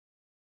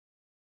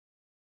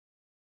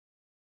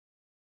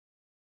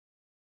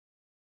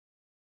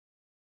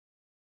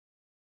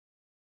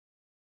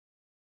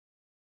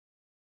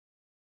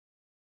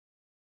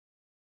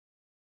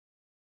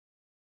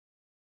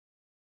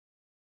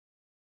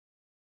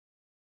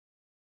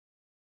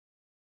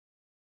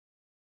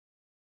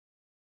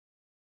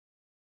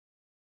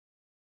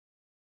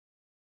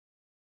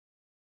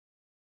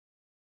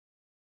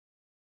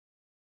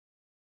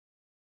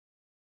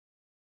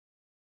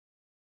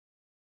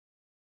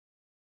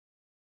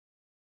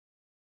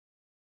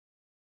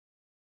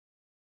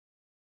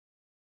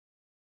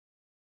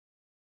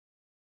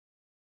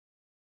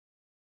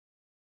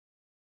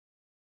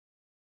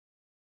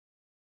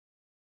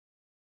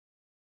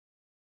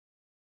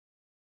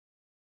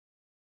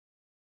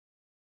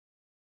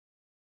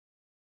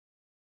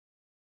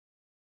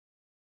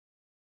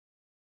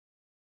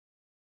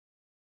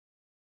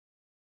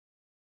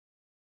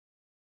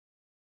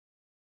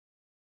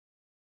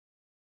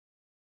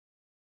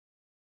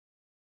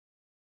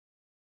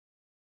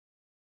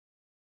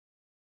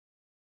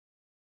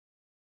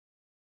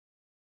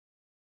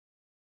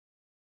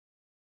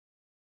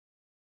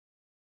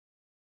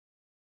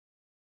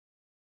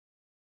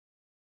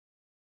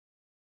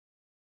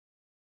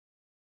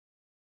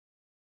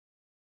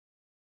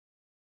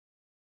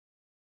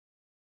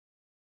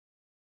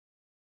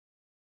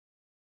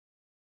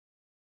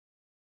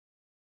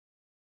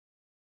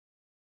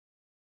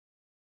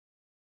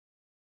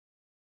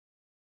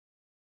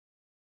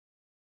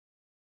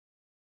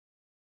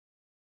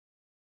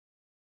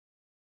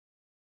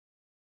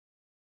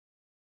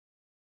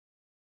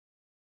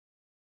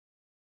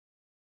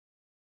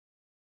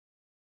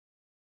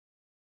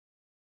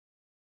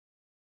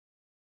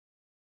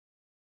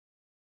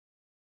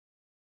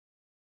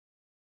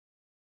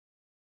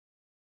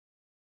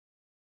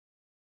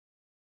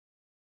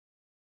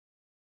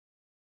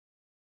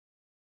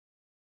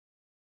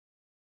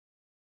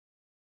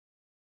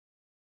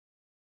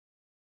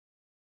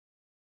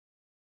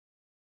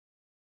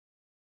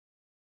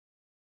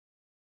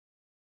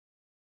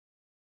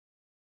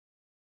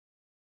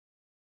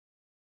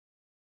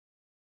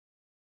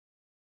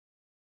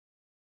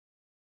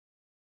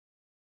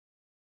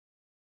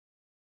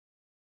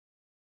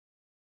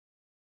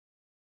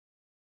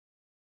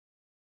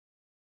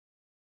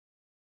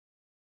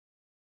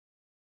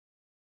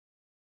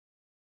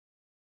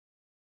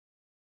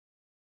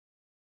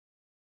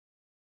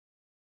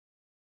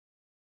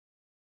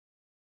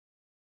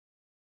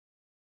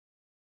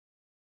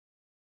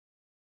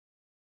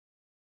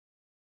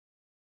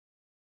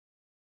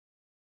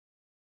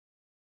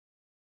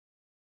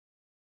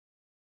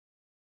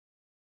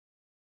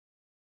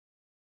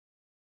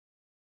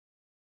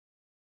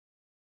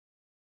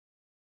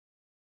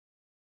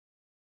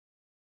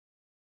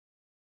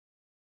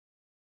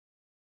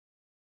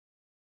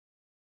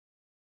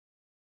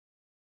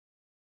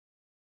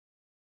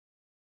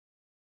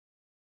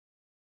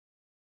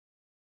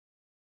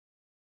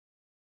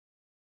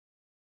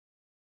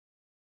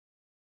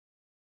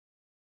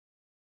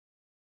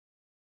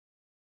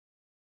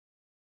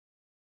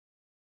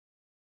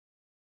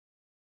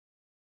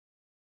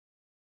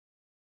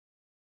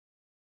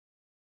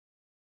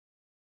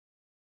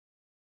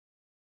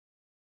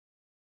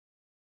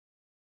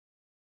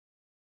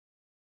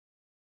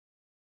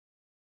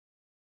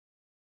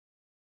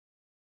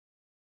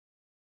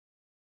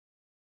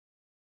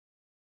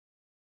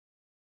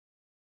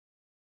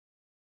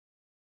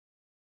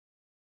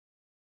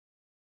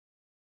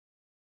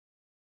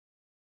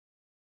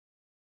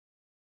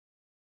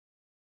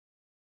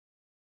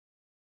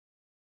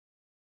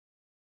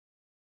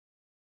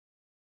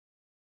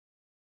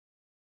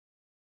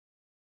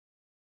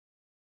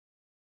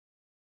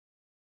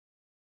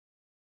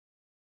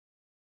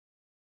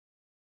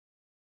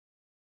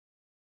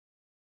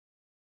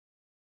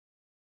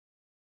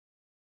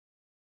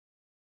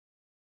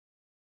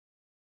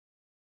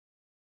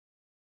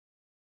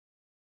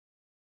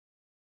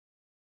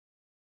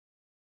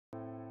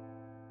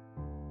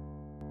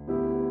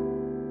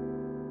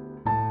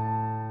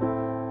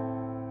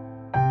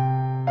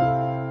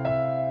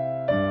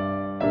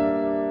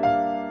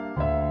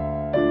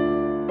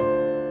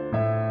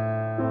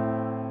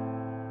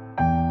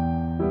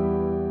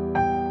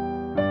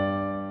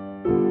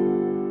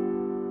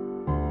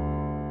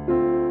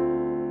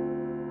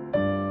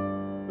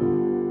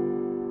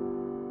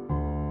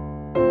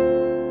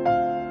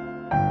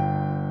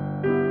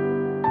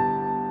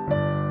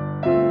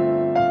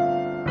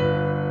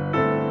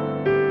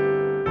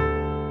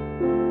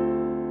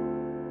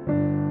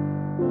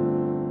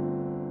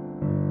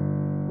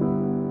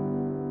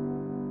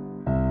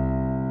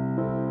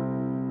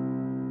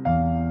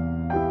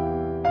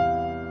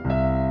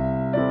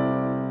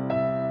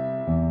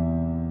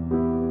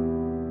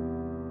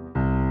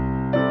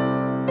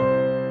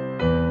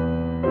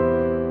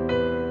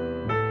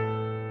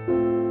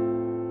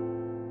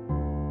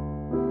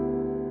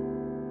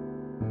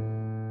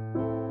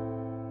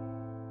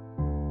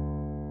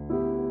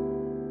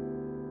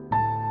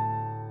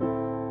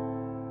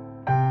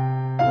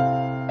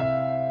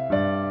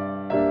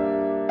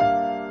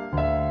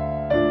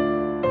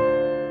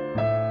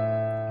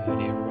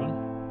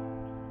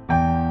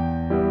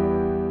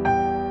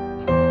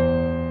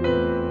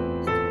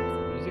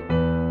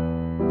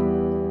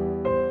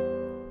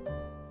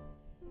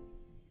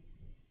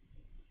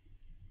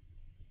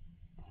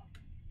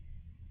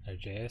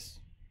Node.js.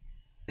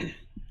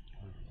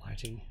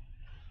 Lighting.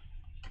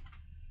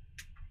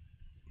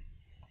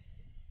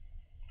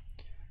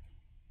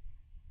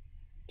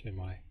 Turn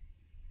my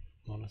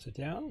monitor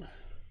down.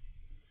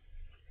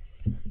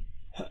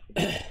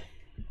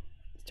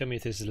 Tell me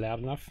if this is loud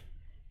enough.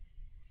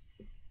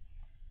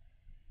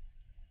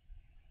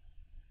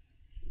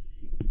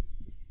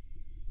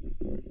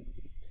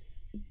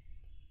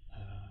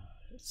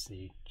 Let's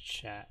see,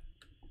 chat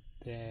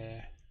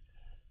there.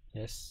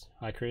 Yes,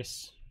 hi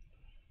Chris,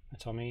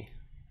 Tommy,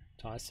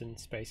 Tyson,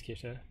 Space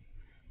Kitter,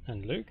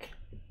 and Luke.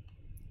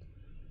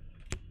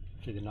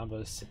 Hopefully the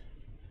numbers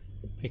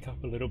pick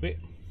up a little bit.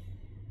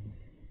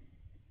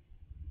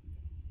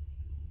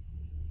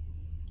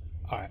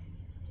 Alright,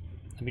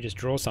 let me just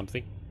draw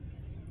something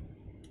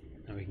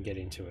and we can get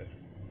into it.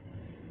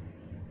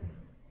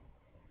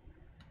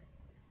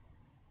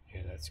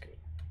 Yeah, that's good.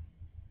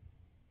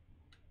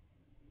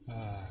 Go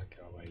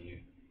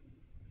away,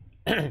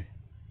 you.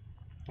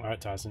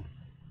 Alright, Tyson.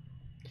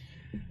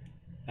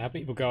 How are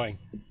people going?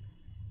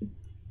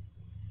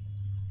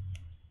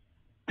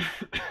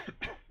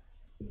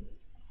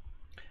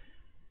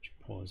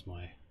 Pause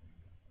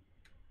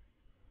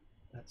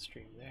that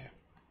stream there.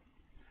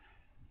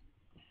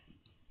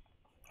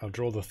 I'll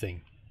draw the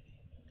thing.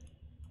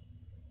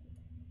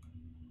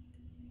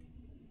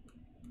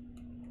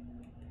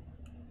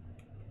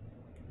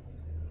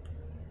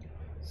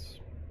 Let's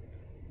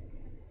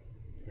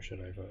push it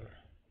over.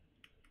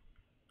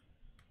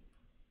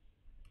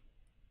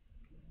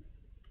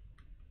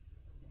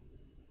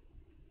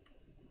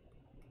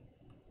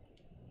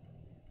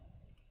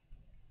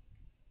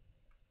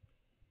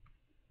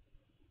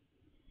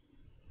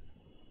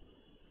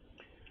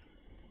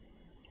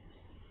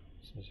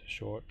 So it's a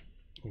short,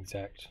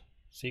 exact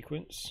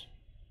sequence.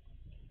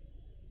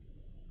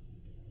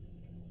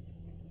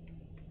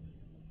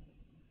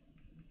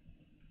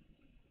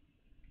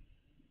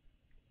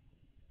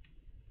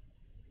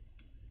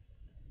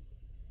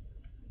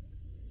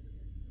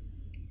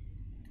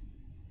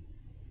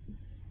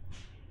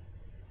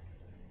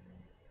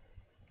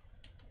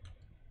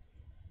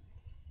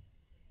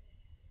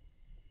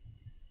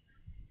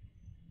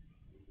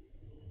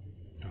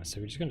 So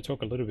we're just going to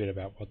talk a little bit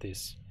about what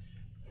this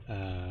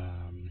sort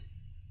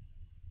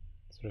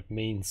of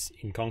means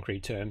in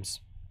concrete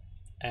terms,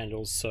 and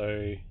also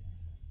a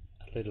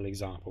little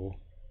example,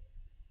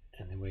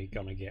 and then we're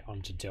going to get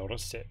onto delta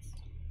sets.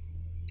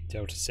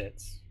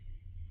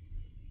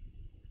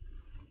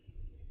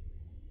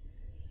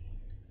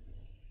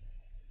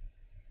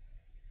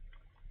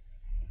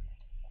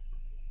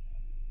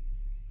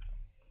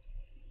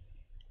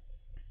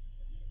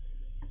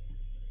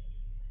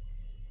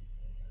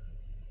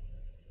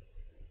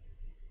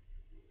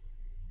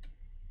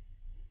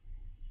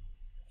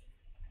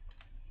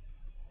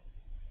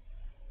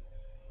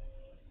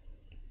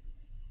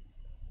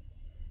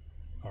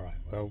 Alright,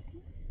 well,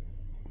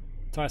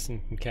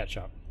 Tyson can catch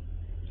up.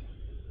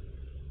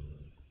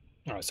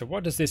 Alright, so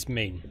what does this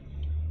mean?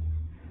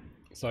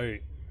 So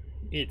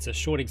it's a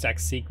short exact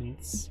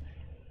sequence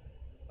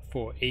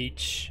for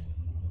each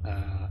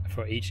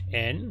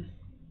n.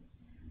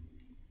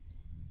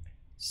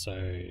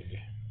 So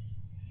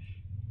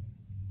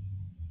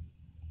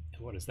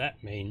what does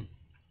that mean?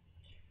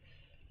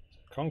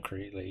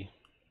 Concretely,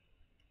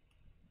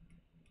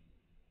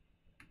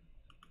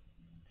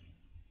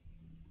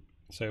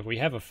 so if we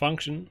have a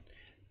function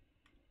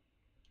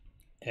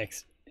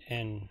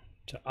xn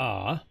to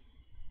r,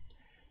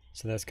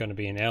 so that's going to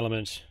be an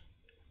element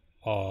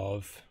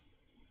of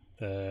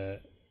the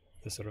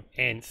sort of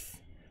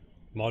nth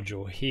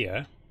module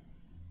here.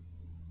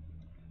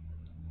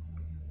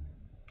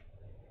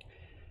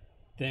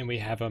 Then we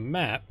have a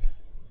map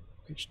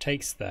which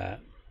takes that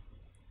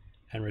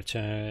and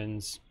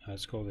returns,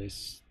 let's call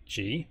this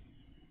G.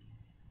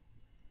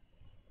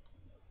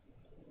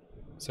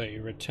 So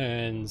it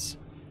returns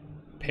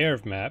a pair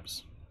of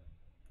maps,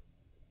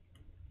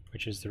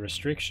 which is the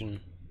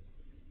restriction.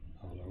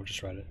 Oh no, we'll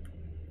just write it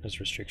as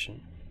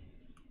restriction.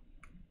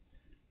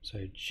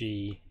 So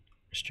G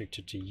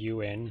restricted to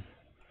UN,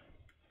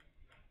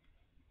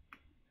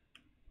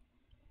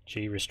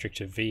 G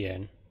restricted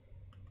VN.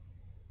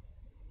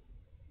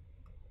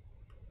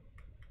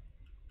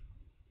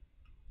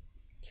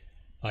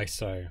 Like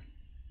so.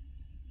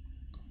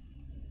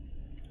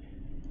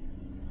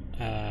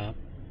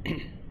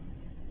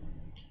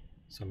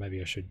 So maybe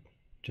I should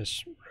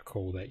just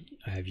recall that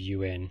I have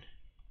UN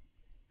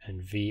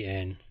and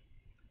VN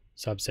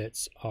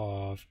subsets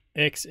of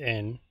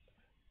XN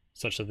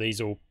such that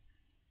these all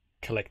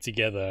collect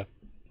together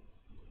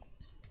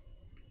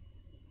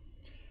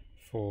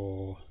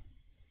for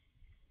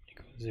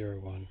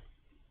 0, 1,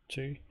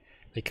 2.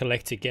 They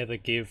collect together,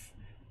 give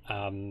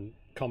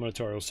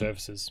combinatorial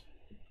surfaces.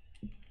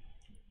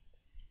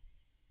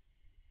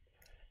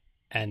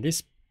 And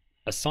this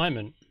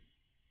assignment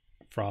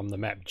from the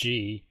map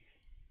G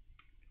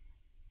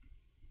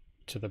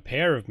to the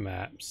pair of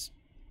maps,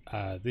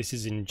 this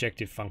is an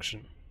injective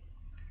function.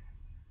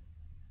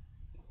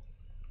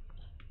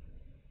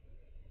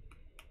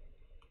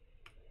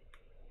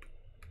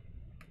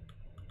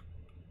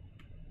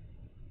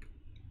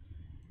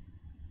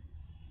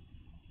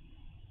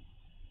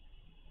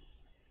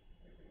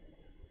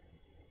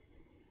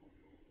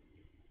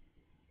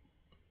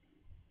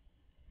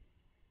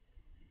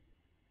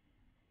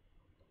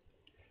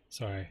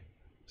 Sorry,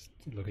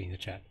 looking in the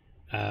chat.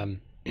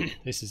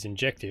 This is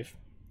injective,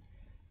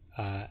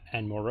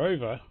 and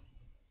moreover,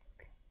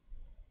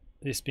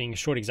 this being a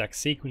short exact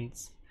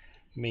sequence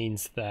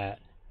means that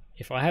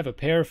if I have a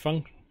pair of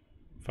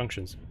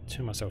functions,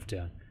 turn myself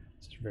down,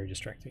 it's very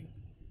distracting.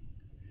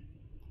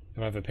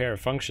 If I have a pair of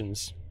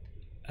functions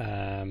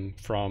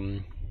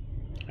from,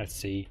 let's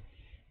see,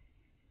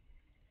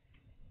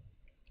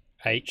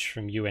 h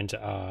from un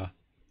to r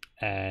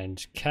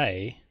and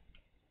k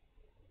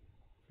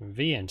from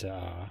vn to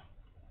r,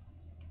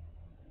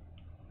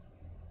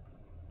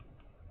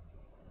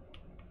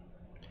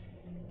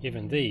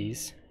 given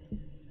these,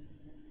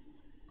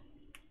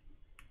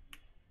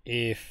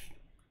 if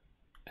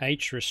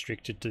h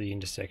restricted to the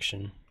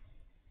intersection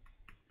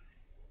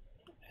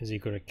is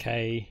equal to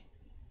k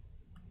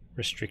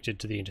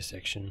restricted to the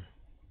intersection,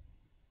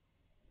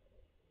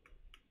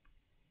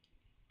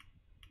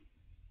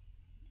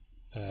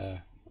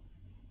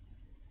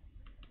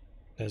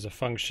 there's a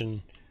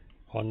function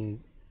on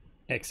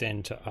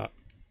xn to r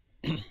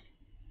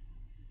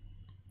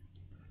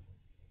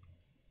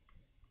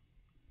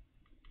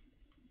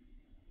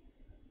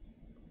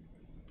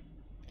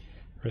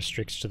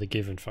restricts to the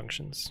given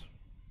functions.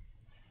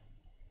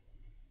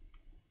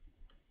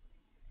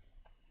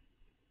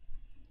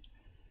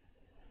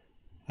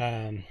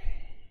 All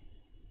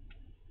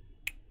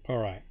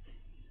right,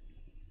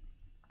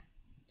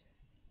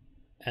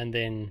 and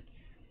then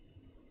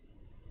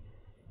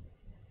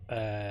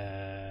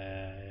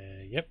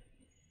yep.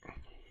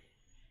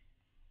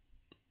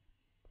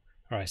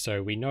 All right,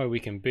 so we know we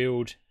can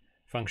build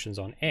functions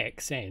on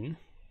xn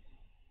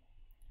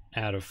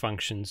out of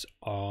functions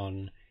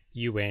on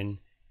un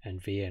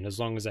and vn as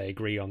long as they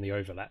agree on the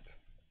overlap.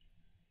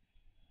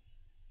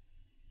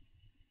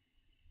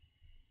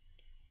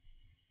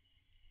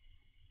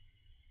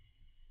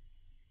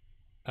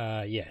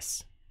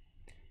 Yes,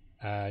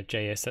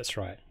 JS, that's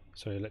right.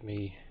 So let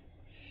me,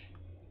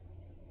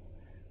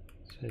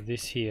 so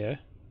this here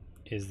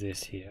is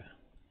this here.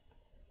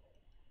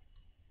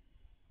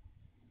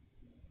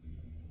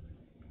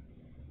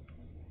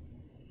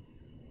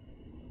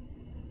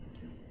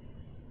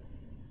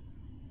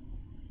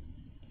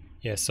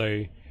 Yeah,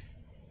 so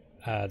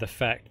the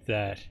fact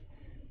that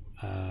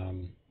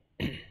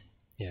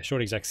yeah,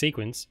 short exact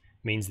sequence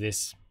means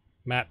this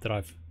map that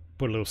I've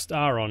put a little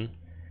star on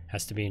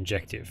has to be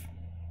injective.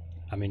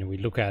 I mean, we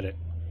look at it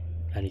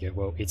and you go,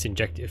 well, it's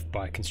injective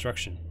by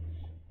construction.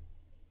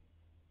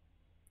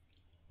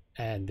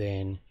 And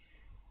then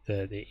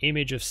the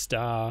image of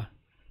star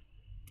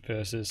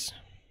versus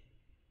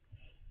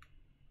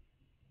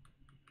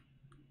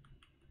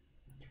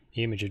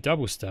the image of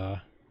double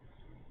star,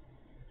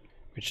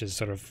 which is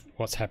sort of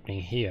what's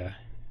happening here.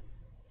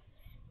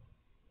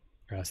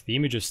 So the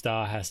image of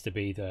star has to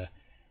be the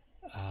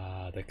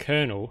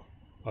kernel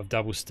of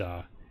double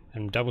star,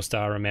 and double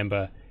star,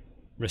 remember,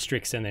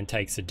 restricts and then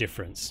takes the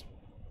difference.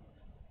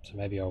 So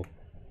maybe I'll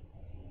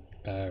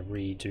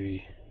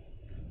redo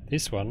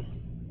this one.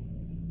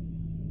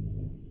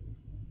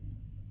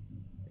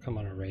 Come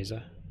on,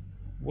 eraser.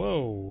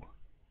 Whoa,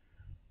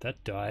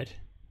 that died.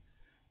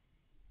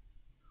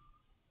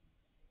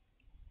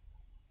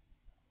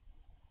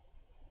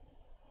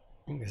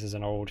 I think this is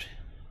an old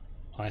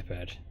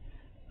iPad,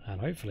 and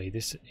hopefully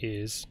this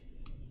is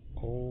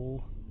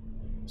all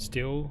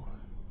still.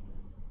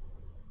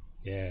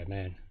 Yeah,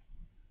 man.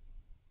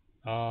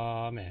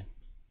 Ah, man.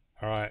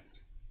 All right,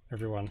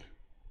 everyone.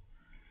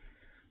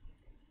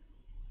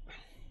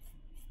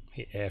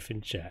 Hit F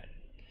in chat.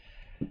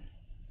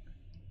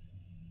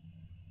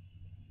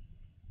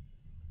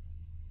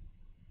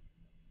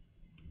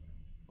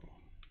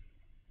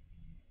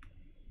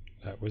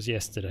 That was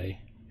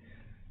yesterday.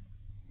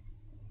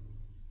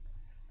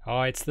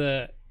 Oh, it's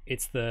the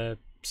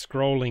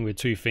scrolling with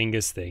two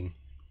fingers thing.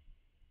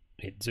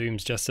 It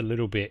zooms just a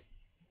little bit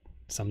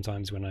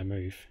sometimes when I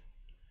move.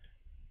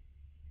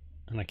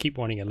 And I keep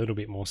wanting a little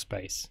bit more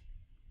space.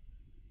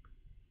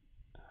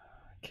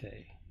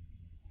 Okay.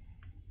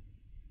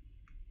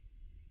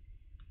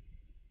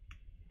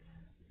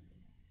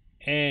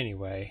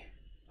 Anyway.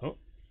 Oh,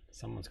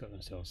 someone's got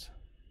themselves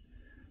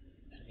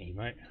an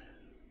emote.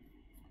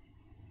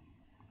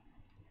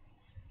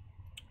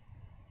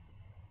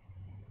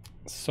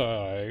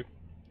 So,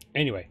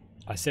 anyway,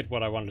 I said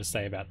what I wanted to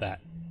say about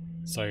that.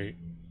 So,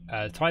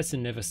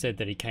 Tyson never said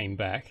that he came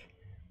back.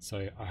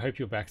 So, I hope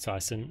you're back,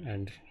 Tyson,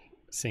 and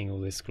seeing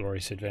all this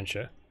glorious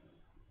adventure.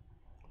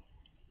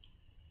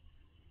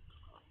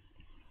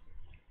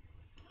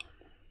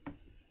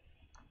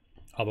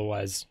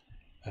 Otherwise,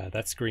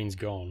 that screen's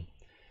gone.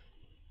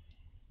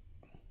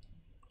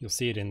 You'll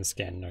see it in the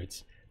scan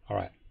notes. All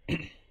right.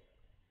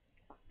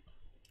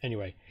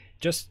 Anyway,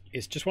 just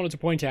wanted to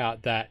point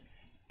out that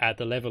at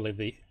the level of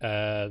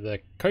the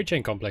code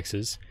chain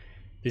complexes,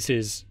 this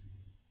is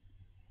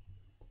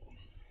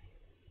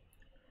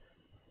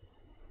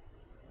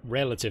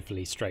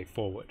relatively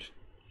straightforward.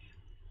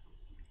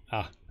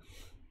 My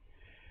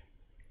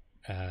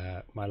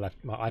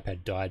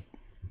iPad died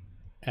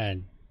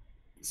and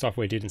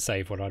software didn't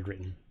save what I'd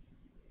written.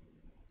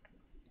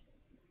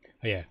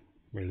 Oh yeah,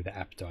 really the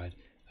app died.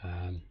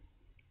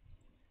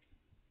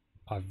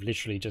 I've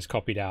literally just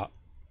copied out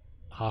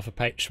half a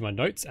page from my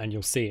notes and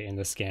you'll see it in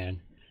the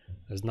scan.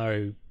 There's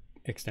no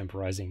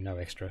extemporizing, no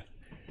extra.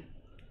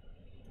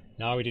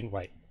 No, we didn't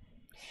wait.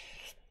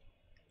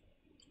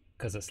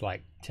 Because it's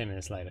like 10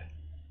 minutes later.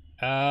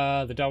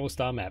 The double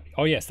star map.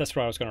 Oh yes, that's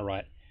what I was going to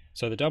write.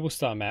 So the double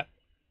star map,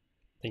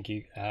 thank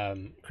you,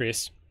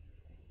 Chris.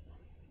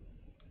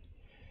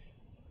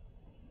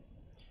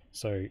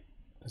 So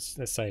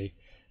let's say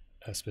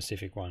a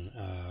specific one.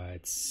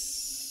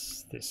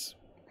 It's this.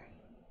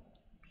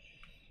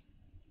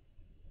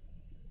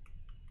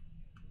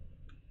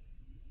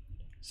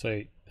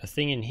 So a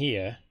thing in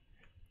here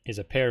is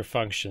a pair of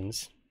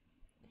functions.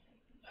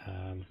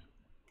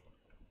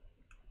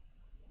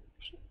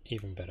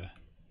 Even better.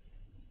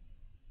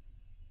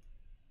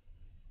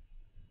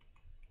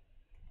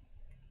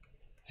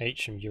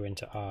 H from UN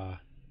to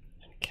R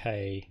and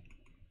K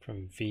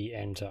from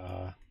VN to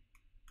R.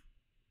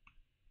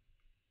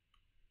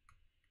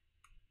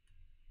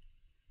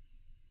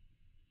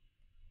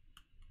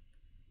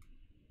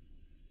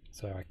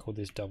 So I called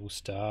this double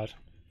starred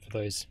for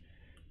those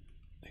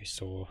who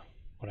saw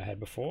what I had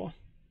before.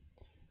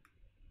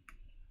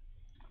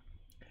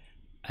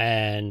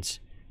 And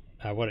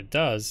what it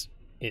does,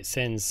 it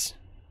sends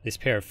this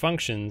pair of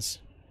functions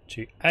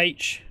to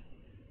H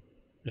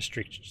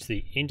restricted to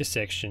the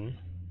intersection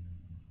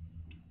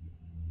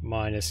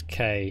minus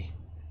K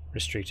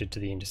restricted to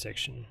the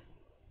intersection.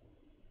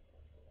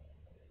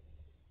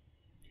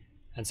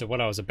 And so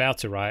what I was about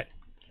to write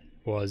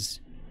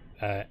was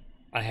I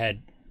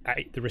had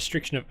the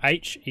restriction of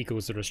H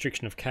equals the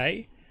restriction of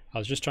K. I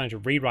was just trying to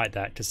rewrite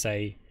that to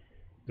say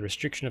the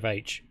restriction of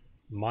H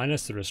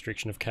minus the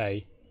restriction of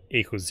K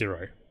equals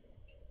 0,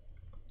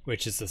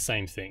 which is the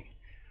same thing.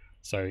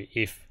 So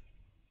if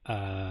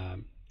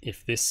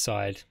this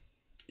side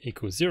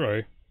equals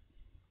 0,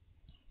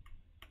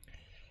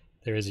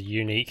 there is a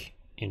unique,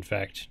 in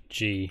fact,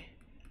 G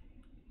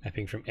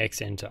mapping from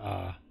Xn to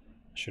R.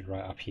 I should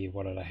write up here,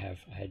 what did I have?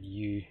 I had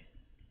UN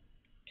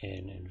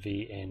and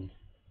Vn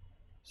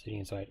sitting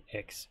inside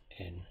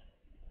Xn.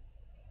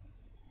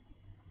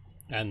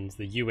 And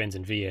the UNs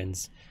and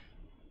VNs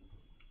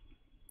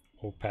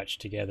all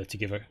patched together to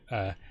give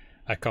a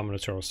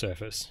combinatorial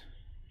surface.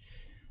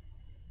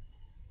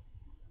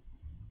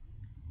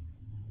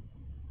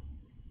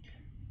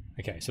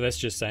 Okay, so that's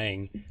just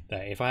saying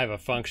that if I have a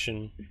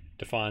function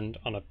defined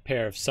on a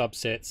pair of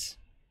subsets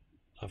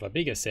of a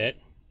bigger set,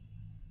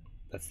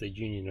 that's the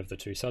union of the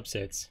two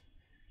subsets,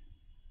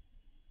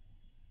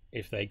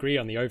 if they agree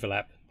on the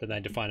overlap, then they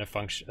define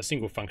a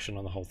single function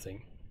on the whole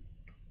thing.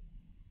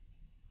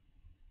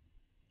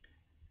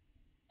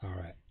 All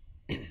right.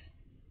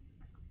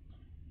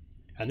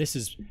 And this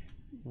is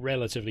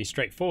relatively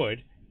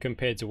straightforward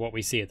compared to what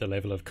we see at the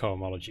level of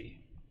cohomology.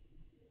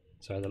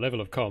 So at the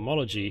level of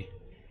cohomology,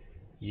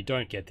 you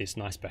don't get this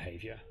nice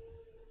behavior.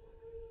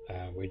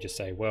 We just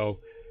say, well,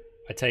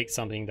 I take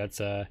something that's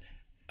a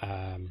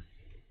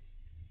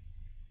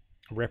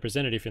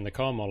representative in the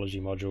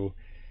cohomology module.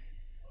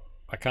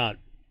 I can't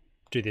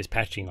do this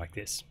patching like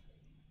this.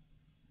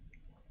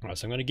 All right,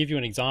 so I'm going to give you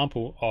an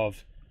example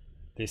of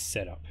this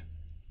setup.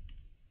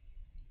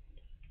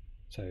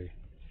 So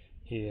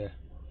here,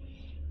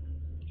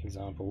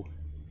 example.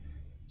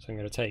 So I'm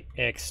going to take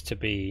X to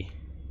be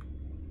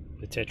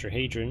the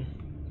tetrahedron,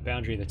 the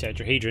boundary of the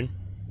tetrahedron.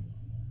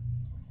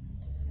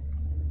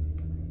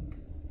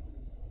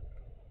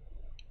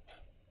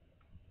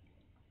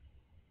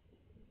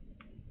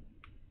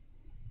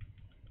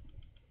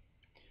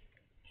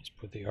 Just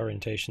put the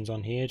orientations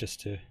on here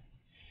just to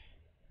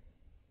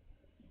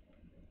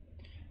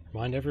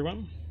remind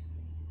everyone.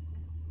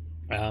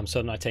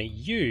 So then I take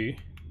U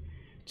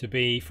to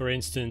be, for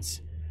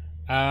instance,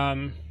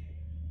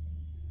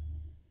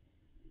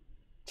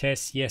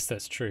 Tess, yes,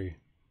 that's true.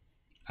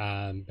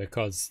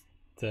 Because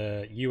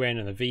the UN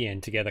and the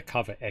VN together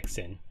cover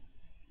XN.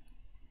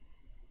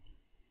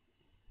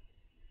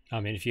 I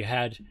mean, if you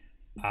had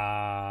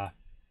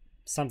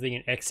something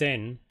in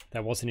XN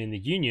that wasn't in the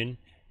union,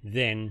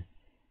 then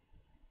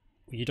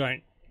you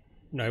don't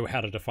know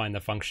how to define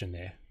the function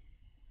there.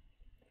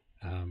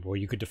 Or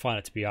you could define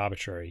it to be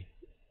arbitrary.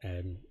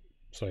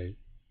 So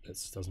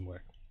that doesn't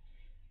work.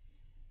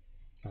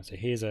 Right, so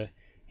here's a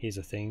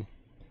thing.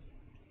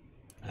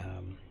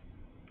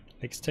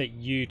 Let's take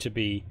U to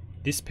be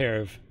this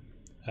pair of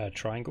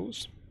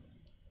triangles.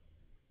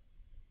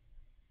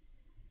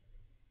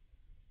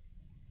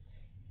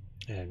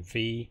 And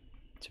V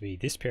to be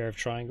this pair of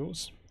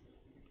triangles.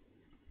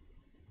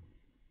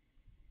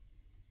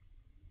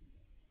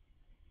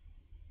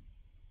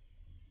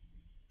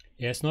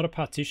 Yeah, it's not a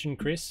partition,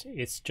 Chris.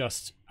 It's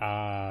just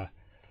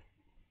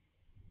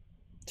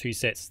two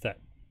sets that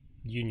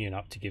union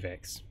up to give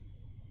X.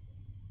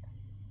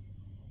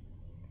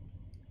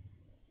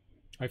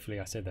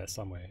 Hopefully I said that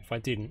somewhere. If I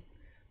didn't,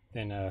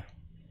 then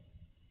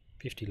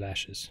 50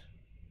 lashes.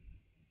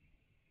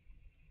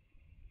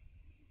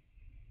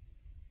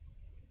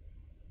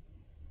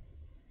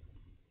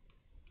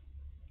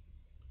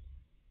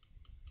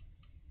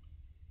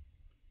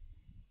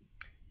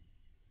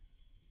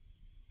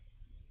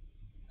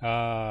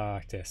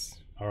 Ah, yes.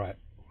 All right.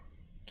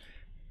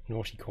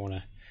 Naughty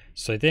corner.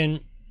 So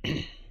then,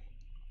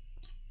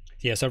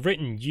 yeah, so I've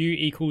written U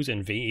equals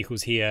and V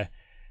equals here,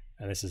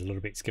 and this is a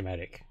little bit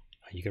schematic.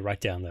 You can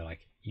write down there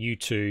like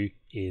U2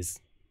 is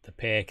the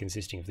pair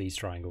consisting of these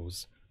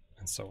triangles,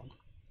 and so on.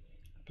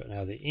 But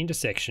now the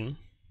intersection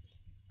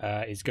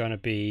is going to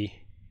be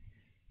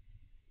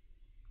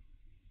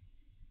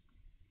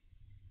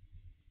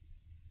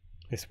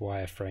this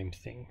wireframe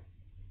thing.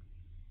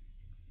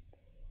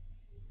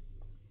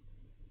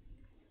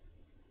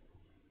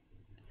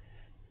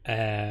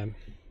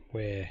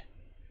 Where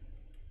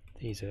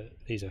these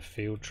are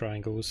field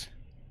triangles,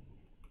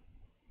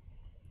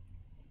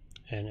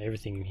 and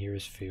everything in here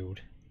is field.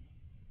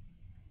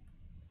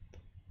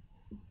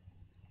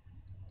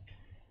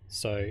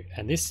 So,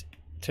 and this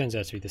turns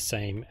out to be the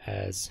same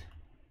as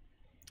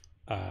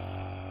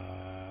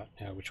now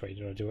which way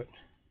did I do it?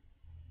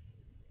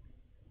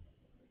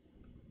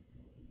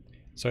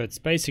 So it's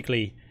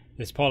basically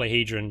this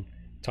polyhedron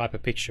type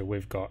of picture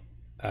we've got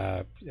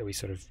that we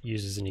sort of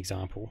use as an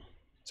example.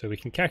 So we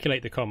can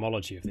calculate the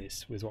cohomology of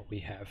this with what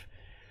we have.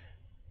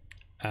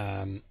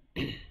 I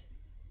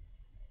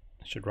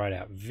should write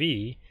out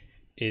V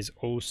is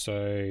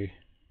also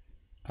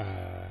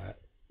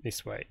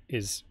this way,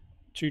 is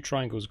two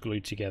triangles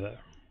glued together.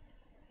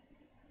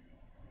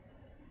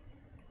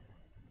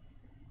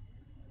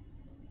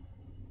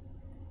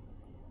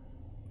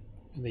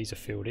 And these are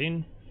filled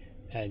in,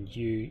 and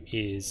U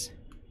is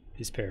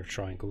this pair of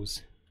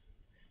triangles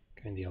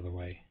going the other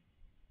way.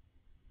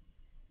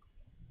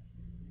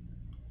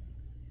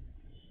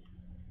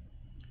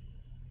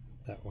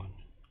 That one.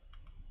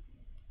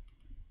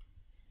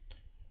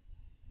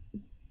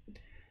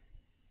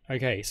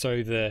 Okay,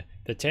 so the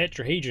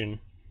tetrahedron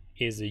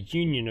is a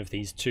union of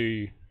these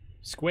two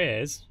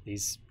squares,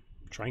 these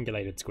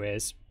triangulated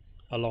squares,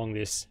 along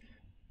this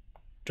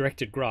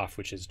directed graph,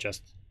 which is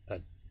just a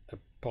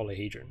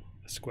polyhedron,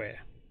 a square,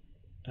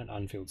 an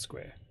unfilled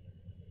square.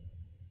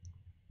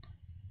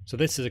 So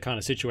this is a kind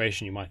of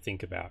situation you might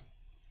think about,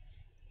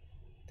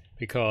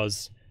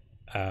 because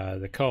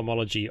the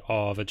cohomology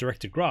of a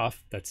directed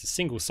graph that's a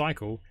single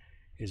cycle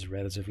is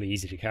relatively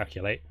easy to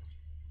calculate.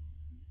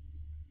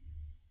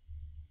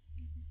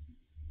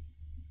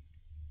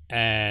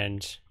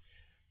 And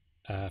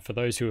for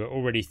those who are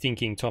already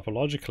thinking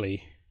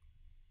topologically,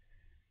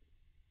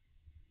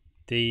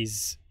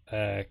 these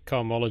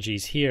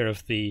cohomologies here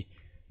of the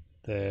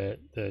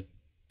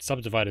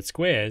subdivided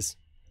squares,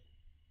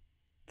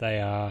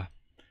 they are,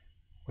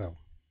 well,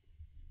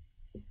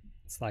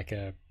 it's like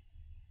a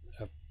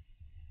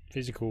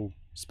physical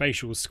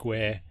spatial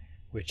square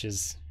which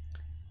is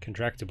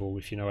contractible,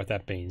 if you know what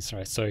that means,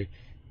 right? So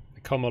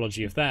the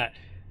cohomology of that,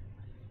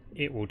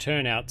 it will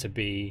turn out to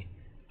be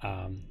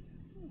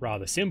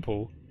rather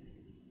simple,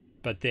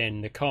 but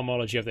then the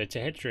cohomology of the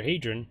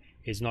tetrahedron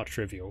is not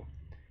trivial,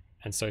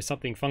 and so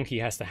something funky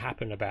has to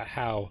happen about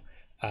how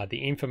the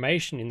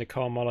information in the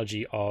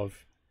cohomology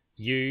of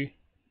U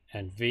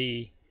and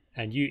V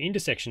and U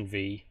intersection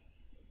V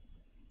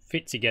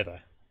fit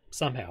together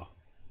somehow.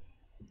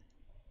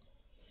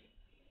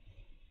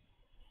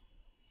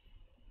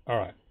 All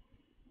right,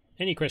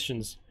 any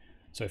questions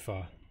so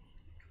far?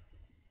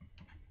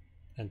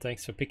 And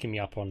thanks for picking me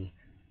up on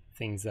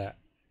things that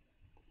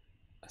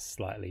I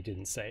slightly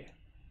didn't say.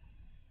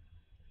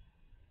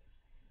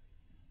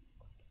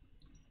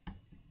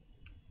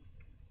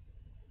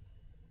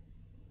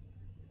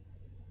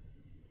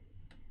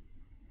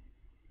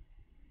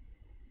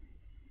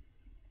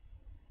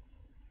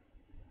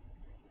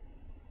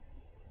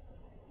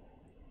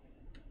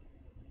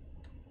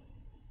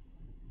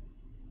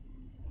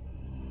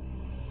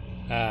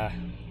 I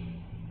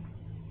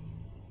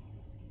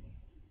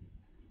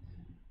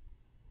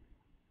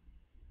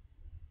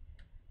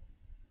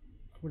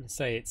wouldn't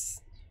say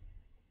it's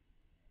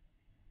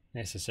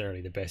necessarily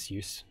the best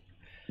use,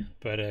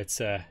 but it's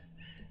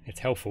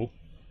helpful.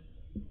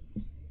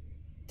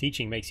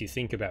 Teaching makes you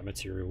think about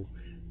material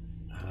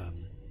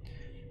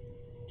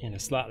in a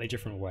slightly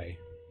different way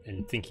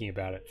and thinking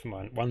about it for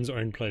one's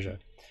own pleasure.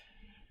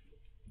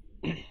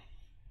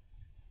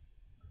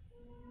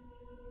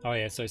 Oh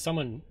yeah, so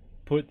someone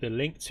put the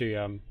link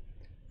to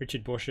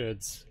Richard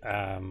Borchard's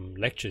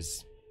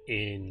lectures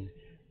in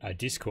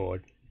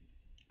Discord.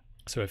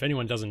 So if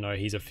anyone doesn't know,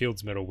 he's a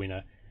Fields Medal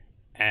winner,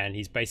 and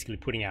he's basically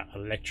putting out a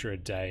lecture a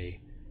day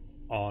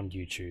on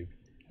YouTube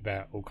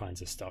about all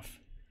kinds of stuff.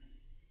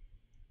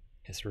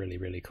 It's really,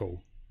 really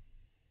cool.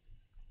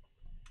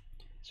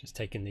 It's just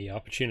taking the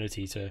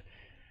opportunity to,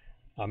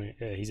 I mean,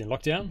 he's in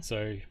lockdown,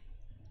 so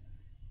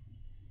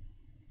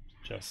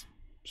just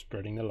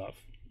spreading the love.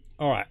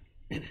 All right.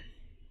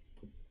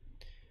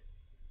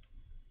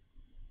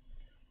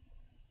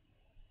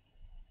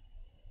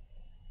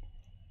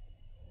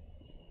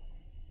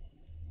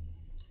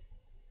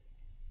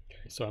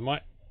 So I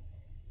might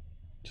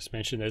just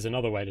mention there's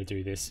another way to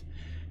do this,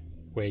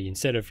 where you,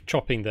 instead of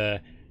chopping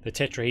the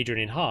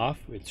tetrahedron in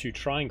half with two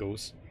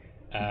triangles,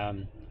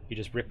 you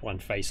just rip one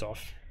face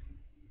off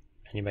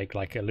and you make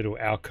like a little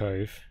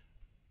alcove.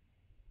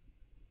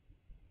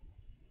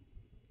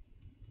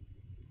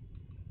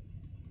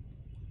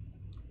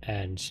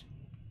 and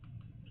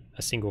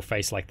a single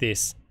face like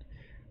this,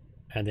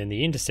 and then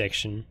the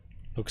intersection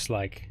looks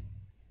like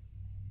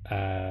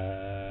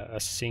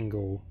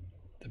the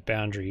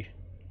boundary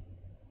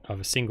of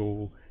a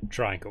single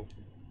triangle.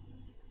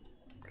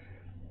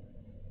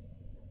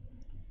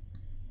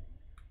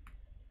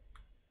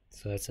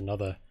 So that's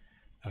another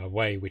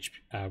way which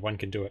one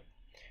can do it.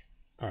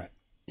 All right.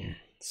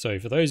 So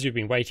for those who've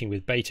been waiting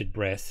with bated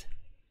breath,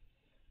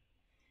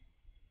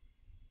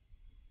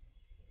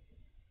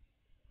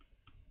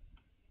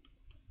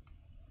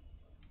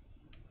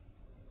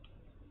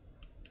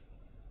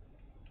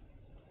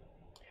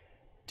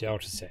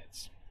 delta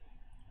sets.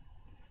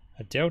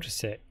 A delta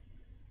set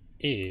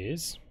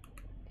is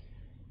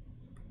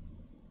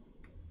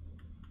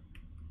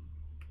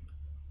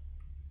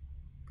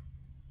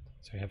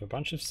so we have a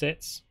bunch of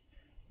sets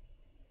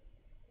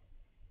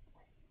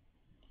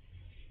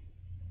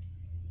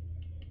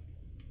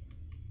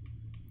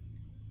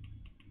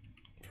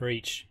for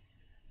each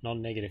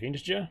non-negative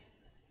integer,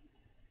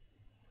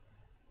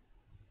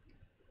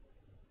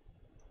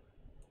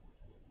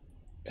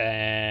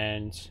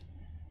 and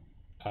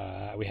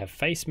we have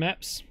face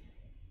maps.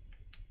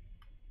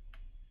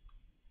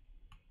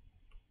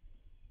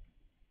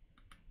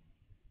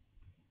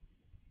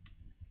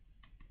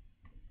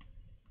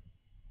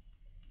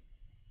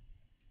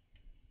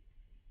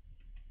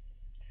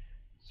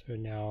 So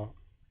now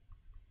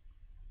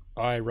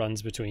I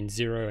runs between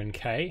 0 and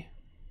k.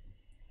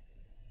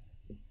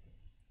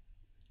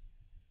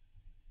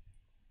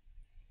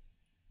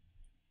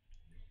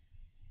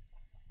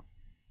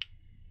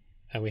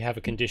 And we have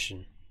a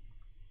condition.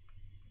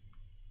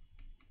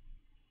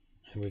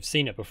 And we've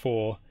seen it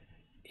before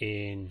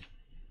in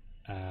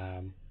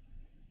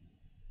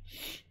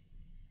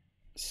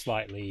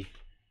slightly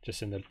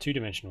just in the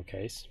two-dimensional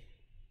case.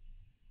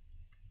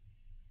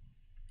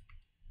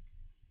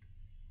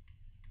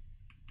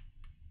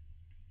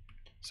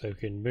 So we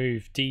can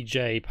move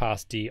dj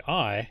past di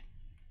at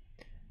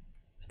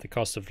the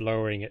cost of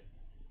lowering it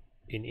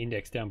in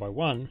index down by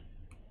 1.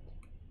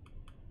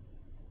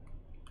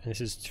 And this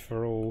is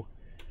for all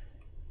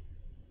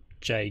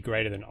j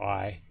greater than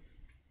I.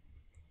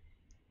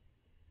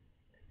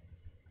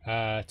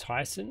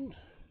 Tyson?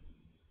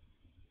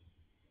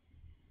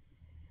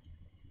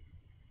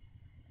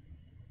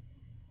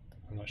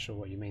 I'm not sure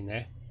what you mean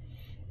there.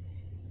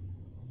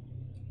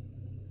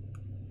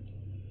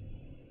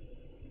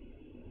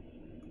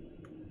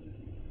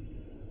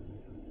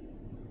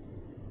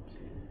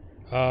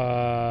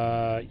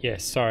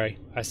 Yes, sorry,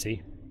 I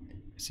see.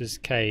 This is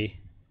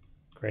k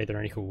greater than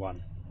or equal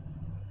 1.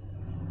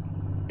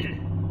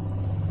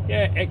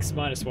 Yeah, x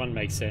minus 1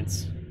 makes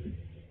sense.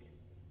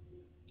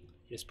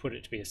 Just put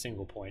it to be a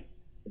single point.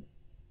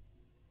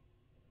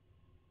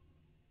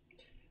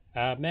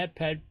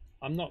 MadPad,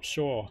 I'm not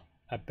sure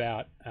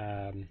about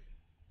the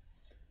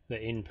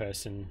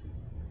in-person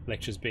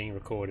lectures being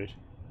recorded.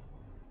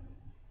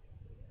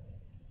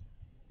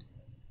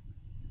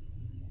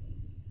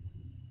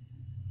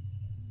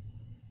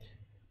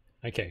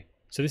 Okay,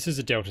 so this is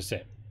a delta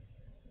set.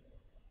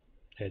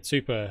 It's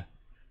super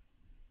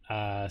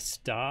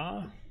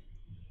star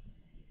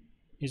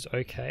is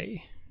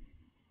okay.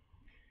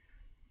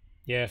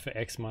 Yeah, for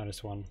x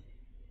minus 1.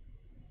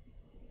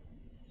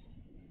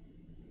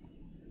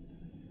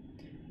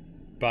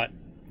 But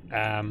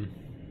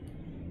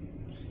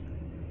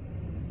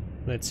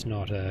let's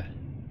not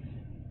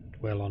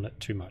dwell on it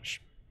too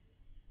much.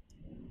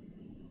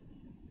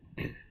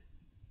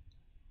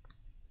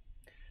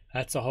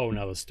 That's a whole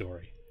nother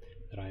story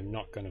that I'm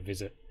not going to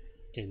visit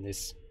in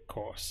this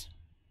course.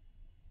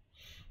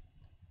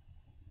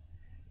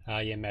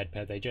 Yeah,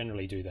 MadPad, they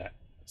generally do that.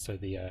 So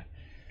the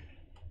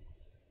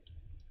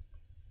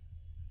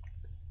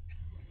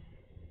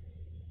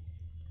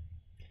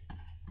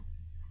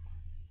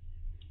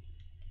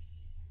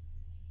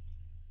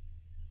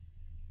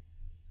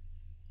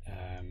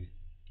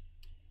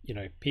you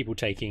know, people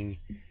taking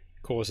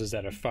courses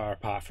that are far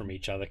apart from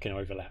each other can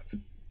overlap.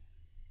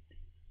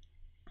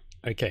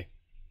 Okay,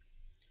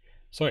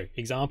 so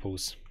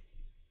examples.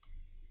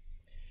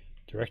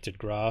 Directed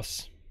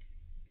graphs.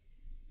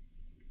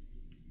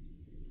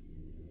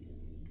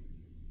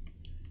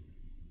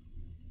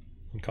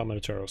 And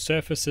combinatorial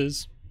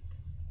surfaces.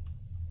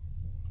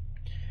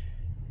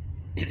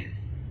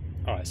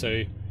 Alright,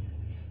 so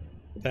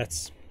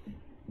that's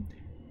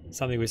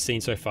something we've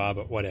seen so far,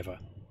 but whatever.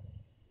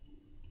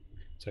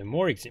 So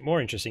more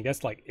interesting,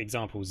 that's like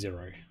example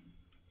 0.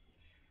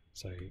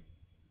 So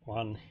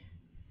 1.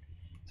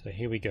 So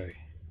here we go.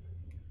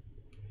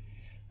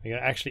 We're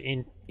going to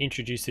actually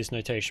introduce this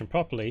notation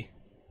properly.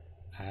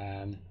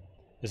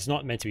 It's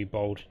not meant to be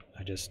bold.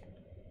 I just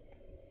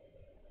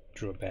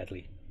drew it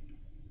badly.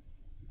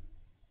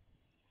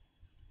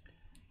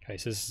 Okay,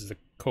 so this is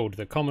called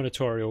the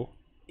combinatorial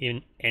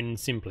in n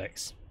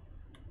simplex.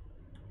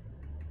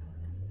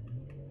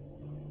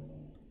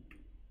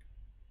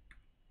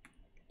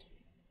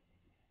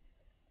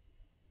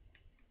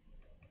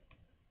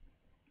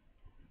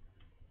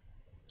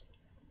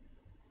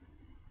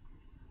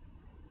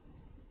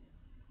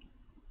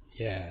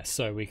 Yeah,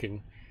 so we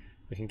can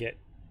we can get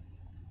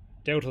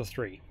delta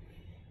 3,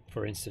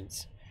 for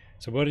instance.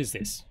 So what is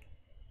this?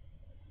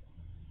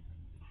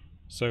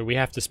 So we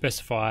have to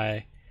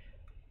specify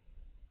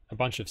a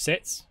bunch of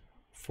sets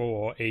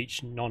for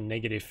each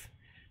non-negative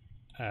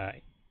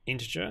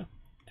integer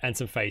and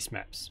some face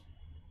maps.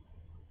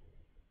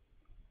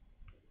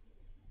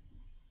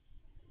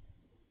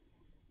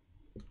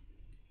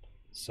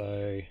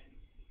 So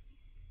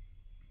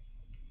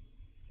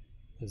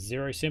the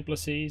zero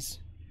simplices,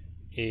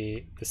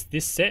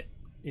 this set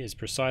is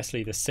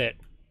precisely the set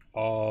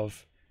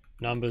of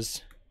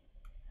numbers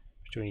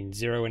between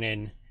 0 and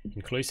n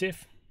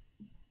inclusive,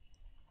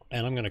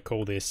 and I'm going to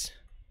call this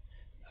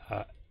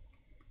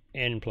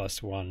n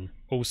plus 1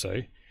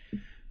 also,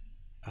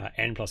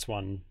 n plus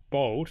 1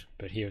 bold,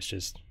 but here it's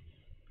just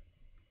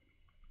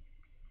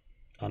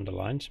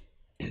underlined.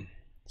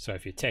 So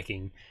if you're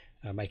teching,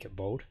 make it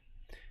bold,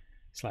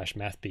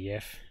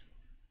 /mathbf.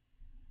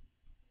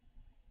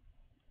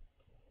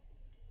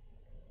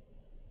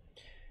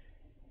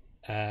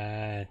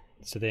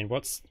 So then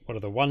what are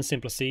the one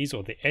simplices,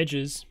 or the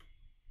edges?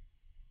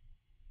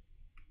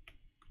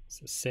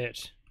 It's a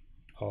set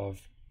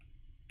of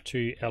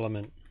 2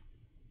 element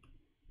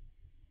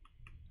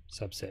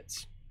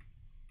subsets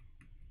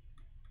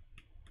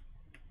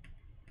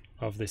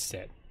of this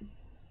set.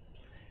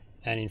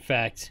 And in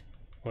fact,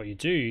 what you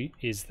do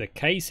is the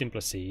k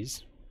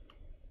simplices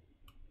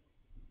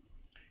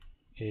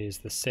is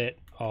the set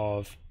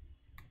of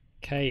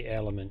k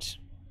element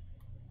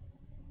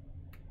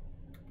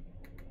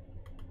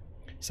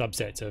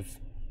subsets of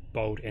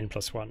bold n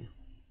plus 1.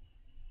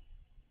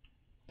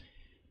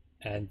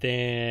 And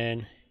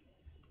then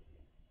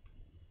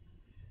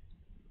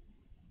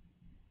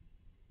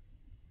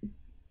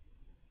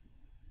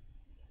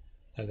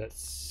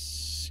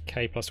that's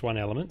k plus 1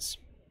 elements.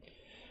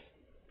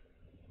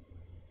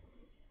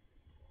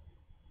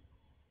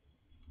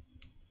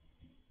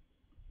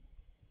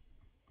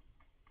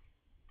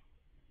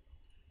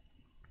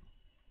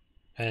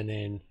 And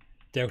then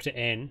delta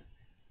n,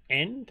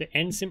 the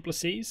n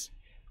simplices,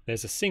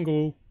 there's a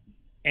single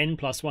n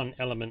plus 1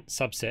 element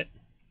subset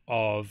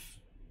of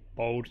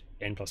bold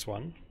n plus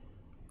 1.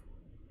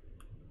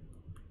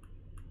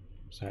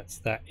 So that's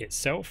that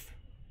itself.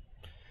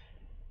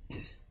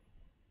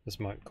 This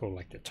might call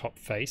like the top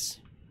face.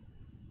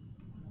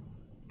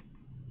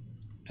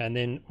 And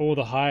then all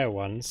the higher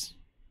ones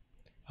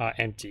are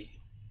empty,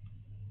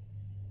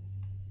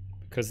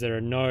 because there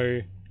are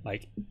no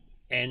like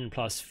n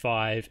plus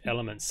 5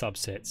 element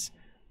subsets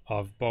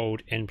of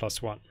bold n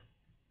plus 1,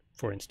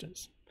 for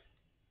instance.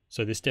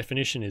 So this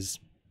definition is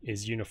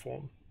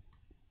uniform.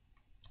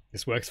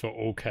 This works for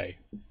all k.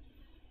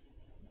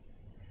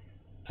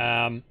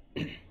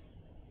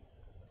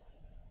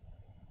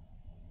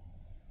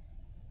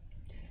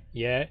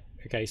 Yeah,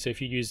 okay, so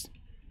if you use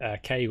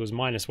k equals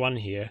 -1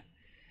 here,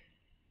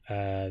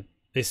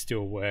 this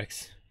still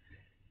works,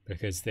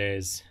 because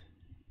there's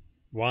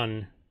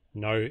one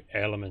no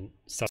element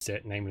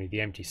subset, namely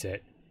the empty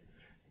set.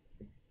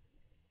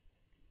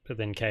 But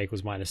then k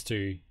equals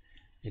 -2,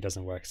 it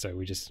doesn't work, so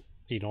we just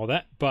ignore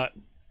that. But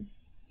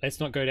let's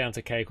not go down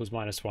to k equals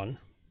 -1.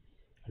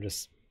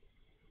 This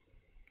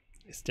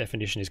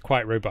definition is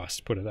quite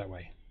robust, put it that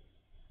way.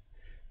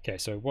 Okay,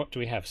 so what do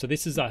we have? So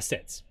this is our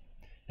sets.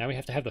 Now we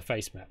have to have the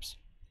face maps.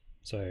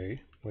 So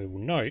we will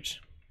note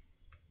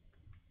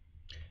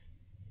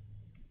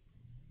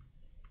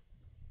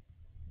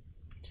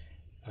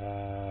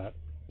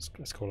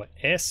let's call it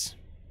S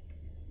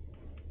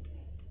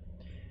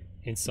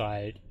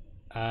inside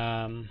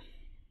no,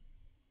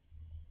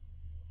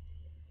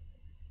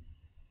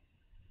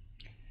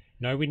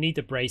 we need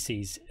the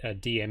braces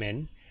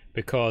DMN,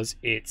 because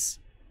it's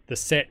the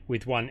set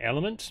with one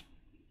element,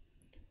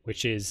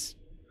 which is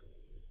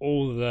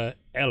all the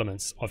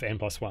elements of n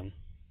plus 1.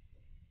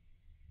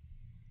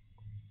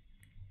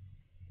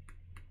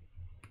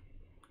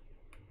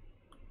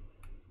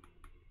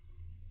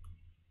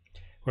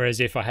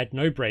 Whereas if I had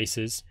no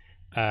braces,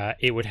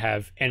 it would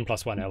have n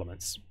plus 1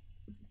 elements.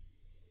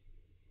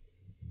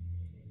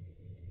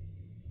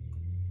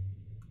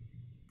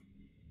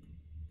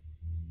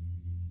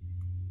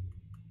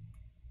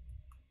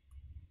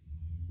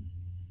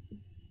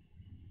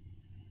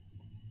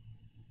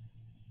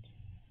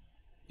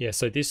 Yeah,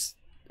 so this,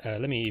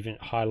 let me even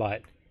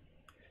highlight,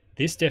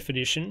 this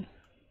definition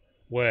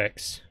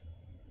works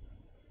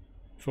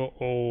for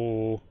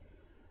all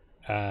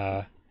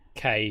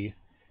k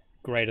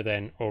greater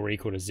than or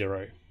equal to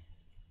 0.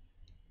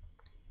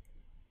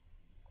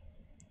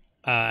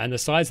 And the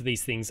size of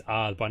these things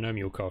are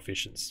binomial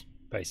coefficients,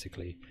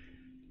 basically.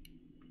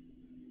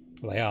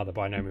 Well, they are the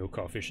binomial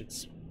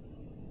coefficients.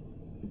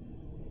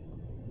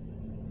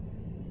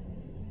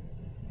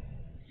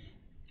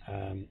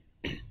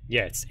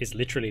 Yeah, it's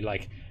literally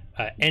like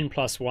n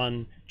plus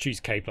 1,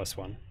 choose k plus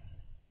 1.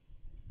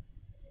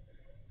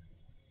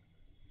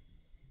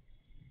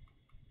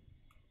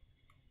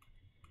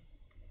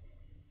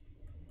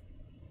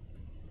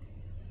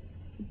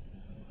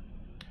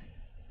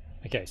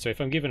 Okay, so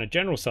if I'm given a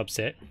general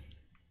subset,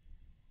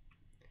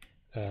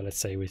 let's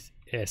say with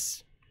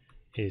S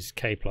is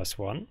k plus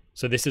 1.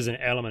 So this is an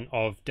element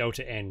of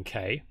delta n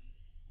k.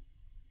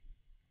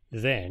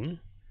 Then,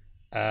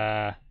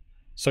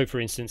 so for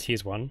instance,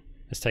 here's one.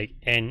 Let's take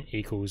n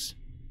equals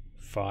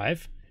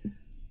 5.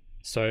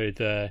 So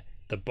the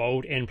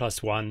bold n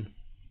plus 1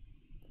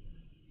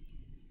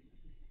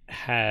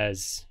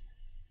 has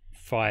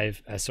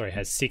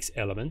has 6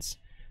 elements,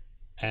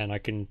 and I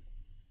can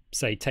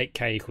say take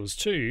k equals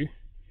 2,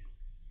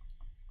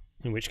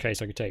 in which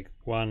case I could take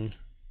 1,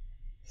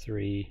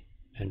 3,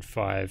 and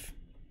 5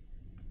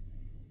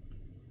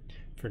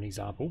 for an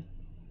example.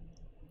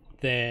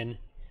 Then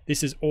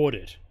this is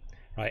ordered,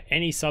 right?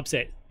 Any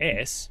subset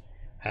S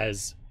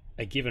has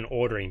a given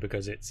ordering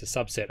because it's a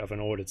subset of an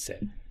ordered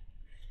set.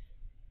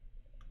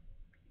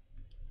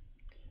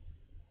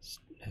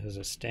 There's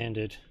a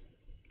standard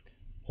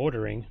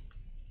ordering.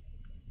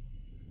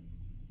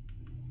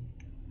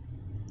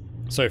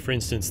 So for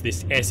instance,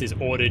 this S is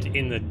ordered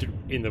in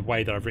the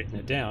way that I've written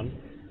it down.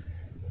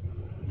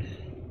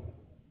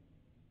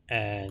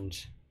 And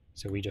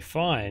so we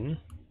define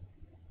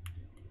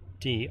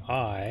di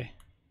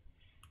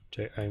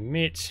to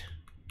omit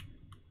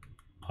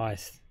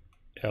ith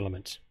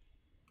element,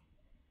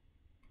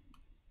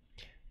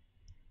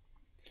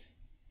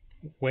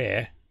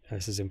 where, and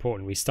this is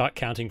important, we start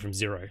counting from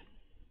 0.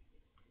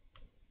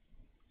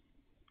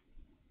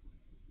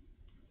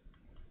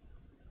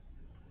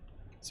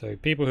 So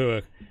people who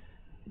are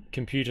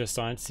computer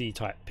sciencey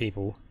type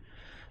people,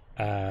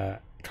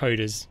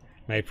 coders,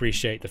 may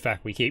appreciate the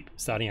fact we keep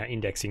starting our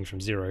indexing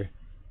from 0.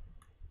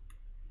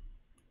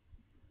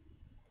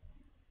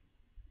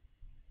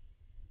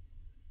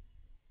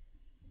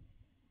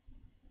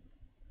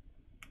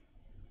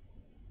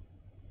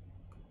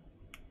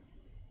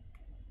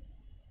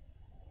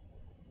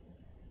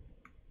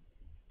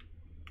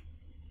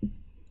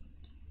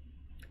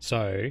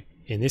 So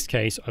in this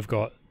case, I've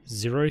got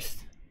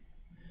 0th,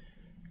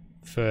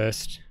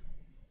 1st,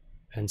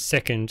 and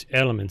 2nd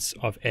elements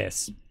of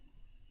S.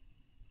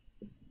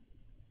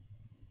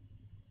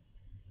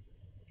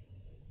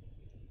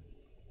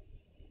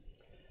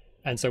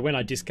 And so when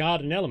I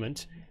discard an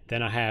element,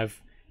 then I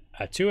have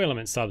a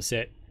 2-element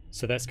subset.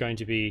 So that's going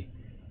to be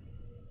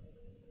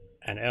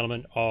an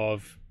element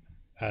of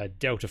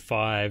delta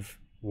 5,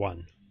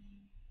 1.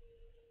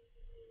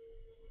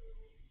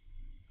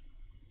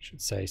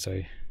 Should say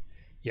so.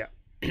 Yeah.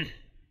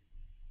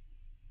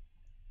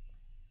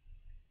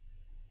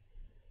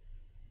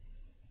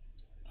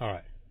 All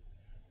right.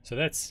 So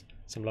that's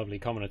some lovely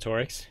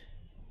combinatorics.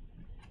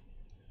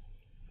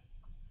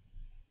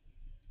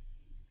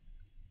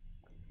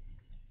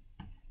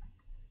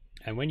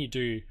 And when you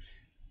do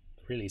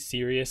really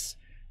serious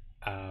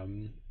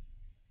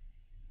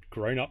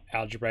grown-up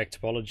algebraic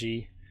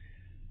topology,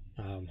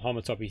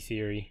 homotopy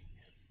theory,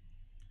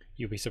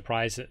 you'll be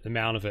surprised at the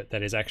amount of it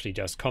that is actually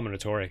just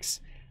combinatorics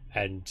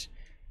and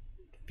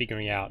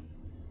figuring out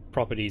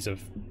properties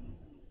of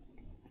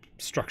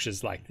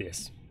structures like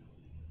this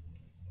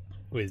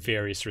with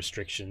various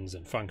restrictions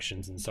and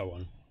functions and so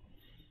on.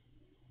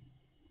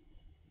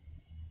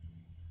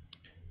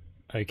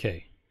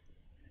 Okay.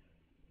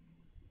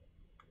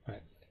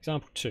 Right.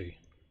 Example 2.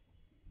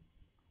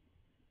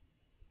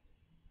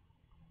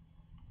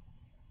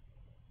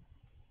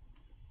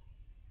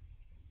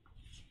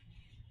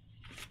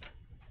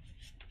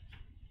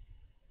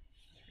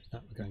 No,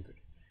 we're going good.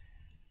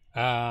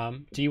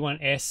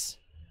 D1S.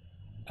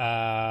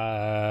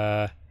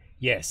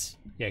 Yes.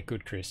 Yeah,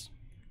 good, Chris.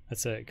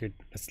 That's a good.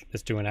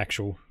 Let's do an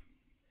actual.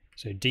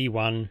 So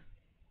D1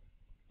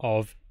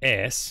 of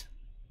S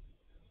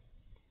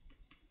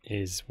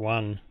is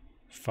 1,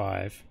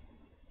 5.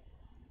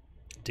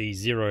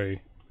 D0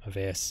 of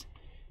S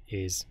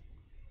is,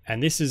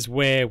 and this is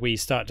where we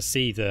start to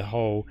see the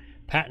whole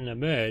pattern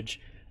emerge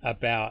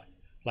about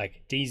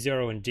like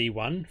D0 and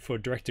D1 for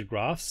directed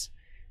graphs.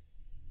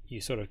 You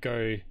sort of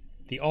go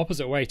the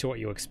opposite way to what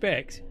you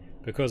expect,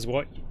 because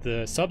what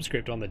the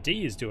subscript on the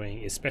D is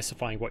doing is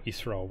specifying what you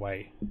throw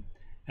away.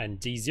 And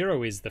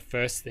D0 is the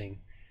first thing,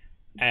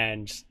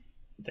 and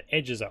the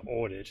edges are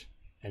ordered.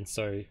 And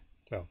so,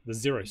 well, the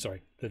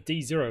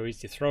D0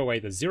 is you throw away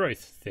the 0th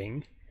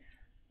thing,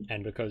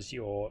 and because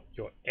your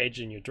edge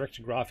in your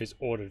directed graph is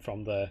ordered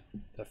from the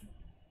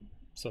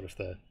sort of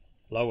the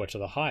lower to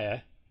the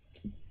higher.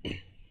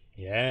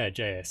 Yeah,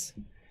 JS.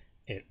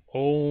 It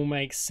all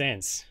makes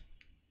sense.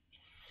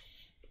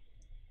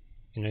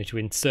 You know, to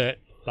insert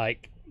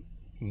like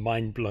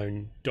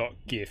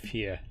mindblown.gif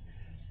here.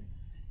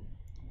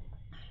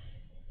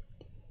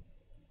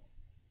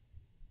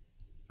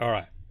 All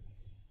right.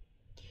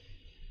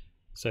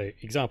 So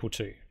example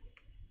 2.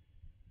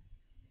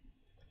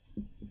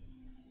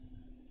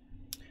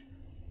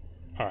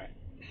 All right.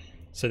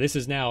 So this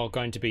is now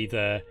going to be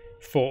the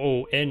for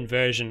all n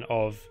version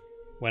of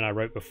when I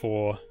wrote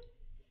before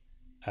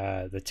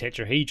the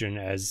tetrahedron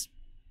as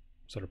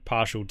sort of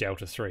partial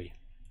delta 3.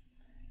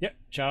 Yep,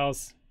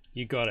 Charles,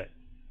 you got it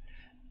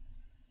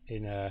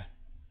in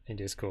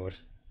Discord.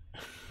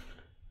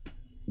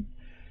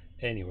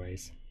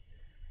 Anyways,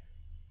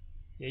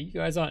 yeah, you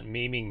guys aren't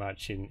memeing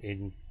much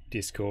in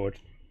Discord.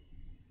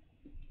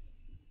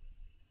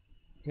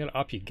 You gotta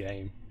up your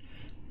game.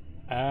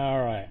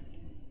 Alright.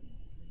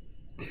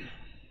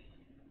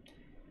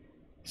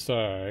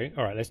 So,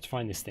 alright, let's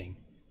define this thing.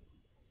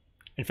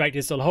 In fact,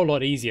 it's a whole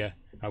lot easier.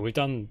 We've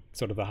done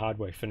sort of the hard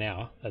work for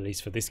now, at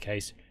least for this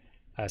case.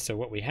 So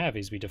what we have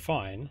is we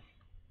define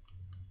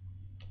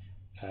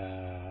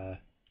the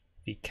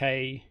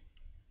k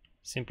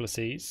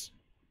simplices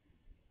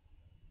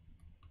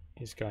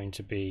is going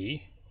to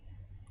be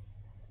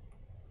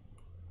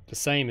the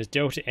same as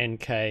delta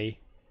nk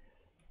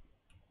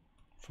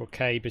for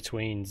k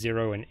between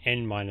 0 and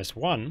n minus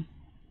 1.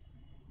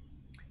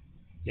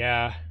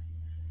 Yeah.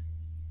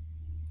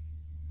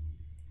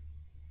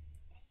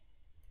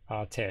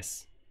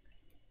 Tess.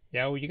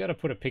 Yeah, well, you got to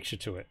put a picture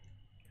to it.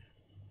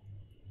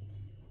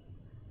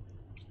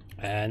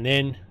 And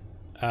then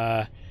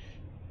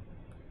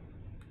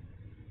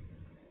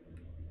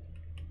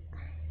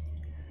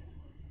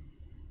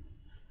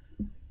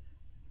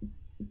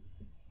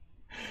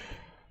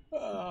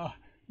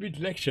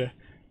mid-lecture,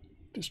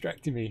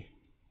 distracting me.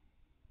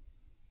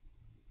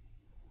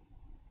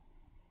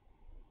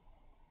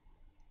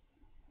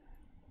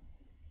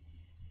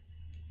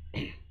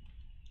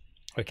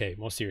 Okay,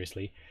 more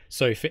seriously.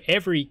 So for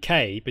every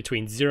k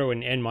between 0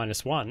 and n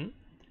minus 1,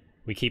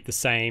 we keep the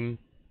same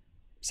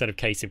set of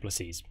k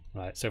simplices,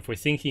 right? So if we're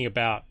thinking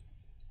about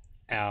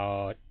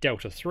our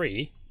delta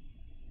 3,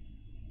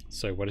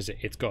 so what is it?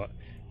 It's got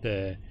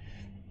the,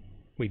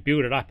 we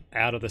build it up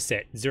out of the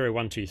set 0,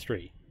 1, 2,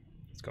 3.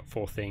 It's got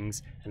 4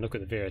 things, and look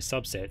at the various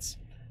subsets.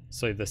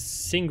 So the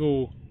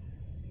single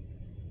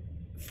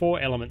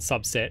 4-element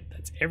subset,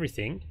 that's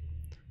everything,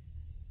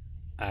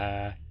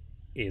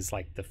 is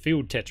like the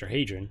field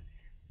tetrahedron,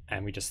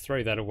 and we just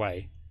throw that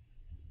away.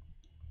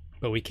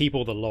 But we keep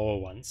all the lower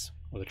ones,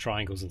 or the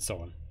triangles and so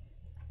on.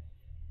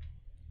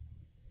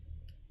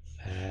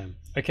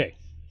 Okay,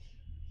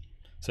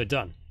 so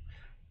done.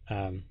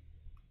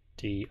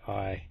 Di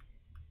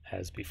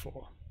as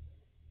before.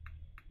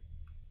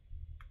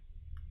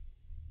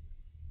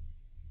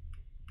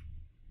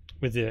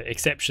 With the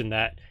exception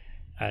that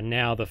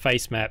now the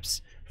face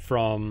maps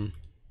from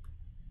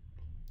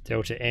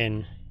delta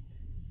n,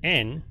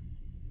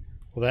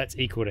 well, that's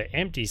equal to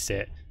empty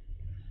set,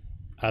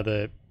 are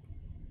the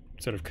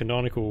sort of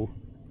canonical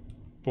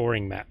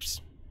boring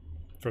maps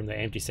from the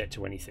empty set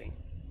to anything.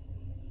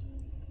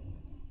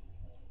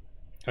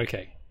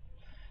 Okay.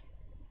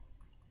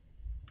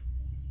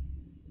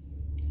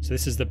 So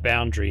this is the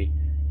boundary.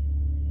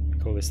 We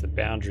call this the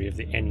boundary of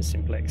the n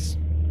simplex.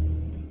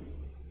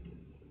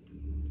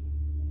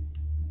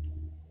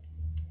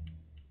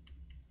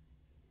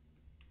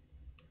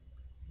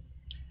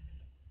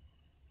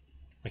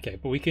 Okay,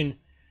 but we can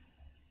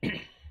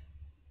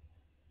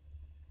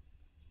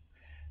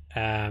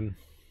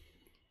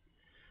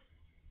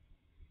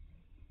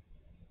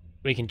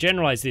we can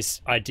generalize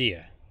this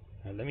idea.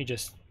 Let me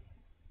just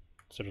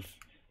sort of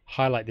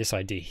highlight this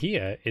idea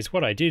here. Is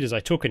what I did is I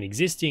took an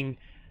existing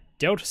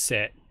delta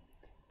set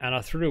and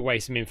I threw away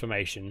some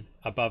information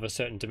above a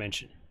certain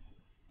dimension.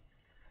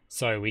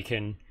 So we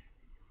can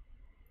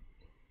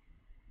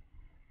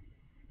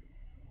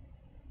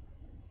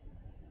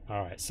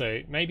alright, so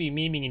maybe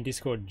memeing in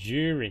Discord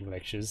during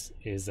lectures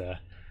is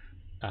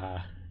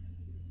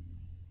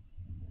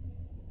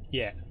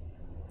yeah,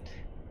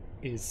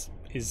 is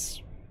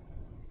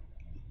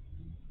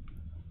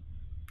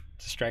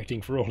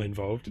distracting for all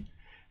involved.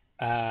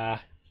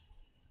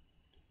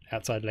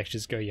 Outside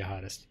lectures, go your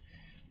hardest.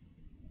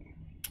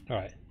 All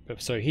right,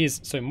 but so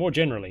more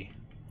generally,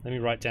 let me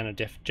write down a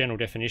general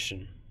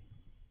definition.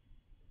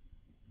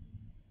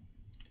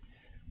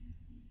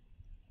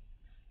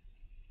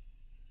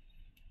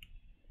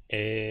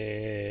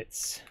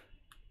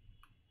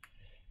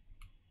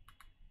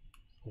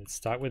 Let's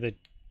start with a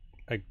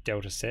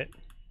delta set.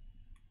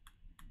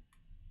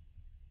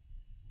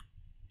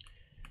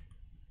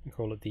 We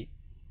call it the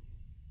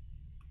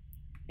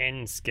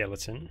n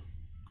skeleton.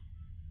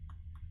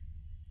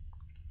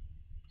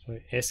 So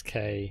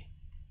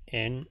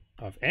skn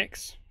of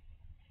x.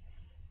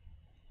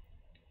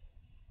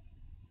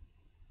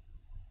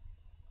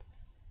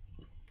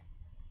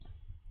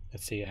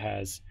 Let's see, it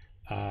has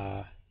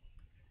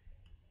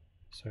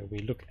so we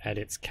look at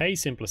its k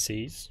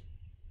simplices.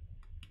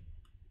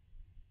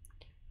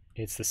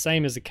 It's the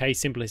same as the k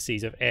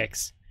simplices of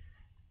x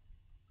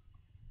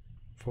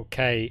for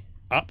k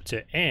up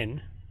to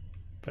n,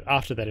 but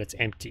after that it's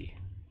empty.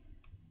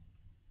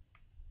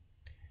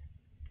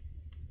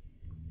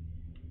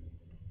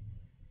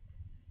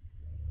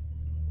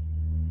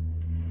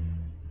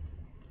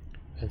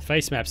 And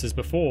face maps as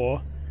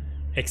before,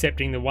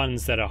 excepting the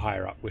ones that are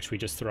higher up, which we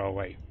just throw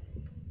away.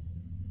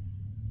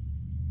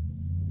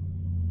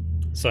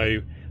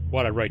 So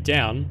what I wrote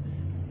down,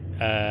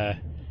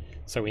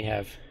 so we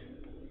have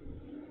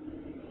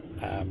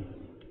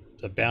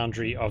the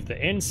boundary of the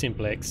n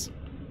simplex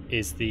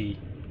is the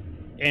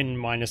n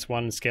minus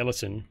 1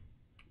 skeleton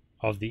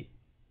of the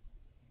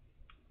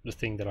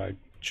thing that I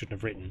shouldn't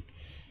have written.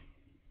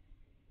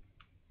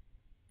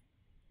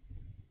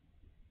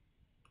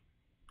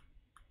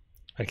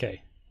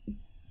 Okay.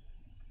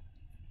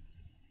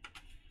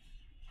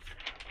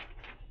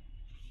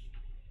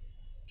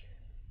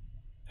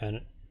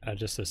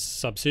 just a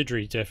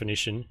subsidiary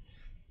definition.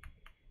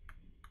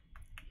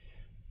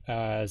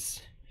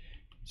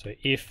 So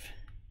if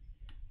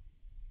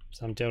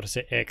some delta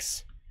set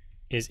x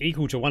is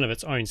equal to one of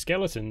its own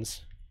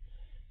skeletons,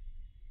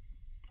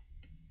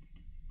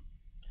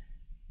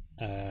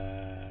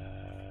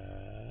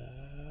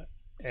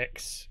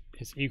 x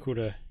is equal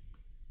to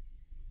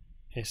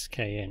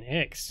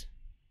sknx,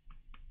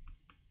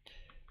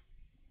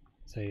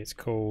 so it's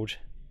called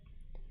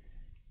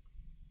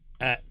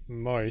at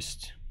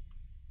most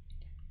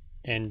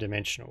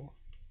n-dimensional.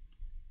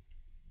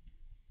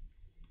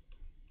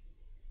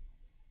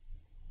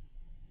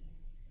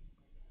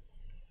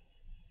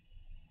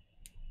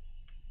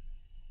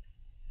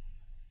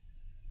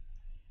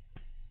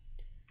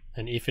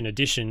 And if in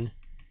addition,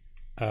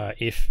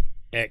 if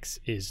x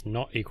is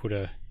not equal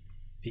to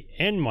the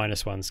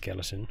n-1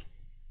 skeleton,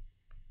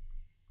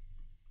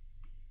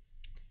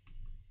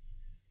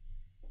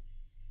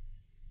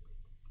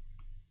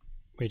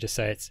 we just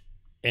say it's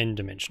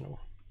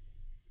n-dimensional.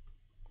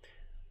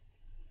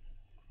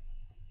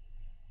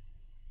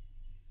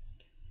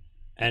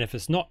 And if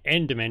it's not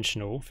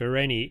n-dimensional for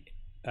any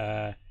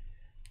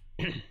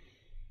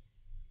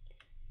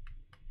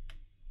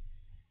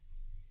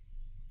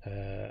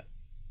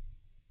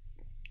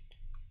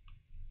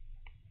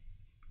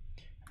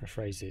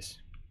rephrase this.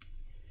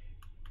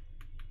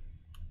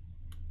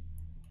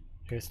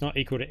 If it's not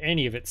equal to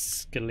any of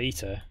its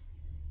skeleta,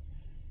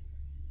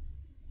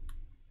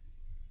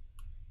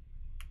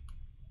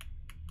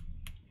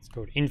 it's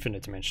called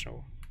infinite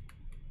dimensional.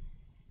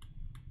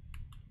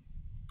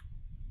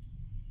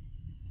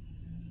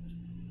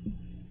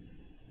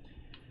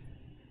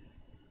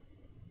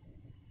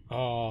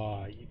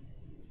 Oh,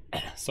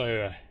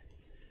 so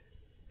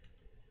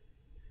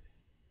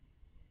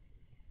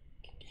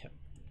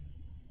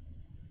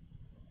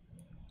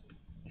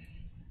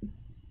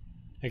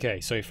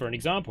okay, so for an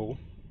example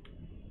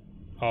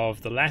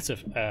of the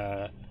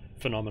latter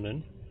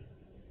phenomenon,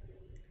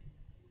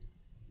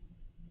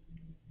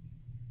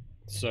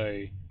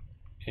 so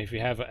if we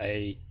have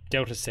a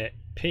delta set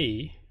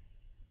P,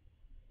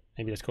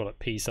 maybe let's call it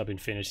P sub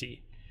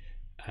infinity.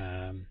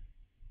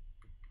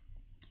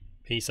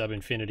 P sub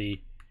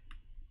infinity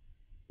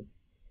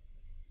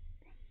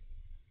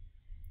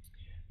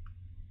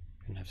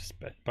and have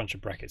a bunch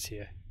of brackets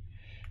here.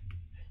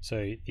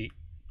 So the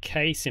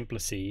K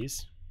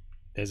simplices,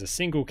 there's a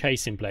single K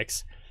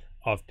simplex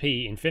of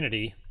P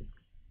infinity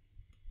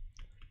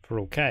for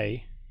all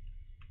K.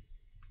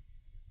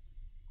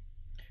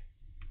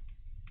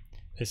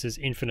 This is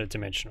infinite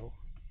dimensional.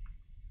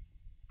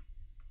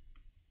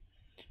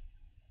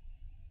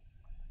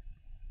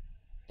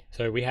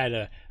 So we had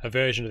a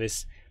version of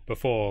this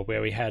before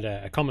where we had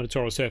a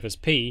combinatorial surface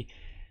P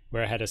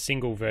where it had a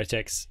single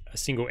vertex, a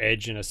single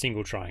edge, and a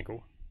single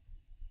triangle.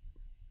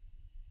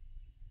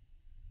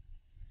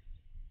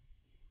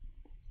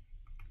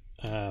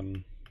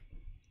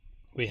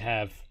 We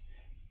have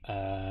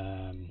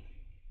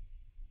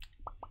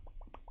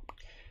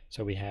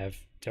so we have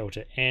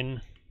delta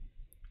n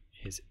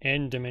is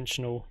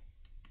n-dimensional,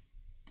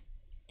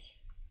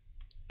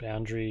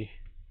 boundary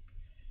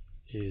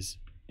is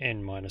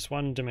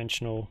n-1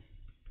 dimensional,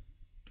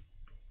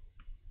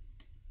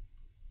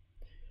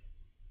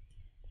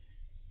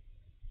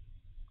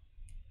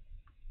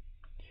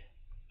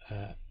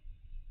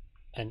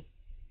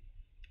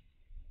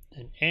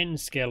 an n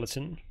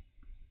skeleton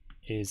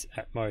is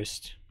at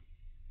most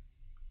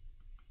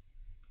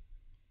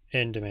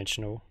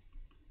n-dimensional.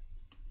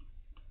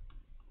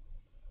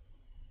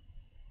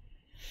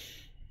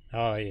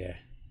 Oh yeah,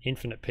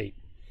 infinite Pete.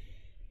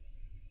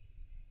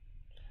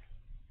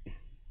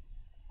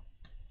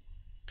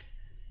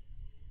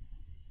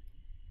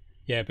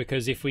 Yeah,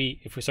 because if we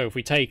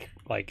take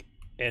like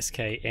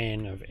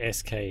skn of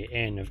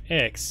skn of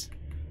x,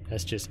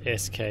 that's just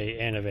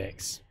skn of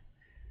x.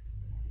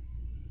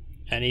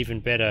 And even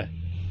better,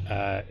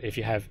 if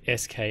you have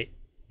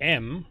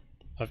skm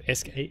of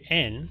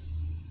skn,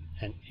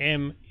 and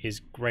m is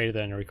greater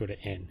than or equal to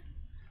n.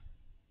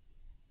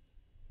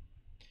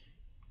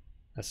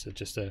 That's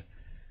just a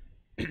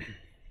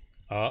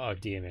oh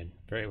dear man,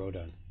 very well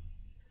done.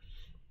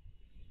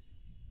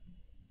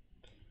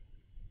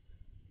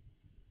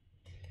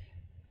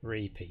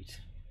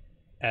 Repeat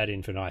ad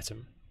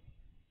infinitum.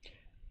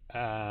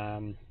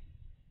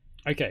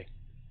 Okay.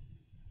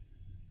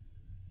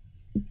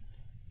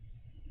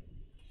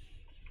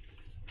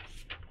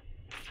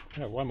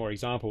 One more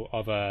example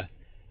of a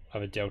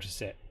delta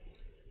set.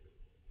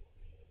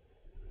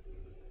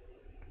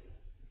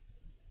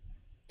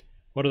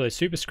 What are those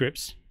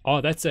superscripts?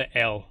 Oh, that's a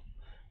L.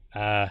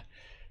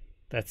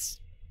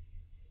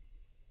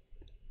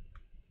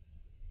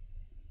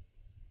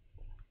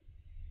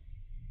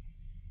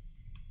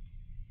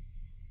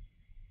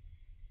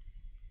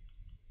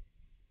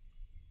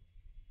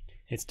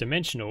 It's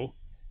dimensional,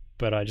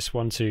 but I just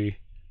want to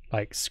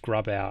like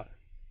scrub out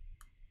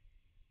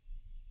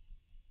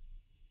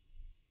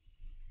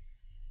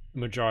the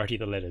majority of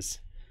the letters.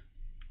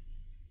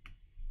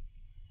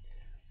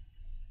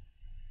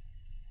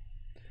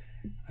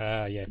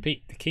 Yeah,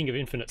 Pete, the king of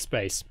infinite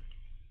space.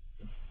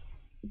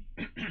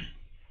 I'm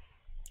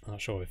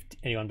not sure if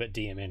anyone but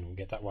DMN will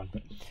get that one,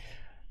 but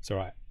it's all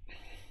right.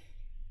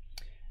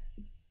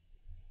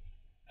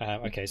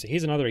 Okay, so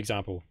here's another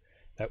example.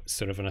 That was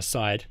sort of an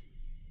aside.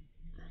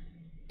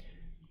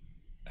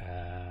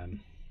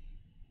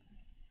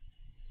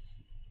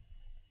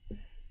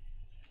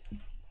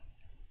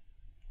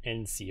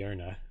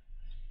 Enciona.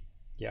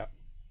 Yeah.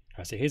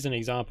 So here's an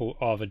example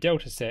of a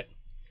delta set,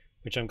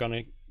 which I'm going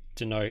to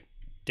denote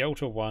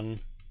delta 1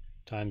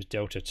 times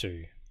delta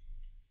 2.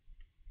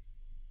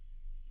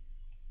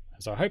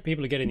 So I hope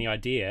people are getting the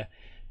idea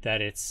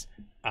that it's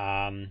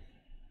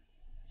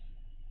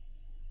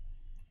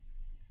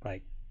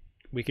like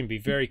we can be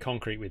very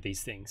concrete with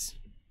these things.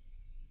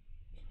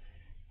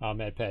 Oh,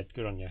 MadPad,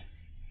 good on you.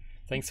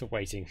 Thanks for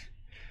waiting.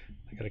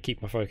 I got to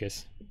keep my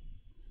focus.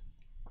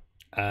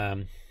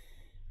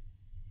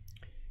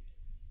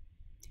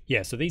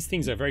 Yeah, so these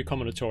things are very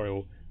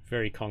combinatorial,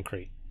 very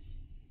concrete.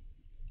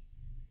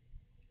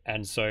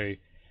 And so,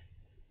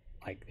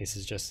 like, this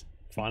is just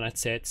finite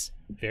sets,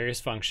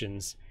 various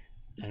functions,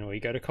 and when we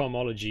go to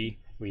cohomology,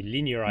 we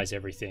linearize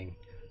everything,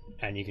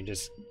 and you can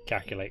just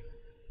calculate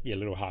your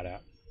little heart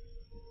out.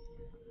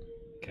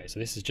 Okay, so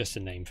this is just a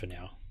name for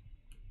now.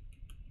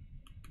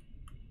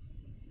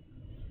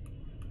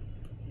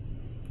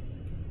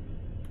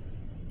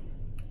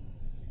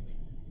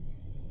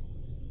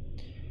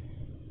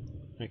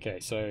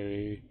 Okay,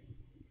 so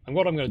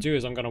what I'm going to do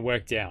is I'm going to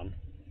work down.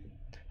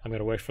 I'm going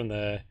to work from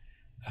the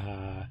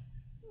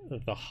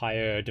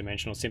higher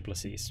dimensional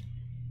simplices,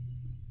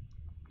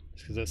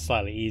 because it's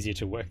slightly easier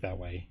to work that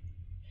way.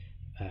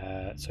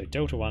 So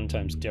delta 1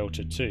 times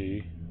delta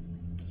 2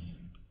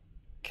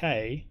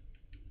 k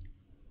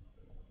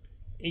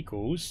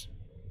equals,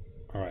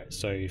 all right,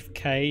 so if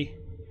k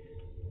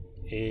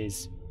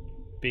is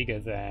bigger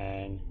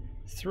than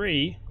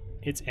 3,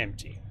 it's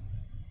empty.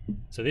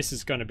 So this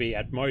is going to be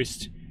at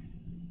most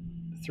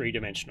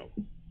 3-dimensional.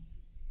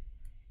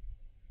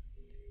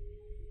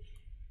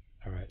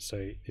 All right,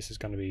 so this is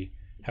going to be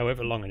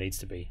however long it needs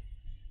to be.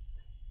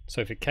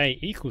 So for k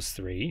equals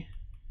 3,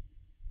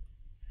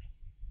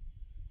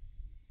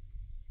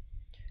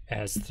 it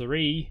has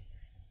three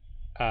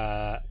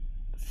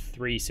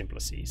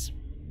simplices,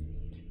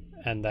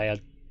 and they are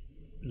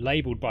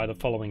labeled by the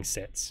following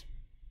sets.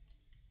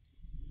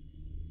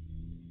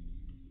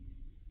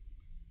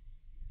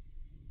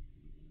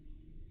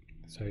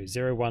 So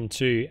 0, 1,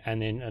 2,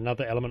 and then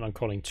another element I'm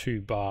calling 2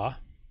 bar.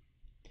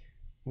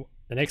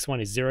 The next one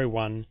is 0,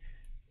 1,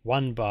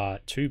 1 bar,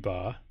 2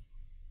 bar.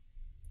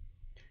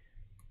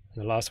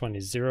 And the last one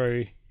is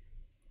 0,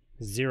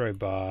 0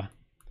 bar,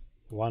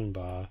 1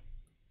 bar,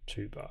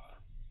 2 bar.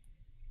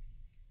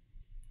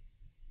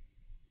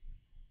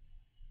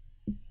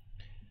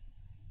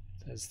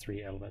 There's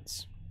 3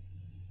 elements.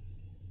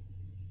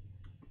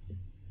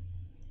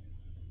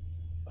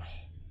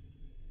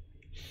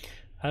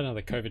 I had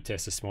another COVID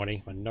test this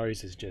morning. My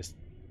nose is just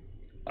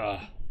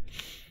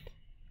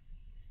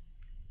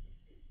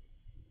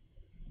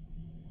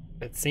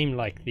it seemed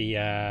like the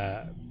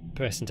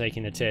person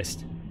taking the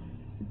test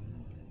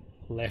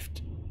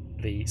left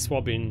the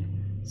swab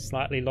in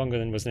slightly longer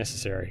than was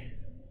necessary.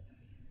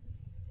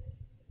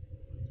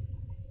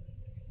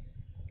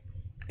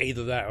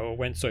 Either that or it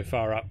went so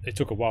far up it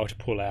took a while to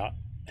pull out.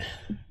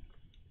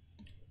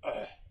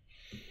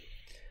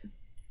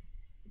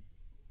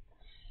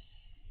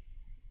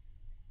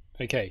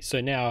 Okay, so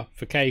now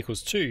for k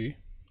equals 2,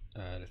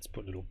 let's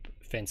put little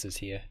fences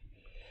here.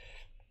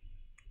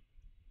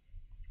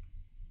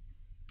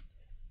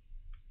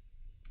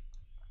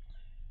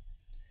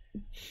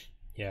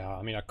 Yeah,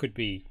 I mean, I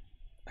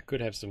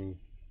could have some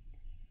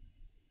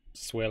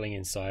swelling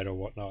inside or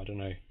whatnot, I don't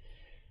know.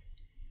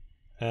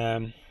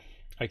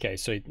 Okay,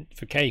 so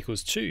for k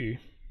equals 2,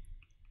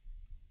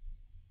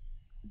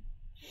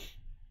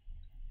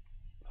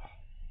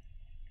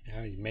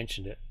 now you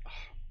mentioned it,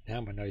 now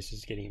my nose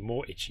is getting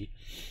more itchy.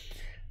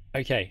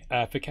 Okay,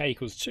 for k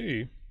equals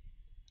 2,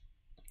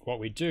 what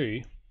we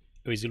do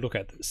is we look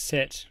at the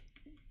set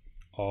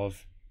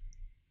of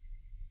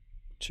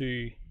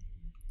 2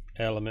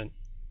 element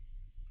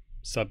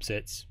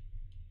subsets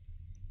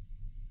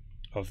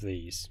of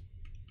these.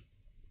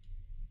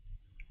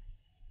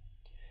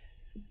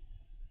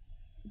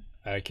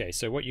 Okay,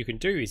 so what you can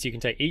do is you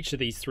can take each of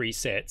these 3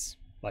 sets,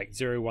 like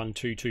 0, 1,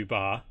 2, 2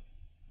 bar.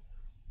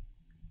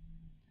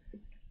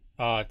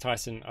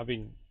 Tyson, I've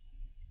been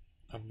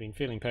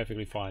feeling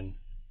perfectly fine.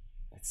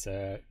 It's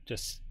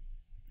just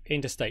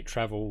interstate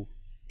travel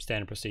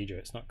standard procedure.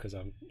 It's not because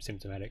I'm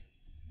symptomatic.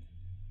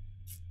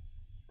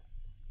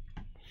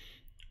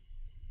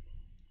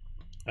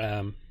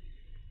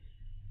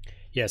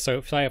 Yeah,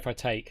 so say if I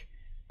take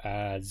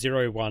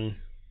 0, 1,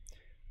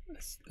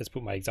 let's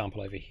put my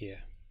example over here.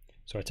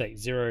 So I take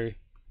 0,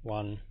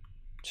 1,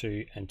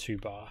 2, and 2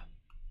 bar.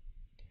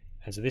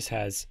 And so this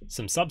has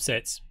some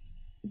subsets,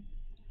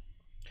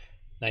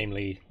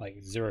 namely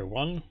like 0,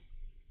 1.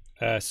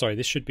 Sorry,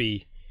 this should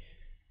be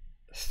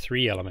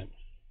 3 element.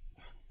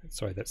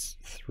 Sorry, that's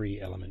 3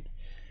 element.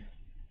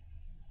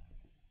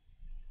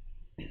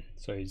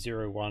 So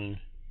 0, 1,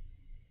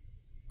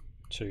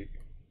 2.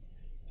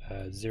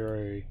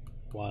 0,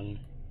 1,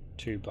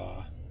 2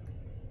 bar.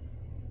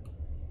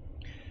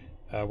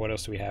 What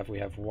else do we have? We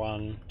have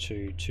 1,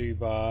 2, 2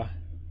 bar.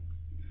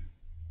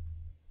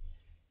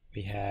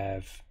 We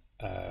have,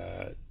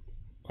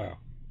 well,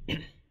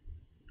 I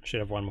should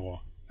have one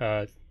more.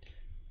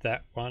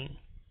 That one,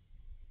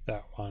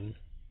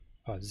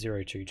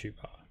 0, 2, 2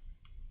 bar.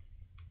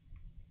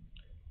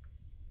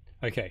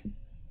 Okay.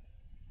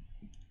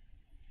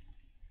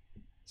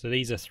 So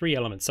these are 3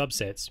 element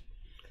subsets,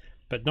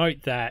 but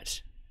note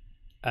that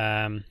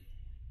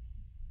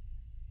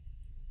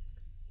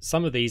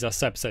some of these are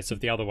subsets of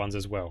the other ones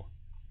as well.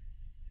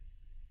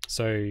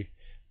 So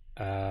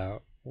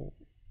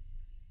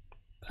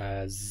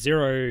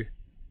 0,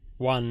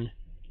 1,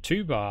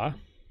 2 bar,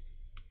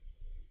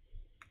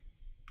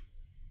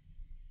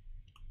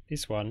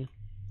 this one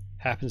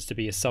happens to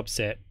be a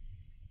subset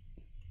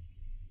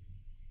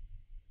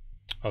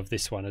of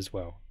this one as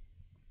well.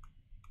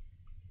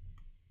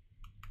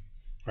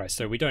 Right,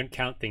 so we don't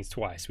count things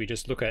twice. We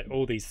just look at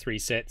all these 3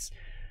 sets,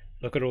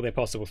 look at all their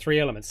possible 3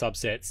 element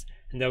subsets,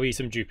 and there'll be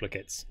some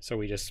duplicates. So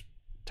we just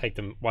take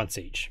them once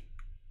each.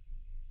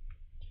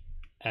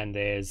 And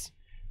there's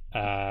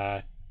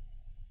 10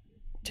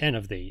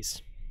 of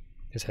these.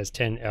 This has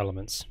 10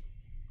 elements.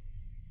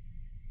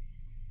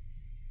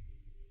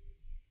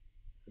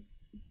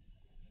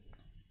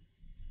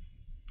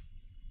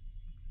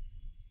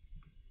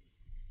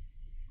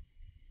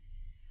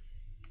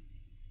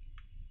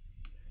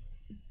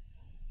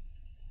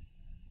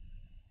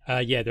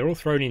 Yeah, they're all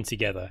thrown in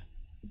together.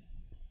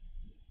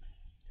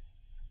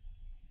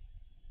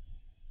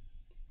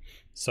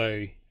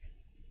 So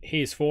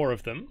here's 4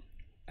 of them,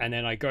 and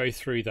then I go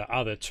through the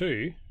other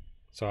 2.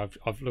 So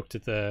I've looked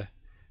at the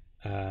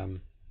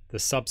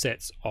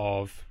subsets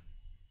of.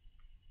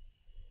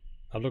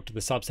 I've looked at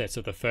the subsets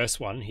of the first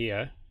one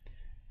here.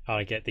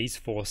 I get these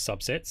 4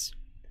 subsets,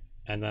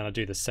 and then I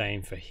do the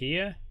same for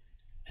here,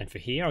 and for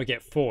here I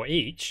get 4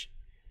 each.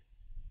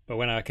 But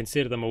when I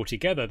consider them all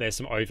together, there's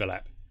some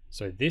overlap.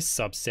 So this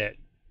subset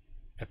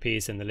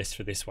appears in the list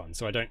for this one,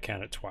 so I don't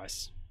count it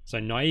twice. So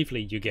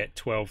naively you get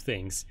 12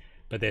 things,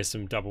 but there's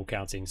some double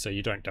counting, so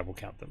you don't double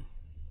count them.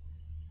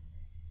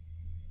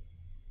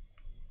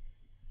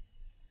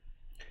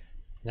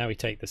 Now we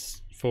take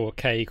this for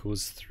k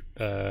equals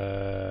 1,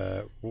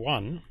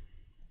 a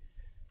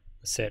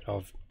set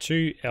of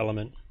 2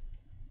 element.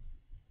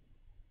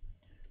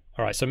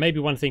 All right, so maybe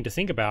one thing to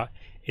think about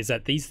is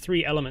that these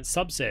 3 element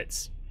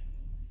subsets,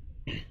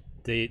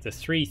 the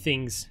 3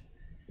 things,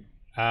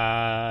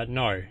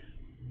 no,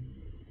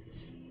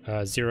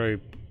 0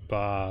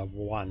 bar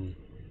 1,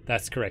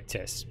 that's correct,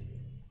 Tess.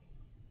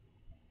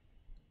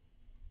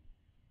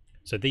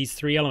 So these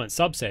 3 element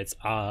subsets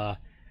are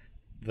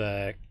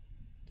the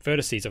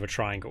vertices of a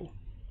triangle.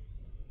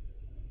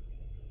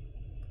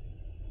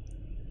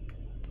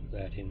 Put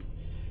that in.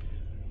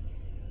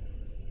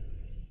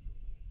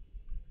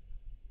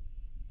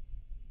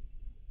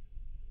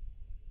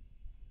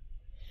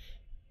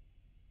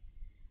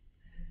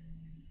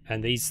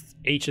 And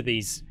each of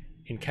these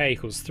in k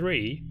equals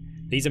 3,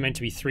 these are meant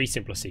to be 3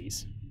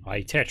 simplices,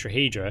 i.e.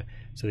 tetrahedra,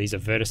 so these are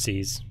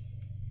vertices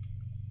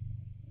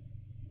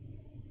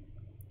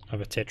of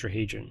a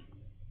tetrahedron.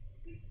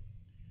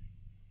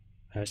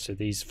 So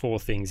these 4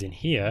 things in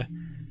here,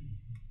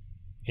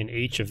 in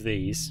each of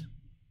these,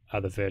 are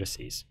the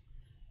vertices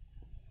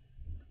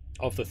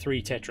of the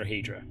 3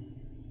 tetrahedra.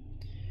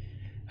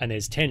 And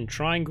there's 10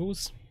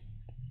 triangles,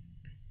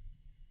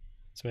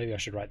 so maybe I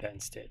should write that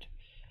instead.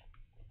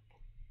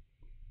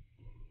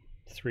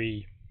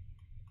 3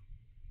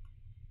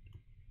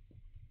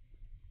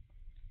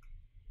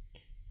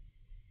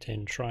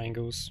 10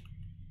 triangles.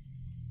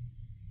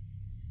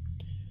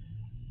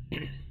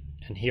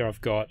 And here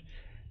I've got,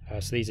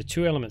 so these are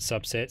 2 element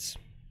subsets,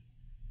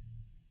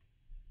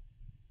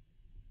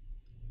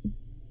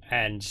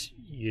 and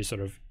you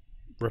sort of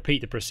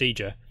repeat the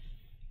procedure.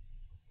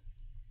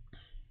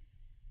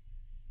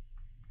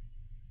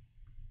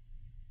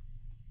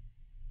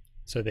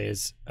 So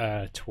there's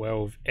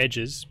 12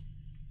 edges,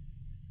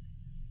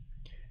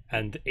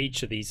 and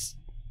each of these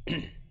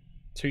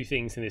 2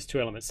 things in this 2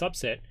 element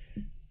subset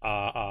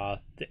are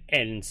the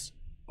ends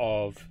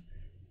of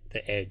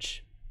the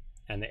edge,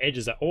 and the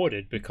edges are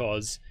ordered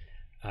because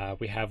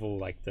we have all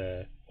like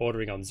the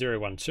ordering on 0,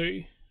 1,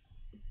 2.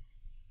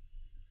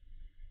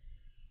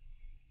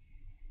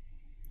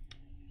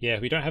 Yeah,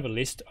 we don't have a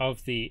list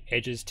of the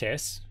edges,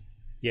 Tess.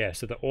 Yeah,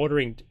 so the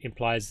ordering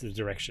implies the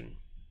direction.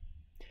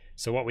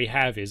 So what we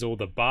have is all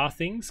the bar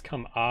things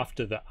come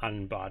after the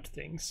unbarred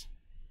things.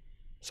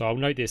 So I'll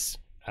note this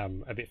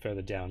a bit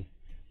further down.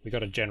 We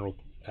got a general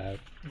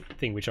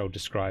thing which I'll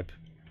describe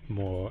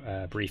more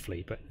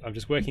briefly, but I'm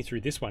just working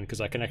through this one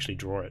because I can actually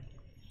draw it.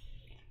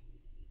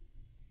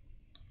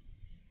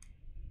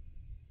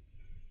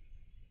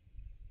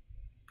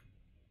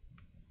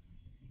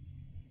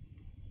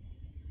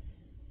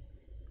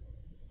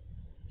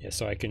 Yeah,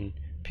 so I can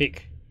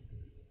pick.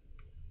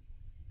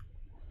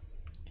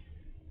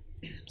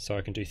 So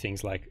I can do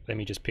things like, let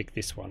me just pick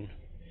this one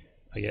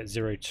I get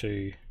 0,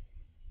 2,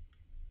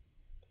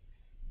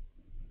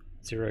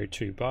 0,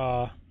 2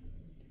 bar,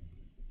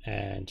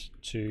 and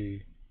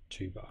 2,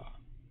 2 bar.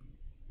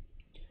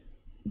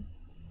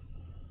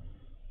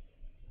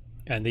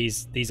 And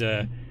these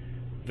are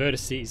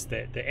vertices,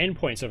 that the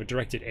endpoints of a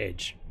directed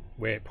edge,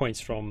 where it points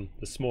from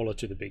the smaller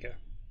to the bigger.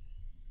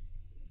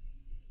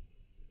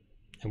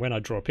 And when I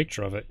draw a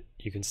picture of it,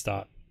 you can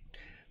start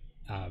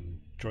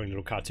drawing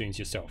little cartoons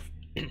yourself.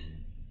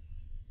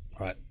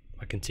 Right,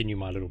 I continue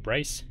my little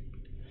brace.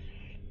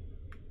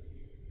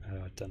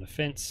 I've done a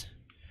fence.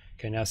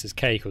 Okay, now it says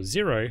k equals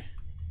 0.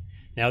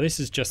 Now this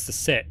is just the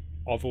set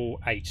of all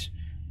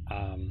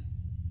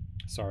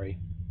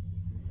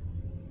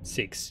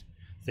 6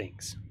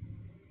 things.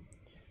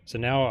 So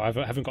now I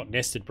haven't got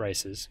nested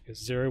braces.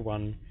 It's 0,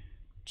 1,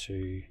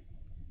 2,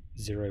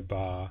 0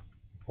 bar,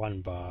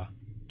 1 bar,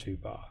 2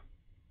 bar.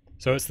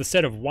 So it's the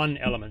set of 1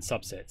 element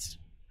subsets,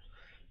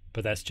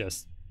 but that's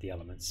just the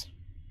elements.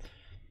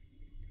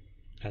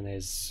 And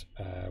there's,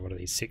 what are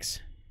these, 6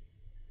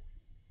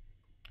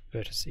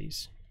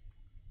 vertices.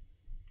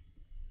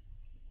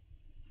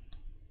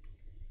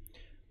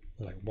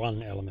 Like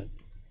 1 element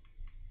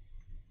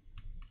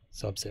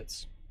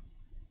subsets.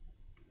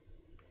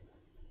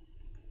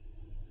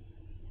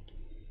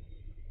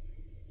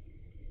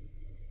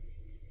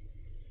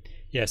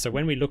 Yeah, so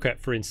when we look at,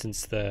 for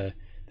instance, the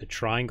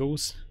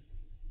triangles,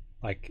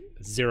 like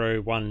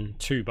 0, 1,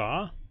 2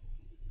 bar,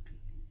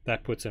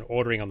 that puts an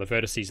ordering on the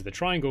vertices of the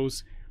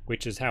triangles,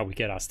 which is how we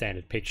get our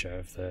standard picture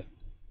of the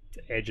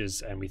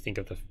edges, and we think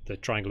of the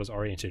triangle as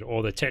oriented.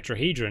 Or the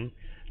tetrahedron,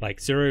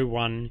 like 0,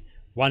 1,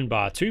 1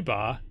 bar, 2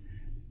 bar,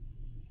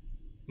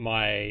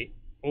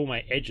 all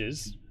my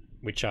edges,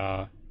 which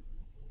are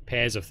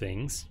pairs of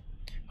things,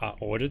 are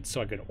ordered,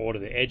 so I can order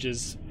the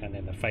edges, and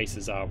then the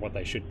faces are what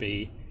they should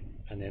be,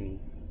 and then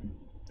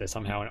there's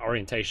somehow an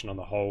orientation on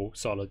the whole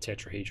solid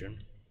tetrahedron.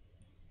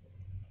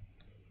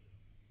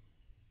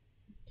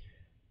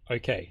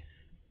 Okay,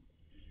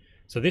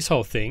 so this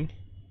whole thing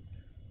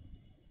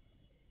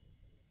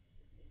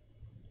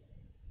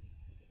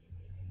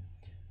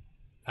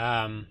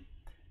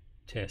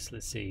test,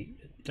 let's see,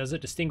 does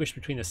it distinguish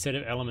between the set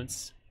of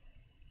elements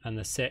and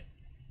the set?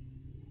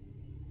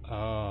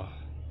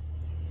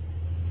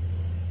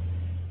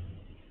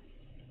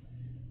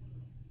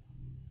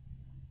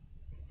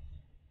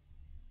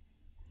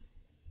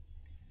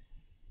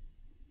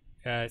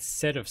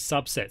 Set of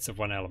subsets of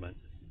one element.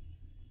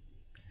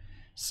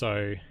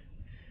 So,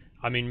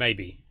 I mean,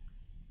 maybe.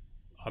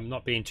 I'm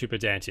not being too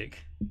pedantic.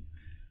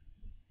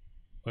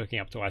 Working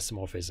up to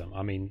isomorphism.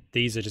 I mean,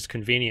 these are just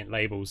convenient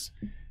labels,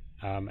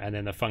 and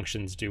then the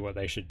functions do what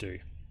they should do.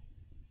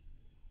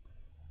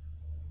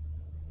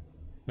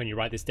 When you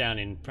write this down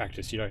in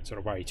practice, you don't sort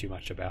of worry too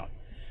much about,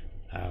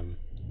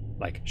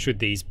 like, should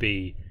these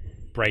be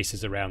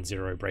braces around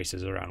 0,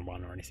 braces around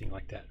 1, or anything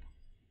like that.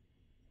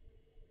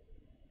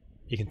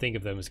 You can think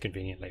of them as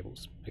convenient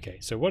labels. Okay,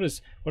 so what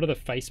do the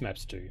face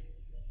maps do?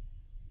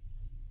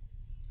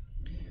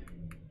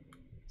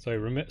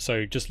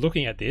 So just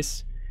looking at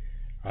this,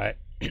 right?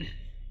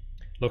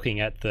 Looking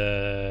at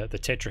the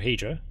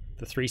tetrahedra,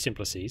 the 3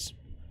 simplices,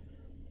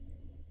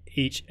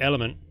 each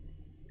element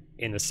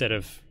in the set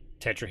of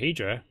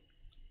tetrahedra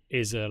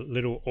is a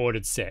little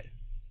ordered set.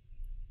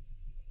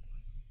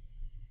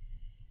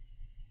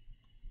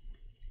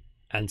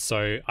 And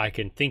so I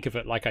can think of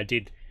it like I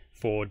did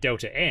for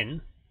delta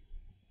n,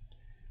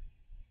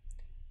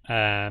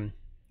 and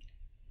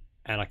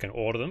I can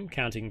order them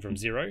counting from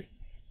 0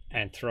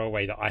 and throw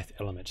away the ith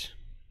element.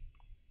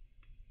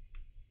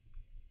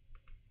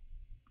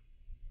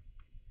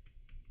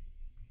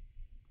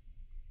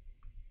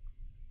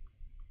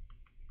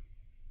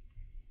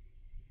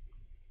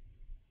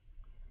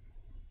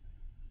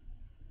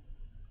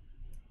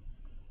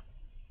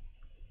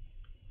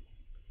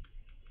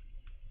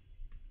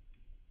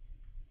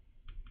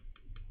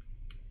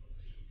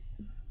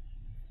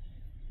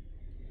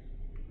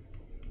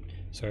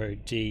 So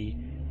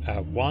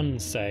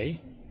D1,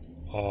 say,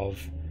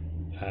 of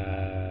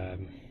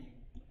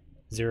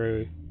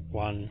 0,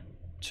 1,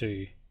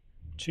 2,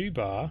 2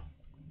 bar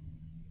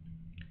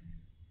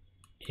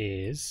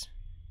is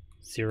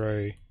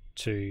 0,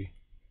 2,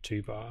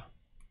 2 bar.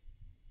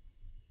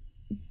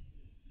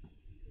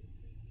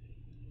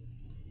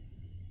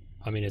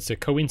 I mean, it's a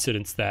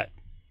coincidence that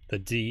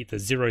the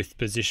 0th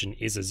position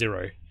is a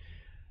 0.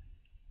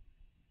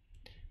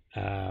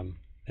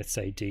 Let's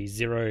say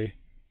D0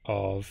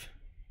 of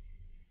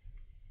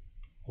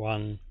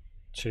 1,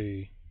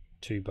 2,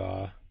 2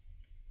 bar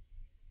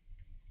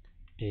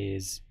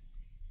is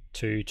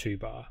 2, 2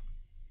 bar.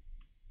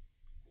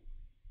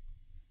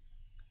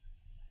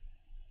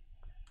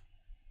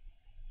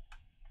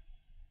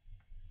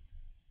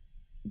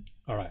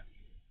 All right.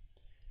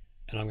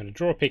 And I'm going to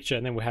draw a picture,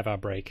 and then we'll have our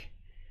break.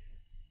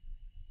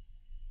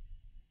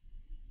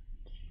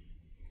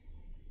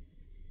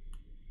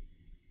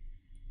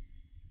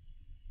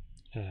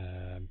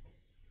 A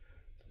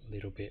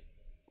little bit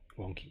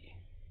wonky.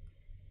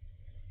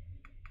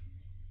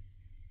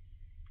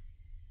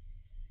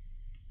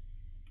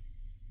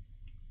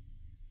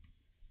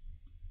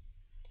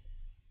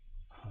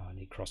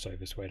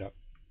 crossovers. Wait up.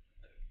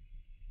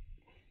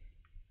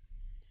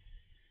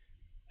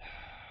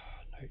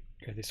 No,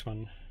 go this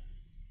one.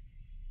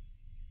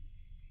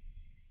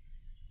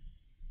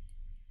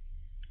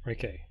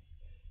 Okay,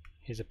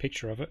 here's a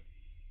picture of it,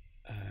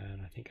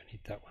 and I think I need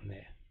that one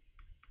there.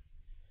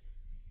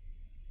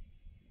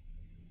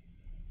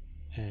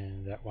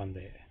 And that one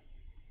there.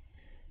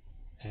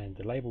 And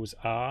the labels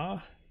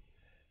are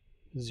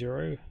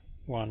 0,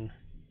 1,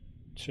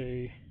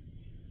 2,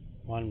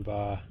 1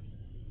 bar,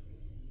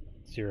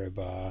 0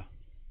 bar,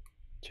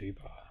 2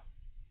 bar.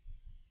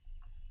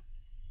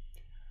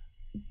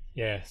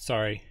 Yeah,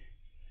 sorry.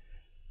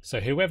 So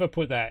whoever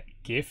put that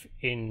GIF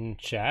in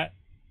chat,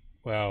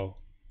 well,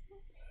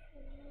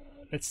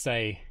 let's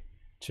say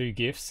 2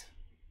 GIFs,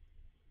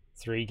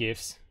 3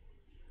 GIFs.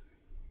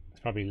 It's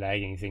probably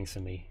lagging things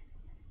for me.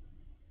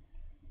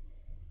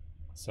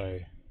 So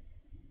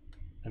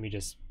let me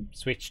just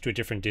switch to a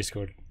different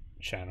Discord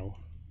channel.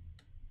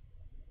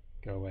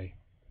 Go away.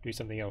 Do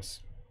something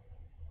else.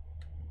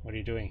 What are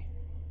you doing?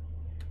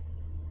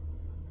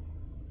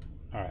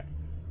 Alright.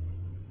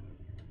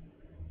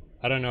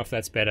 I don't know if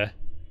that's better.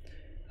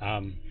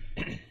 I'll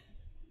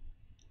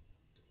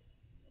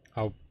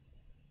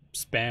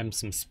spam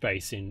some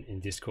space in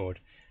Discord.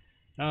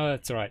 Oh,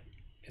 that's alright.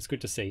 It's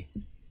good to see.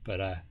 But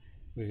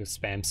we'll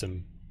spam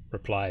some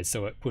replies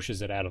so it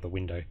pushes it out of the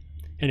window.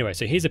 Anyway,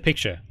 so here's a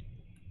picture.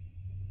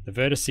 The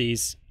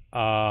vertices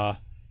are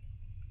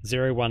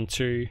 0, 1,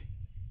 2,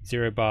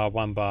 0 bar,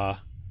 1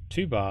 bar,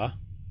 2 bar.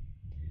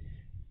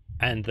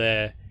 And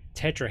the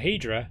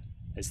tetrahedra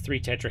is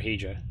 3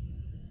 tetrahedra.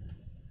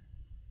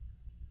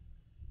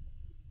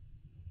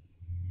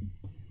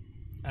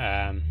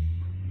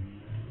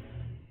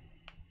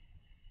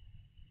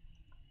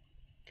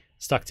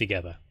 Stuck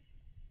together.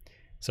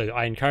 So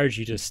I encourage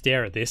you to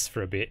stare at this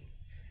for a bit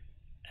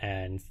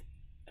and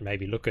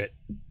maybe look at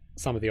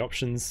some of the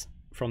options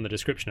from the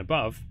description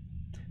above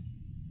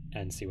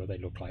and see what they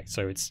look like.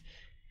 So it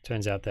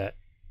turns out that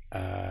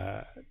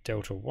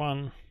delta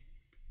 1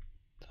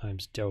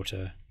 times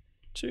delta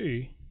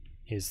 2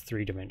 is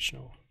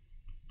 3-dimensional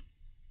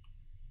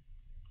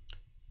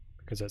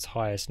because it's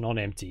highest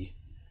non-empty.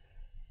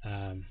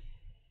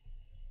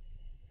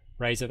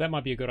 Razor, that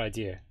might be a good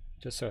idea,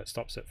 just so it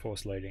stops at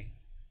force loading.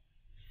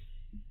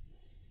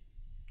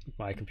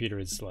 My computer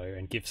is slow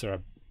and GIFs are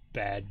a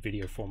bad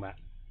video format.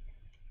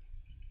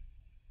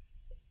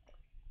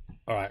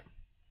 Alright,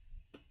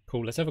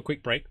 cool, let's have a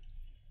quick break.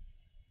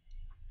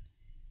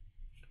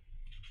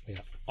 We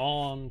are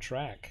on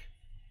track.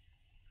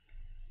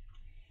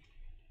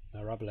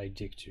 Algebraic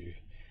dictu.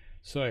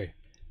 So,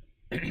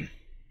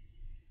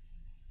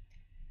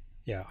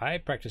 yeah, I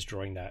practiced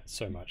drawing that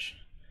so much.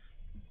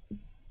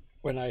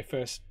 When I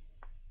first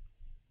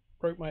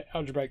wrote my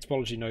algebraic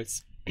topology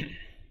notes,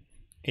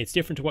 it's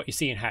different to what you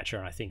see in Hatcher,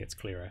 and I think it's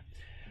clearer.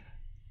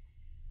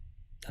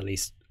 At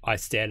least I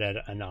stared at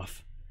it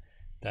enough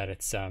that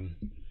it's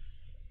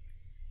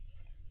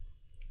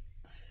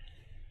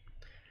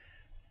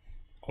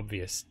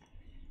obvious.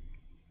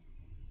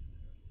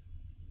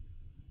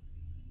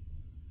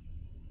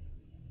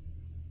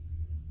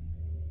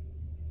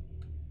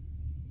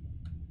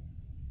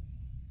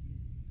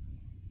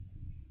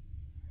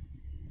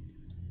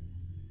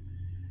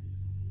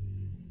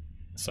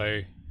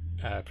 So,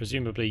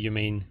 presumably you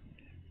mean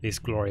this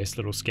glorious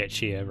little sketch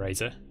here,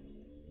 Razor.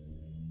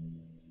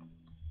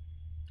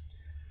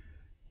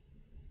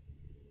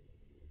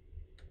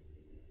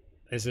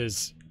 This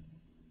is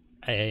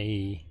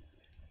a,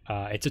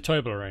 it's a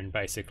Toblerone,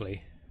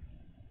 basically.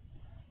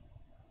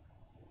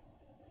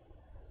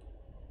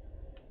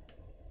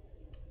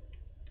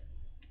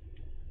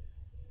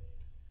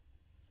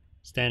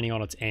 Standing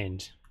on its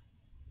end.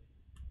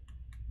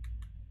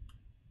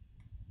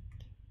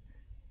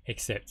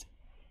 Except,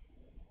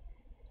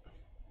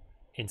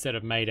 instead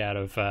of made out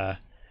of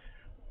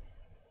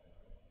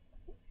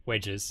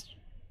wedges,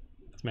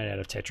 it's made out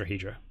of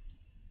tetrahedra.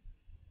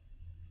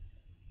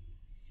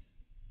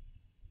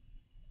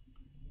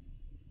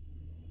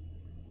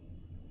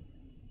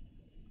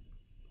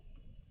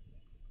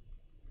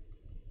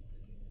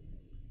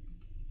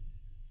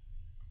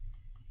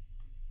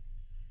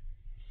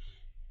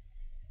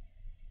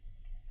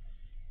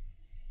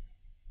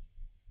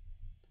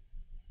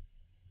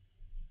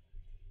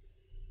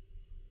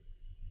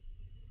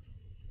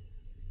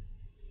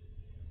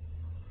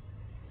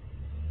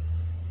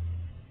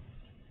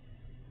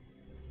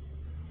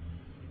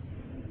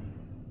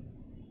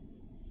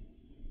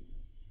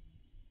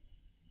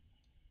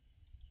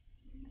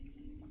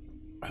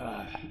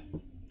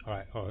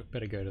 Alright, oh,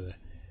 better go to the...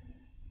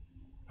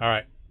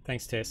 Alright,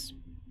 thanks Tess.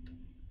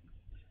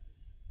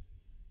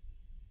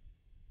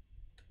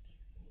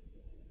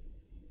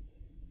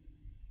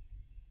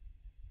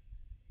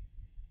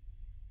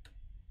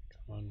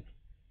 Come on.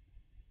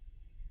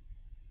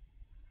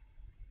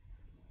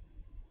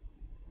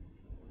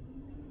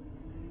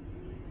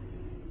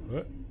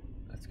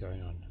 What's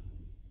going on?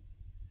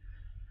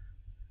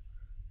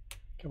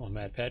 Come on,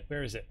 MadPad,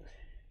 where is it?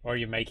 Or are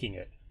you making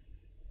it?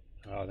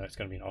 Oh, that's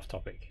going to be an off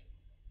topic.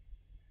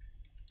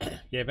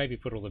 Yeah, maybe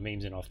put all the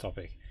memes in off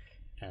topic,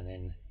 and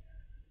then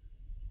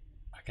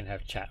I can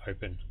have chat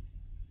open.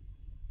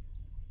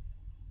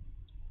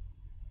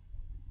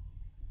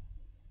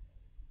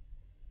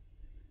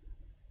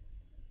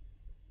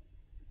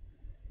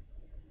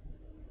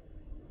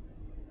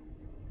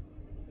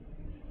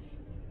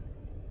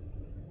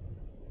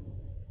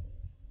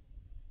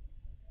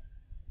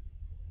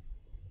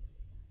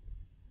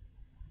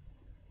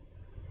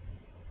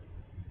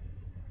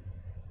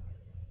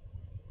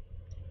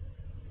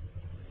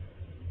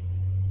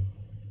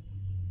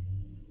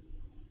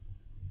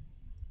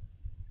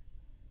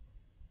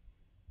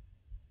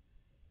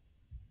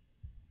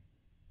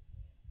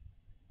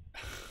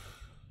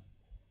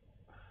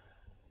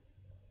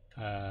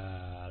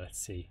 Let's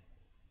see.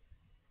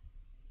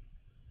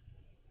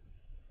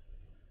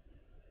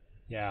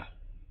 Yeah.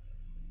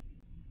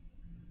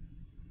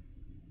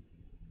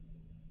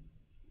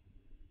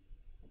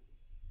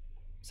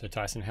 So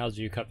Tyson, how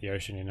do you cut the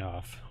ocean in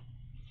half?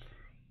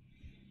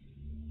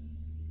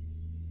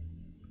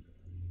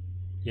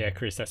 Yeah,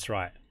 Chris, that's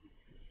right.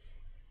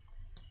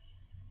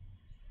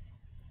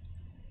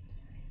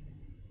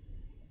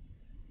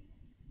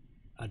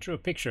 I drew a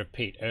picture of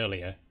Pete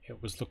earlier.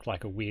 It looked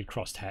like a weird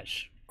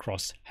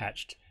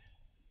cross-hatched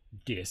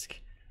disc.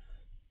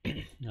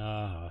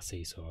 Ah,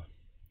 seesaw.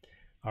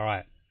 All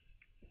right.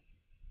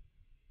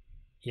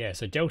 Yeah,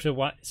 so delta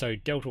one. So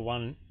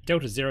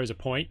delta 0 is a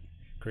point,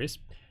 Chris.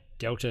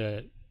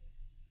 Delta,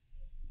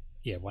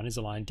 yeah, 1 is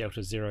a line.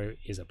 Delta 0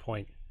 is a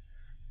point.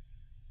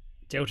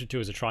 Delta 2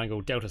 is a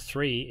triangle. Delta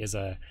 3 is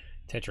a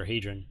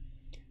tetrahedron.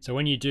 So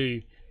when you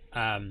do,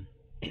 yeah.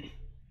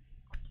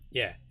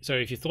 So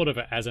if you thought of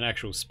it as an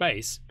actual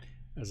space,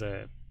 as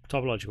a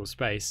topological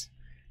space,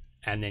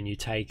 and then you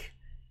take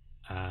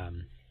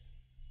the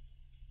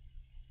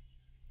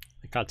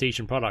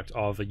Cartesian product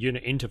of a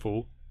unit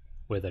interval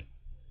with a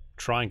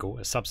triangle,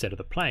 a subset of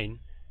the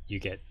plane, you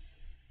get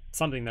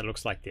something that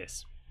looks like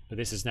this. But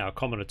this is now a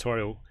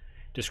combinatorial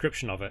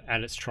description of it,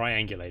 and it's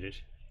triangulated.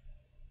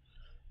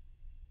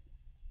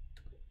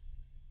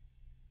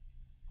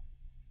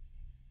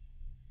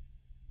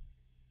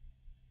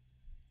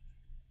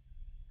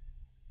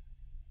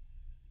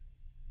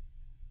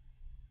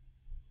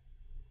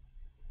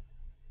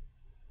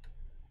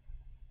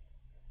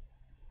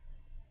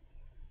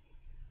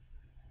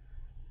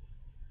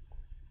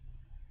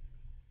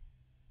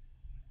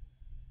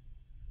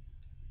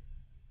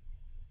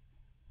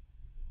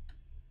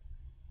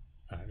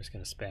 I'm just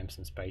going to spam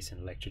some space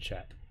in lecture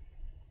chat.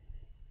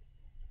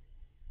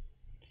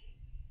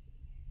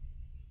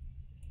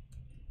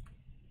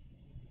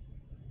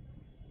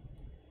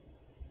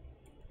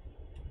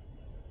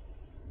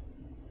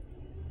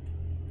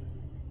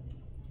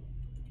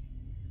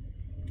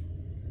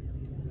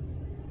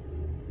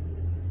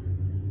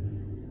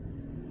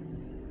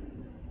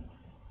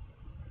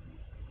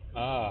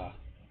 Ah,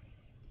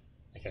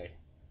 okay,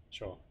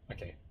 sure,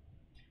 okay.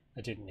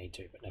 I didn't need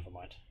to, but never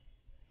mind.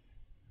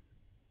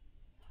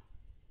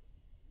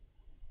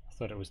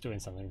 I thought it was doing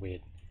something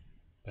weird,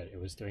 but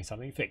it was doing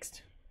something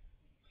fixed.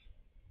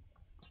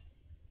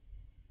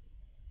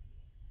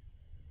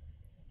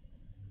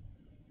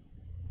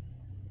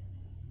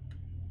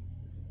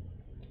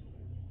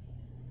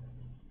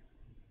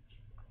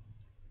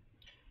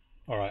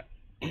 All right,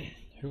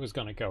 who was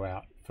going to go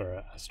out for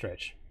a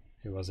stretch?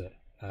 Who was it?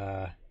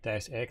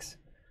 Deus X.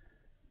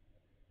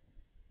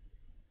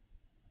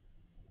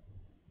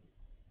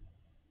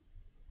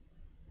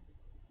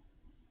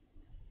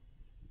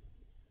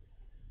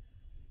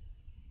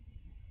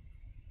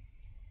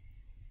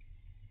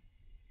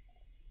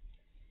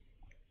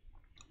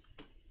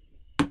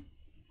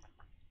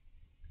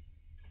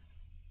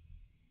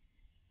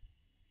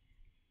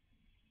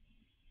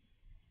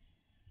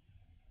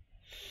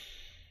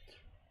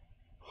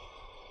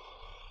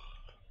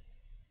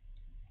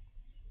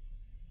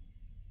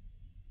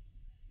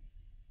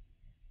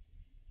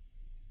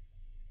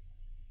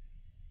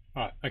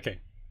 All right, okay,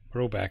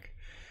 we're all back.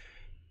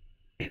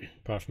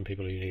 Apart from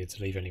people who needed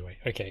to leave anyway.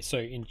 Okay, so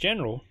in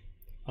general,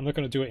 I'm not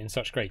going to do it in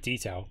such great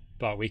detail,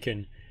 but we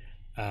can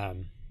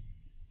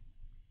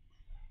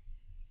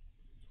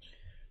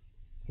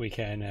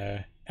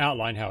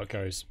outline how it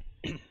goes.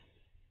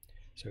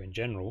 So in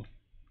general,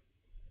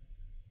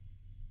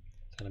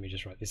 so let me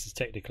just write, this is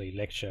technically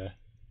lecture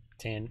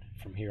 10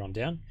 from here on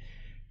down.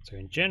 So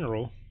in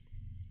general,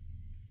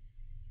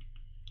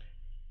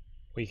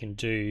 we can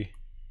do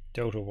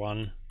delta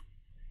 1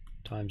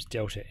 times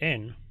delta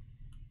n,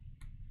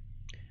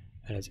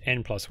 and it's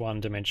n plus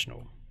 1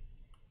 dimensional.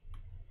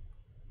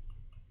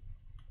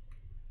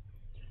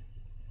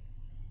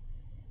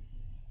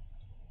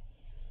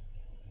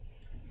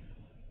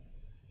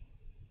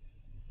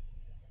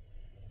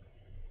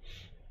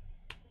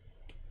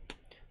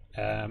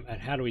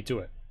 And how do we do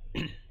it?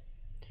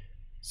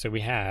 So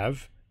we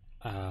have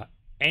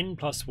n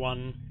plus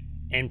 1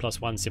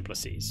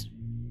 simplices.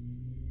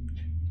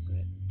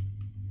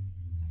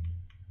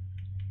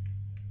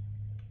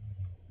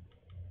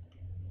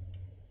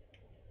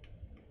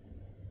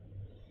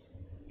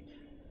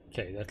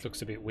 Okay, that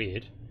looks a bit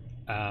weird,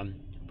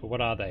 but what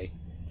are they?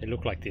 they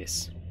look like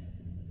this.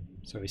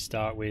 So we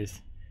start with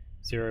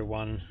 0,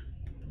 1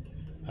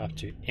 up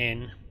to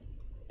n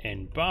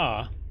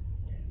bar,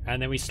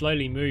 and then we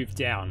slowly move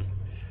down,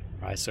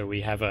 right? So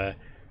we have a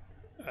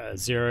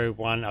 0,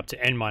 1 up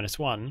to n minus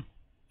 1,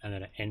 and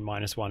then an n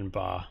minus 1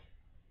 bar.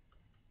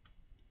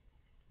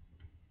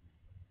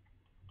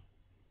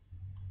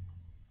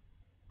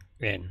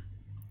 N.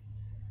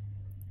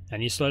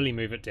 And you slowly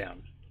move it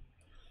down.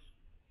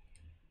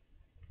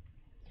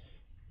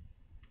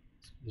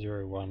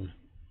 0, 1,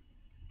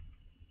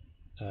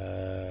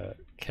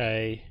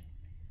 k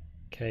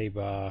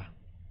bar,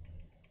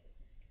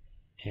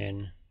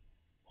 n,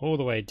 all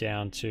the way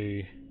down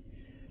to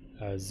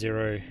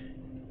 0,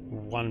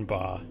 1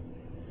 bar.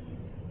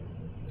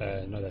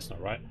 No, that's not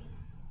right.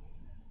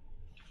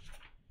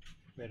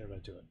 Where did I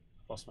do it?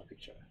 I've lost my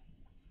picture.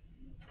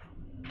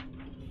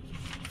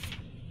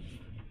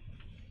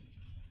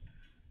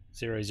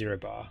 Zero, 0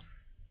 bar.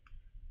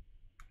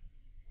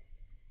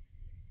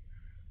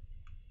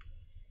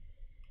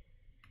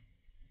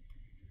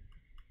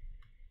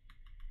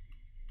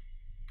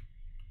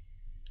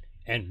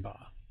 N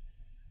bar.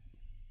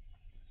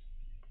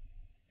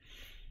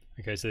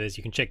 Okay, so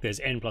you can check there's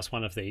n plus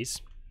 1 of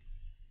these.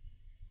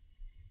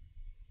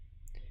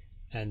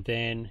 And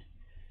then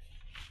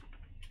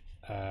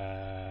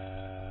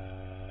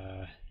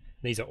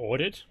these are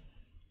ordered.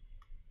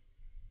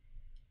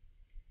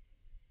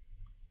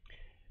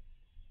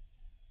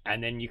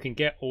 And then you can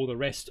get all the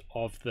rest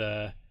of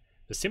the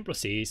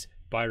simplices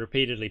by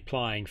repeatedly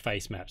applying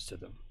face maps to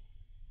them.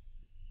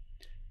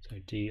 So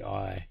di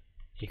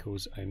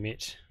equals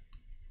omit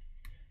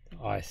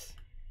the ith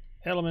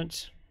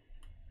element.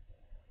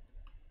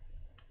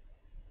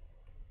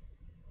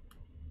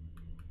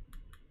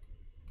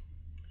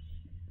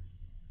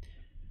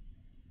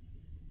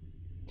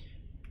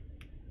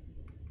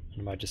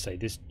 I might just say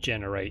this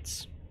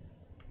generates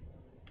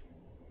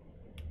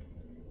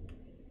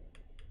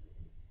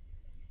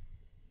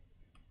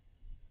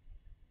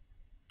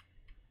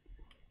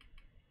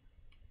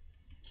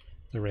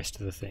the rest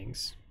of the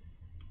things.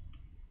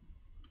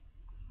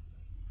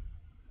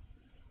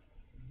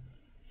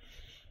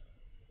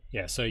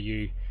 Yeah, so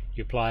you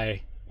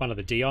apply one of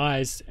the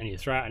DIs and you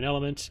throw out an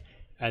element,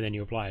 and then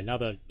you apply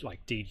another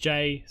like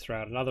DJ, throw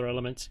out another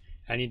element,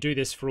 and you do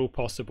this for all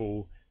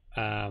possible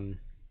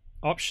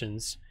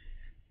options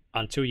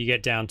until you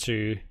get down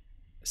to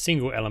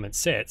single element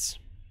sets.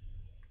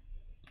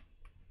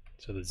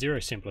 So the 0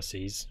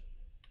 simplices,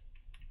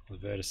 or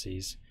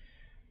vertices,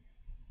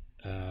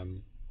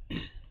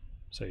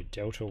 so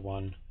delta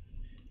 1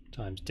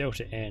 times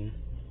delta n,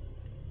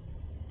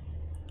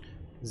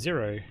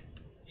 0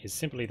 is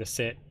simply the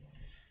set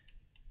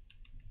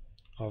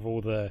of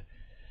all the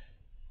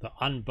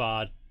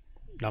unbarred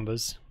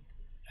numbers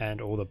and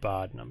all the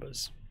barred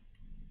numbers.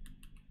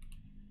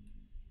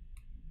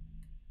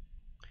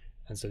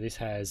 And so this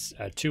has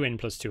 2n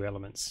plus 2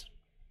 elements.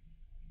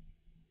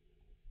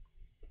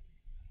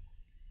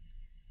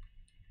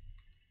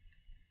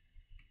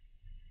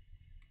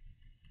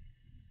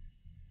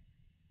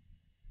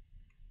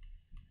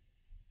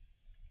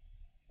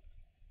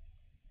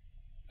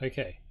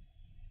 Okay.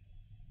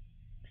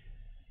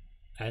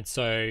 And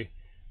so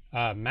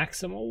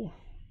maximal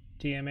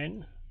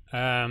DMN.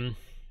 I'm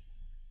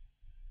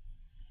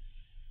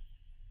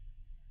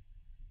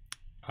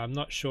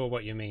not sure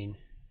what you mean.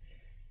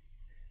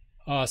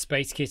 Oh,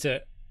 Space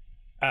Kitter.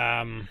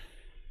 I'm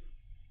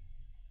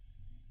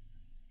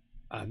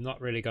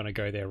not really going to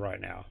go there right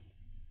now.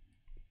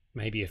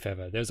 Maybe if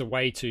ever. There's a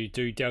way to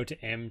do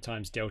delta m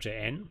times delta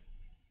n.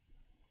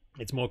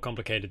 It's more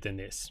complicated than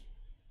this.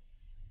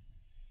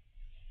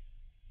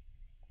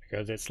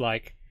 Because it's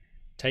like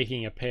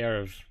taking a pair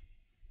of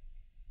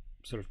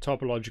sort of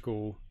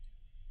topological,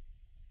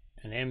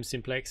 an M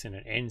simplex and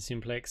an N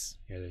simplex.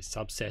 You know, there's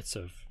subsets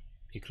of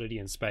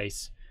Euclidean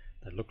space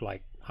that look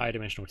like high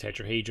dimensional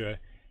tetrahedra,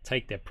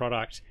 take their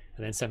product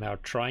and then somehow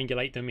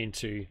triangulate them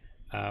into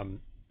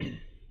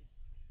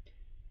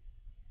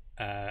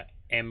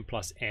M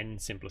plus N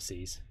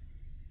simplices.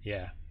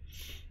 Yeah,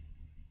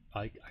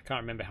 I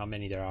can't remember how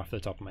many there are off the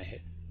top of my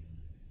head.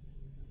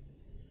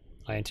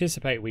 I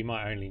anticipate we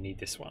might only need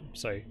this one.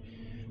 So,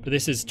 but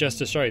this is just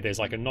to show there's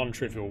like a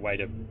non-trivial way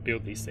to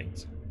build these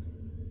things.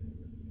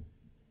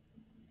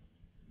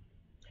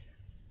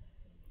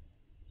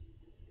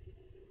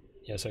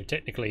 Yeah, so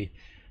technically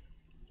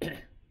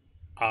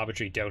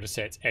arbitrary delta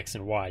sets x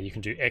and y, you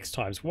can do x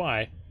times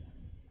y,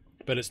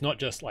 but it's not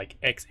just like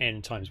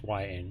xn times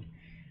yn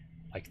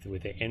like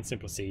with the n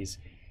simplices,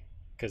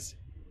 because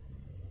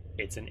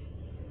it's an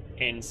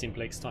n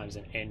simplex times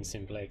an n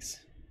simplex.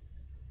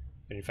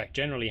 But in fact,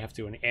 generally you have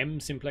to do an m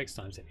simplex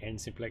times an n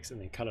simplex and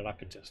then cut it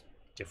up into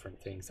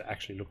different things that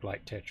actually look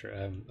like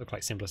look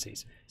like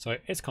simplices. So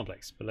it's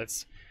complex, but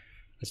let's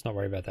not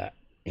worry about that.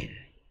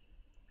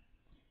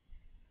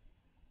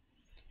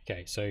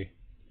 Okay, so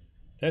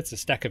that's a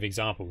stack of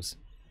examples.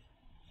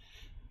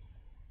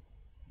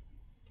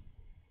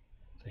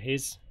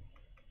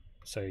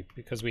 So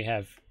because we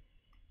have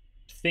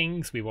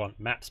things, we want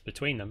maps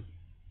between them.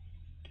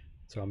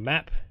 So a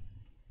map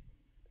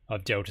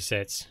of delta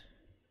sets.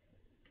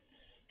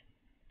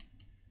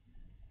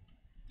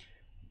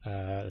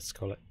 Let's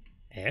call it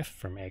f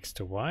from x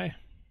to y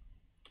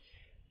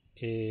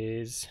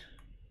is,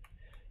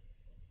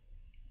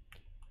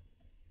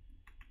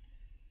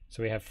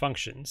 so we have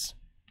functions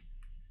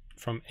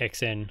from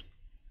xn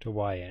to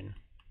yn.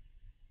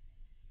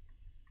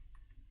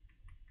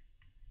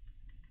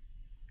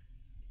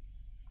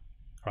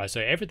 All right,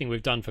 so everything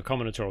we've done for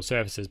combinatorial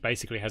surfaces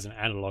basically has an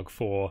analog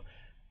for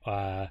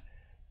oh,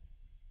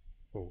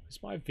 is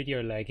my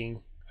video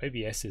lagging?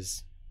 OBS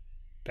is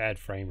bad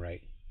frame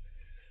rate.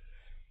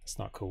 That's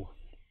not cool.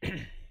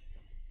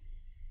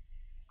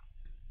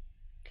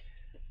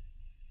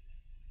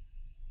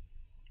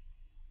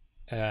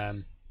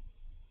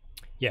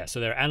 Yeah,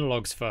 so there are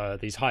analogs for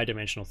these high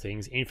dimensional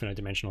things, infinite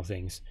dimensional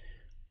things.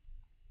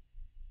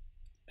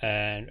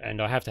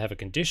 And I have to have a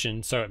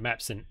condition, so it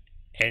maps an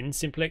n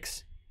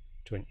simplex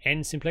to an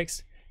n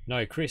simplex.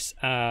 No, Chris,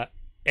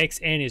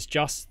 xn is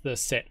just the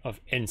set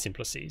of n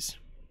simplices.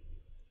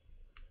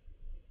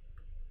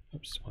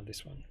 Oops, on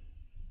this one.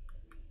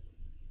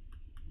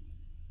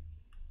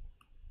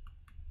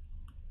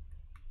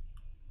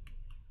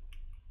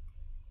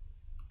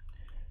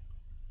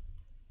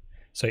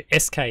 So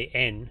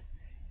skn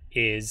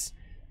is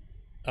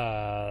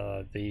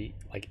the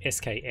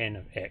skn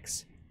of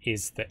x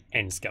is the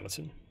n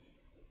skeleton.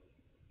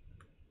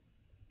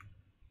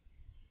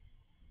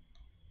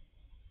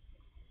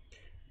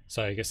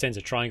 So it sends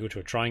a triangle to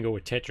a triangle,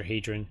 a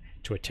tetrahedron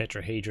to a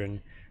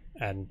tetrahedron,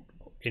 and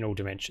in all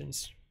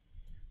dimensions.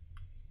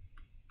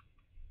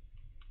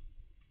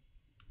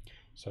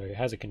 So it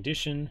has a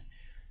condition.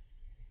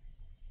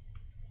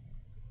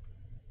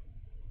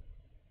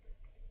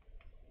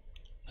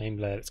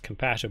 Namely, that it's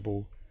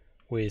compatible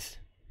with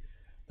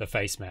the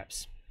face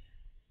maps.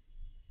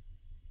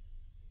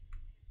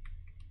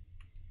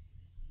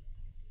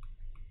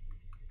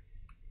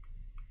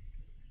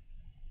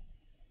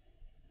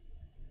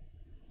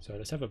 So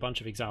let's have a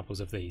bunch of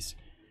examples of these.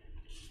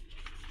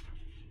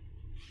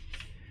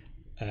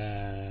 All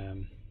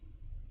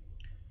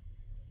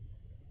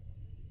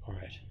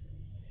right.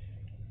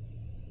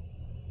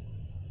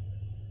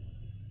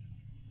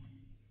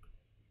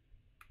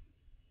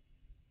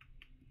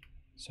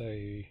 So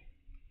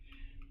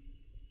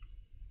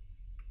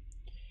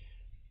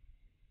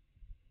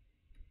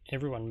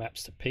everyone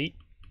maps to P,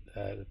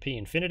 the P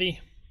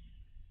infinity.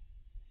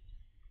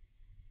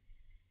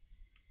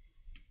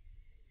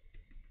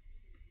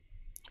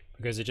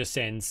 Because it just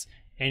sends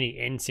any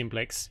n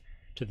simplex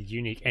to the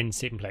unique n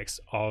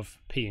simplex of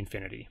P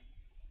infinity.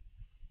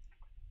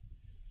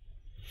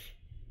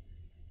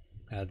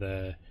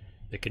 The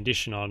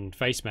condition on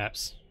face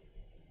maps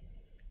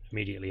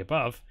immediately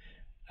above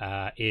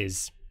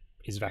is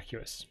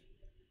vacuous.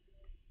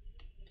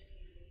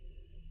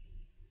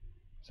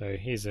 So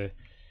here's a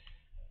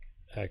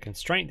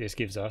constraint this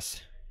gives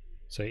us.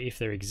 So if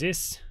there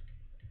exists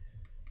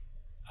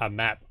a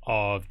map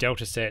of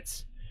delta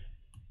sets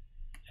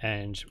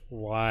and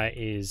y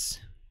is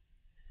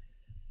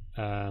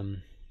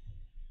let's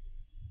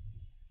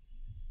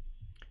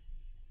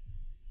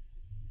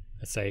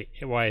say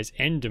y is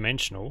n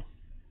dimensional.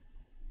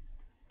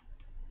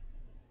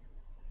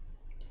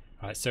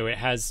 All right, so it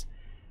has,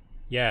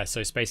 yeah,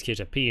 so space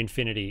Kita P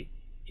infinity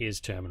is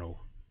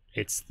terminal.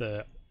 It's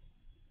the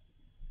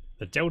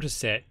delta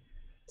set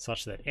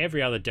such that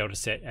every other delta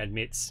set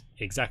admits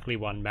exactly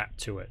one map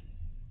to it.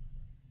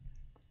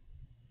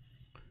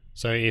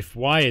 So if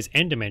y is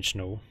n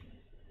dimensional,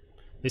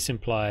 this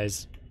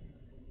implies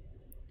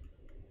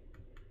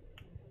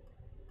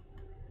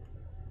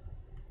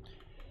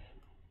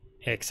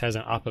x has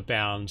an upper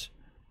bound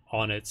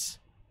on its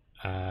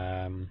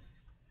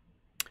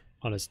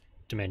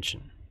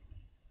dimension.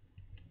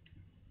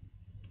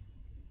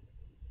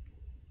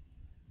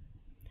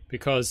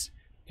 Because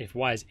if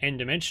y is n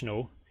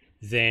dimensional,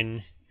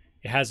 then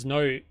it has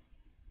no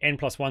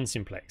n+1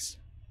 simplex,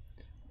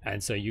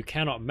 and so you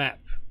cannot map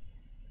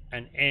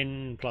an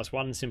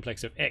n+1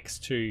 simplex of x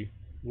to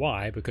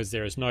y because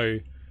there is no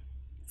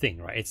thing,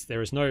 right?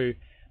 There is no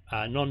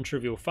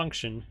non-trivial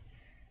function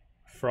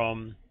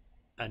from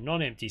a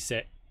non-empty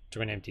set to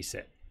an empty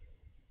set.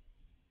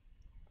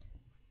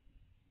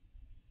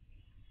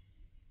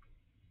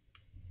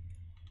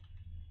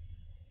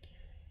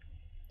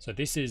 So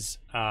this is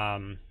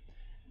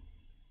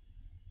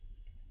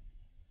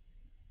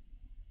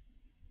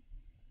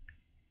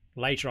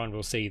later on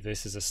we'll see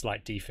this is a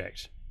slight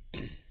defect.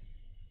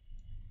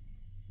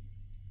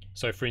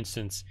 So for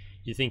instance,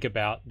 you think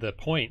about the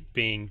point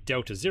being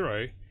delta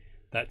 0,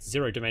 that's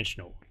 0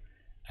 dimensional,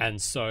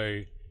 and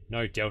so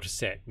no delta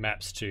set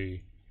maps to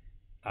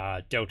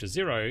delta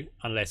 0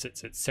 unless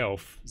it's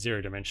itself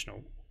 0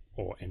 dimensional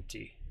or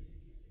empty.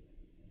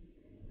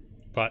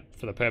 But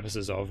for the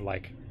purposes of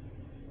like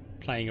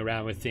playing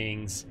around with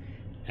things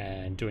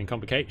and doing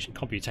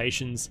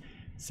computations,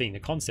 seeing the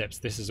concepts,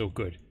 this is all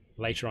good.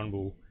 Later on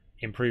we'll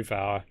improve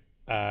our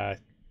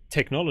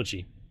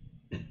technology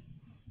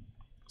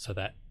so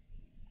that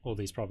all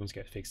these problems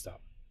get fixed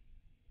up.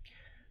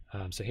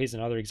 So here's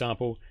another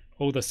example.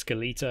 All the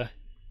Skeleta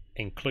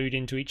include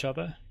into each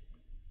other.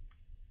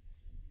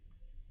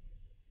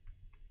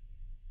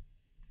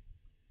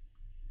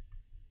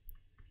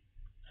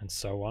 And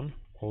so on,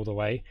 all the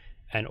way.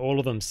 And all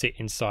of them sit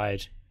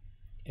inside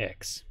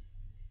X.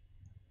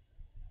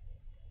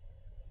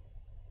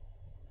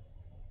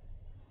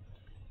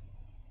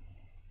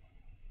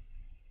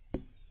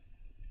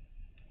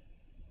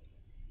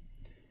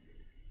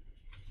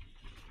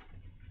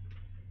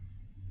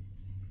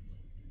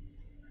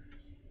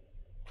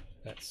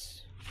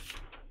 That's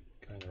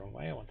going the wrong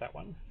way. I want that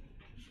one.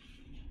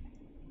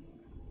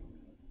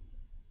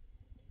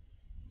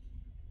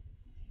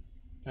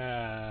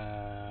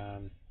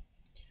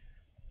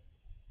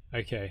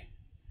 Okay.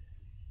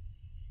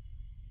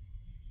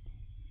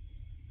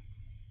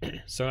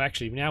 So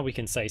actually now we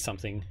can say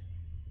something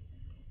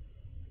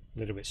a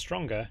little bit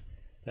stronger,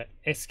 that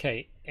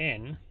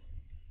skn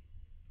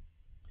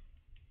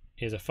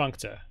is a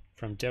functor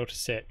from delta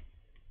set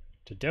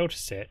to delta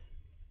set,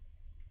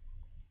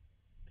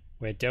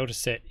 where delta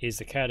set is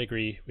the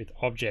category with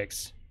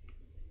objects,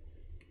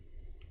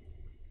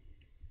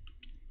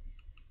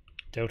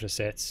 delta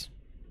sets,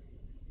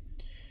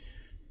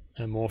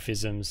 and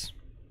morphisms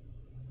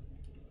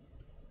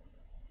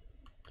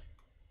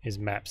is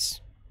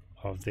maps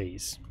of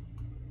these.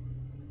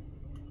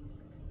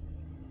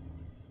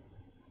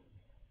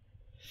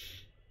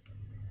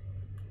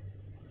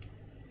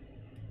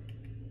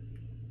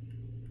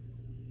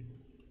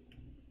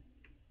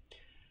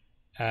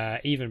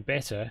 Even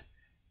better,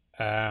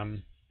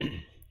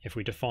 if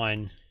we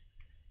define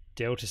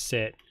delta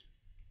set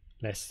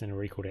less than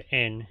or equal to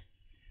n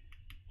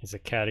is a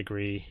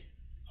category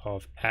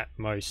of at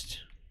most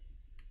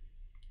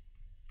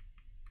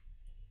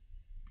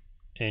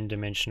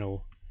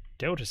n-dimensional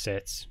delta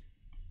sets,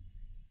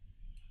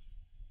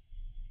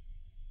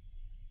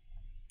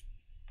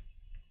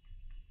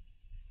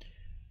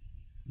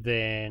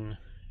 then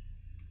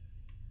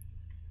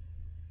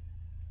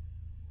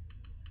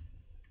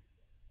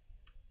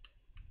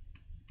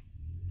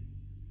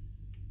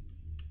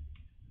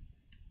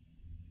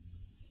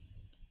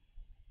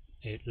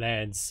it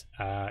lands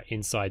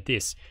inside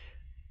this,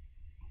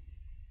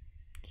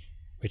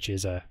 which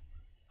is a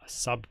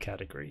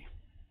subcategory,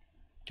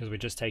 because we're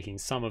just taking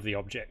some of the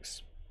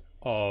objects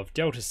of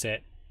delta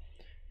set,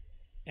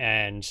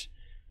 and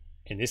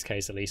in this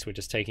case at least we're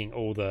just taking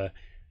all the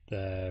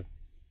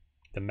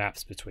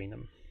maps between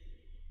them.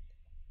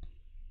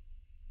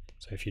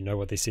 So if you know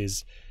what this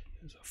is,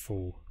 there's a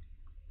full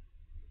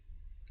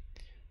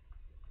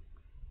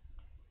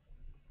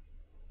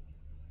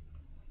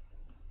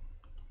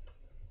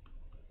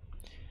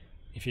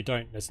if you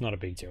don't, that's not a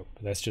big deal,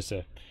 but that's just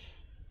a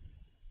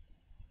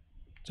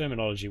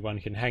terminology one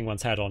can hang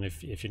one's hat on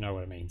if you know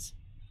what it means.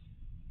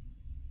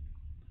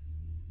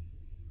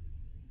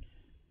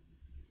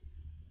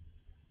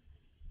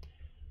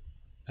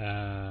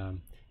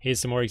 Here's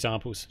some more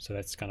examples. So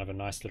that's kind of a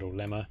nice little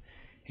lemma.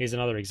 Here's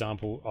another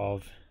example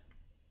of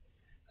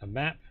a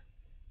map,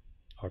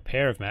 or a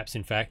pair of maps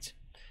in fact.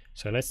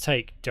 So let's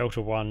take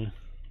delta 1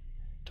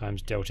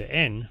 times delta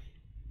n,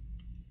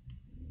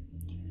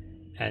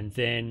 and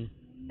then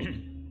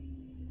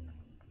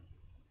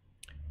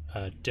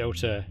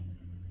delta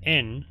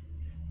n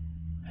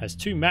has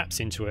two maps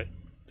into it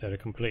that are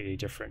completely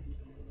different.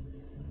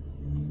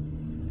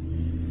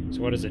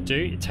 So what does it do?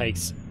 It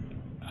takes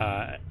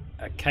a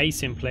k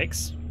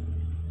simplex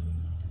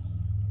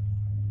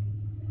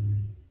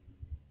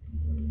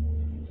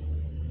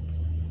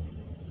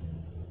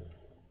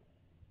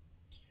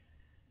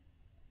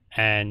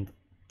and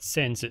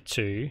sends it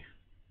to,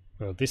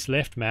 well, this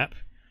left map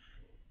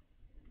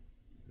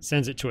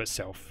sends it to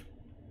itself.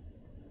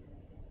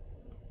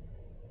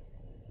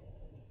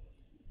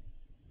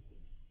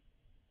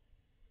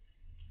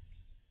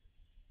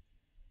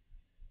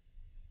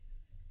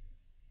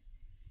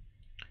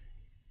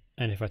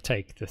 And if I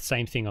take the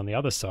same thing on the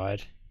other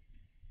side,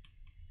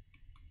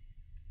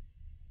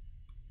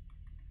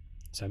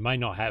 so it may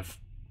not have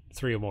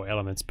 3 or more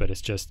elements, but it's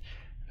just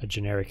a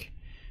generic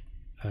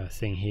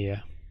thing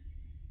here.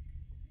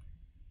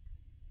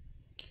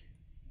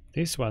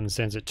 This one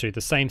sends it to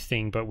the same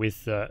thing, but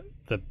with the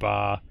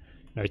bar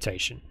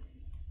notation.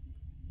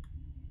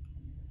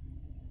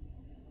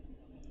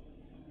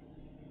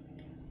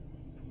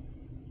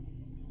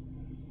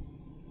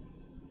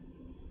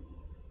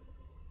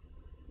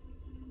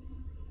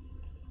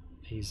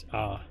 These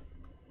are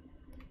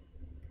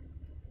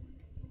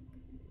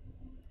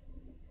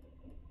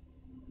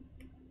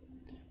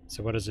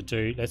so what does it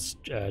do? Let's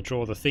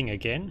draw the thing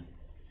again,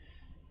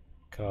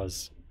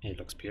 because it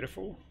looks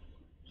beautiful.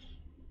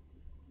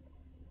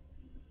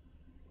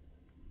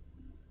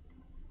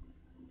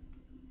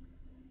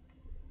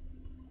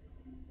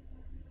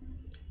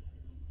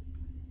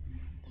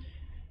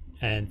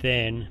 And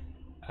then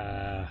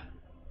that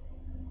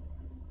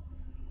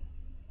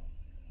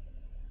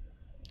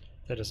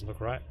doesn't look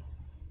right.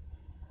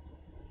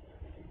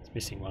 It's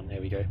missing one.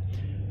 There we go.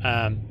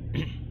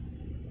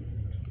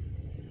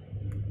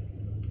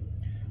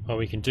 What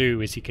we can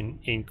do is you can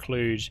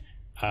include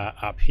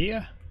up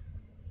here.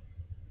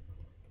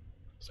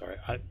 Sorry,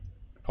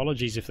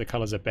 apologies if the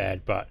colors are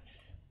bad, but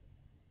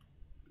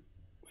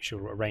we should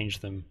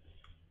arrange them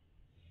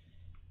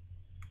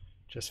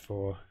just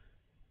for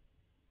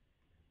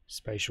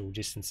spatial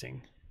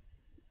distancing,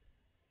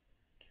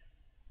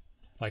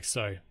 like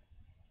so.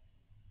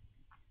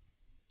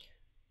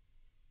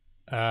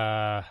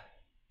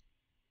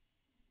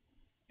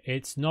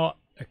 It's not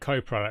a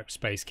coproduct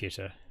space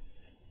getter.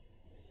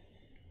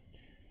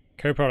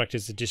 Coproduct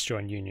is a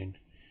disjoint union.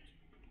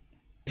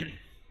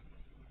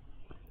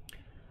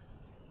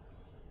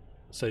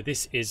 So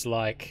this is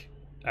like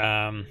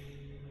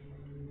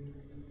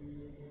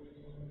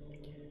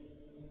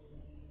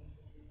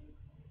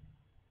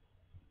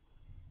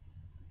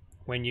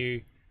when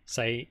you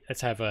say, let's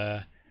have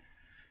a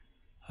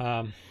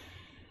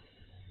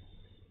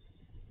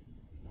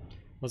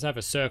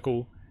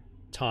circle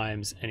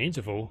times an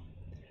interval,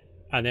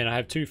 and then I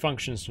have two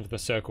functions for the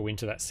circle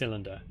into that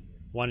cylinder.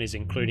 One is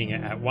including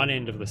it at one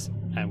end of this,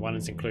 and one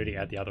is including it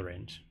at the other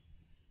end.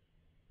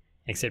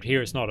 Except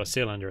here it's not a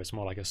cylinder, it's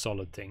more like a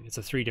solid thing. It's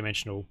a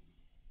three-dimensional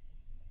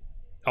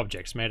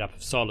object made up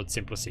of solid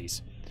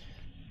simplices.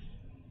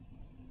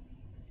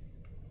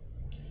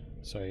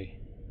 So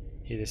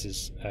here this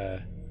is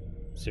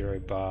 0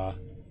 bar,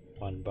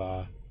 1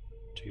 bar,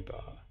 2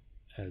 bar,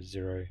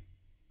 0,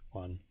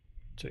 1,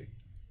 2.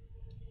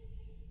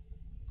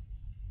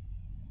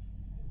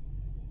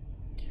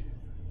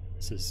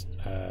 This is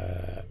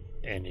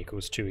n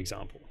equals 2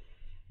 example.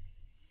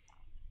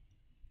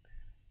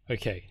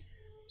 Okay,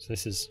 so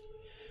this is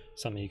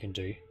something you can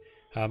do.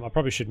 I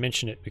probably should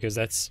mention it because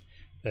that's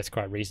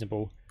quite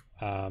reasonable.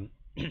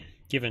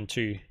 Given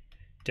two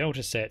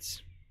delta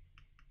sets,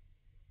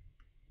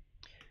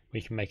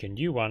 we can make a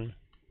new one,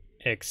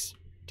 x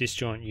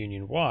disjoint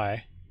union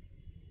y.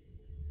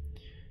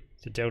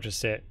 The delta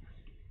set,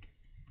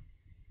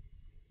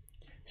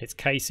 its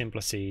k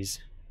simplices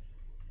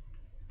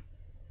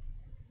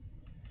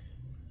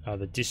are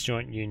the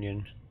disjoint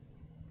union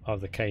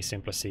of the k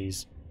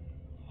simplices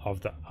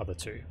of the other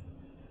two.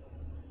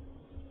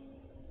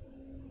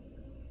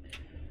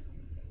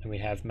 And we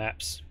have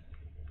maps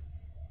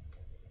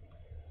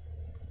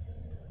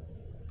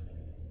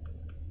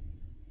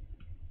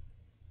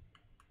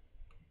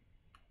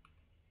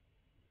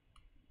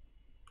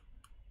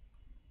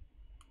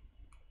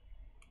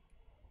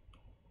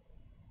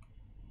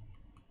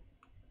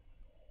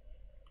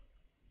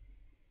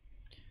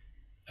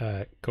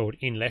called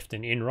in left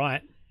and in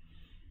right,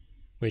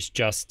 which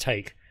just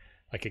take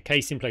like a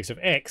k-simplex of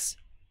x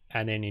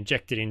and then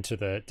inject it into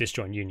the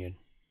disjoint union.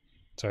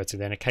 So it's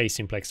then a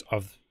k-simplex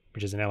of,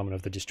 which is an element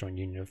of the disjoint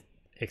union of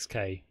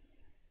xk,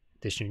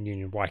 disjoint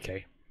union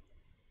yk.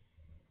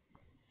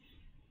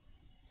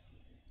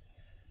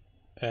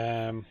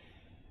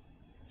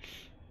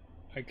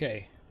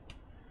 Okay.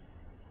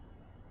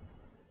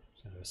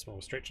 So a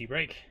small stretchy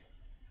break.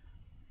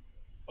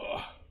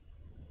 Oh.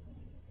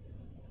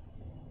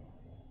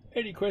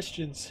 Any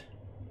questions?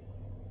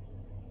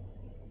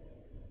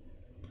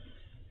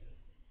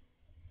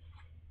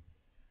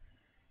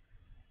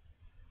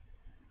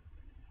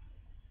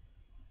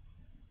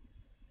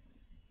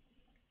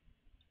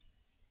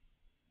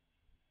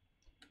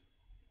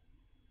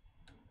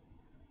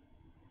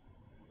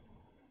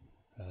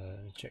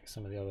 Let me check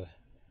some of the other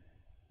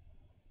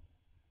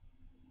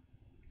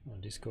on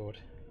Discord.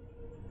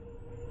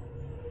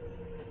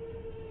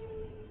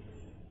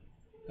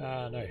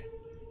 No.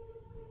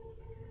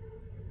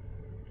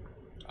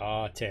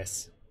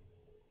 Tess,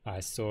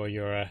 I saw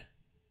your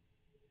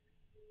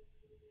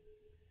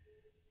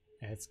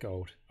it's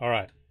gold. All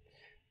right.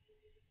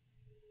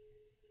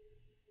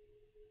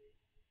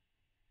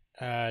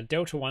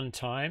 Delta 1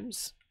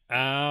 times.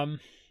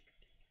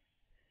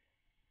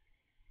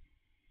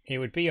 It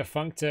would be a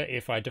functor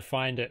if I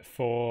defined it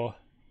for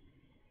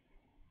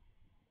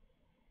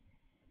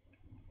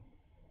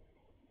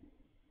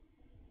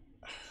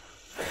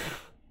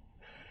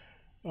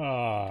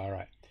all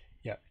right.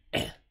 Yep.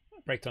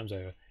 Break time's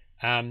over.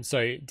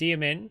 So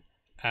DMN,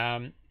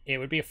 it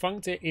would be a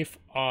functor if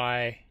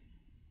I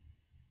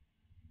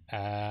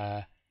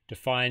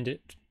defined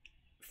it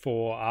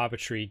for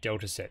arbitrary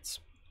delta sets.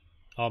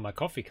 Oh, my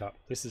coffee cup.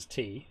 This is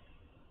tea.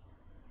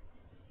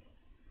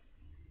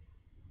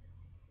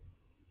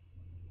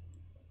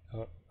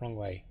 Oh, wrong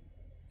way.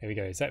 There we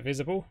go. Is that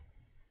visible?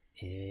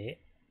 Yeah.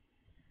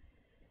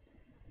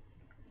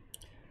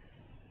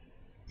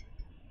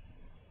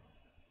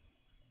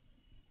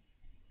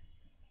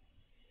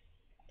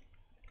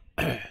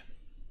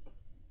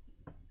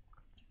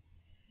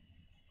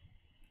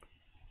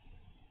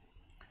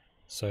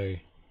 So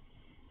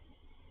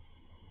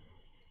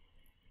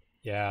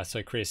yeah,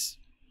 so Chris,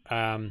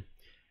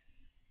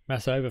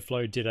 Mass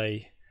Overflow did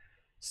a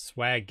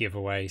swag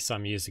giveaway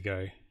some years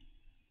ago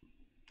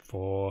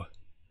for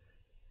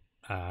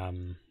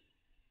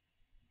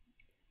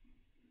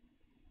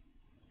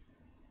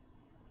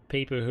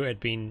people who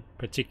had been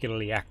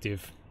particularly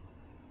active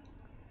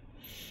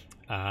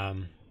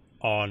on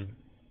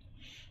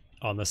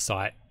the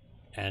site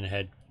and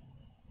had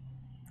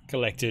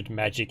collected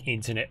magic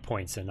internet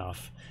points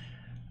enough.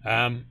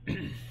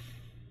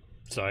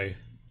 So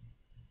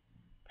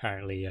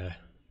apparently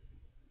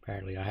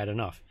I had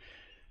enough.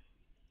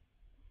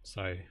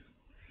 So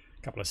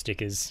a couple of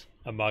stickers,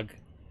 a mug,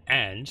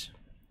 and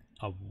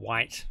a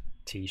white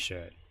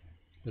t-shirt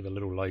with a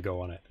little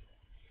logo on it.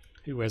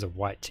 Who wears a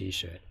white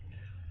t-shirt?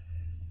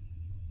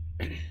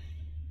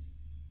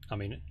 I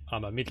mean,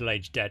 I'm a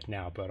middle-aged dad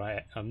now, but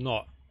I'm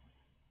not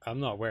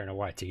wearing a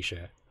white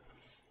t-shirt.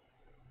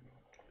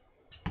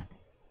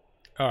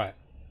 All right.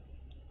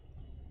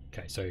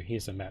 Okay, so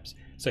here's some maps.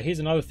 So here's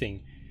another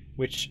thing,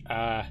 which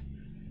I'm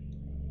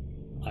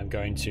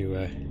going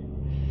to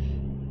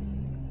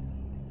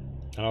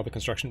another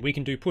construction. We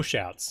can do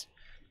push-outs.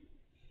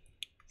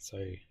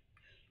 So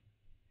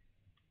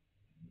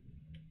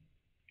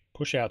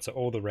push-outs are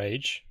all the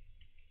rage.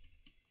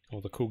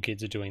 All the cool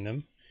kids are doing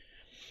them.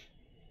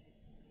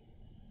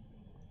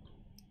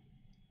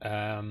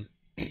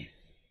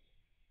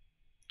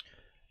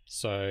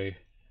 So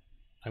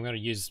I'm going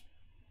to use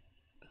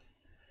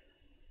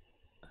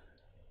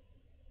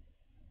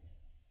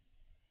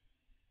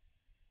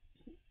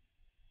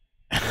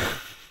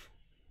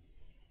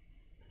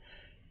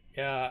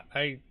yeah,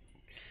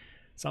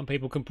 some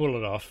people can pull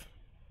it off.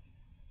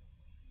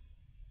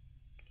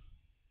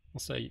 I'll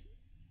say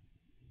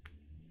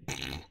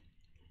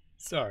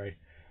sorry.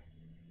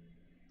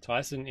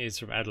 Tyson is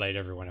from Adelaide,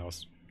 everyone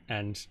else.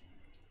 And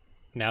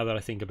now that I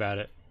think about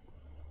it,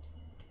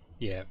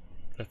 yeah,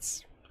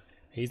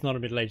 he's not a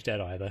middle-aged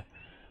dad either.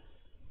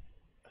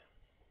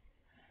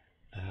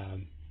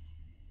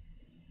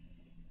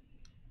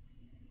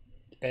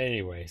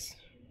 Anyways,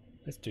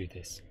 let's do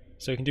this.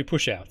 So we can do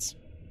push-outs.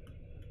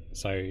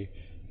 So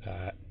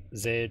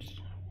Z,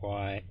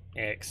 Y,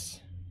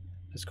 X.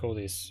 Let's call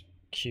this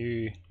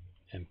Q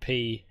and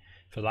P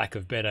for lack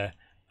of better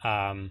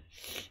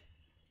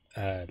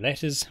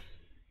letters.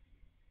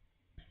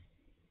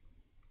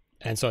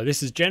 And so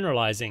this is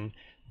generalizing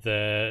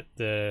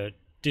the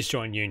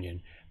disjoint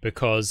union,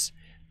 because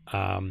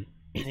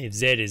if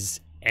Z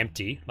is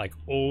empty, like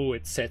all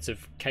its sets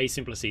of K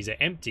simplices are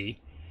empty,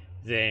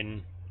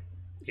 then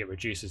it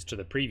reduces to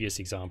the previous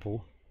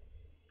example.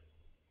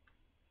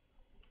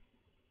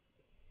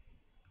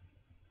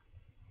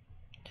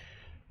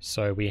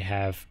 So we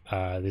have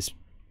this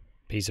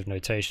piece of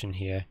notation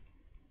here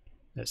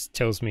that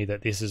tells me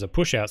that this is a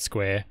push-out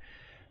square,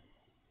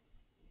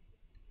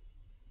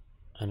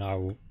 and I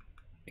will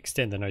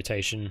extend the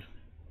notation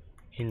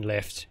in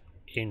left,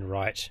 in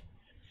right,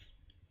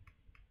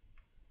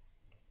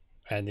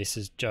 and this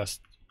is just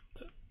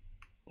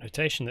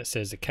notation that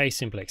says the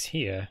K-simplex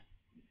here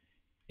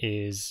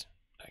is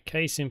a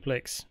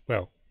K-simplex,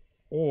 well,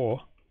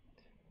 or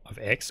of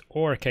X,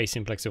 or a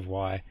K-simplex of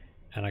Y,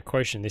 and I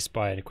quotient this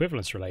by an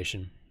equivalence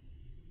relation.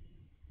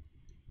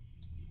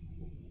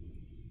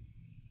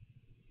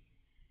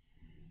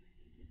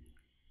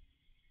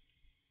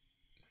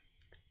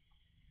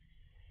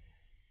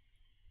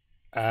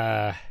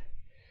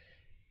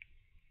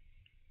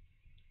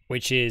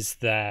 Which is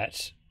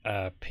that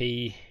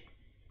P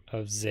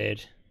of Z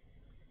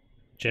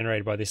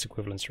generated by this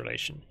equivalence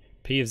relation.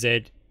 P of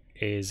Z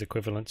is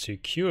equivalent to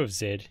Q of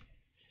Z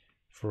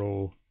for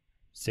all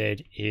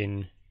Z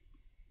in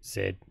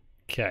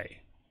ZK.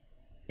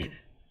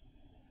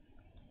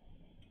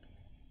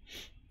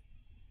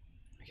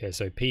 Okay,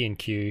 so P and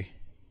Q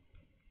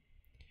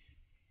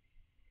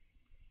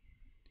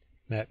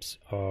maps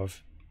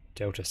of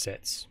delta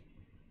sets.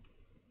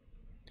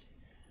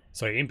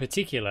 So in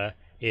particular,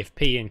 if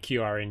P and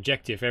Q are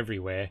injective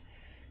everywhere,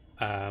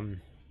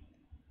 then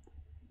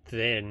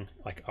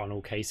like on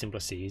all K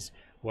simplices,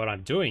 what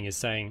I'm doing is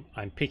saying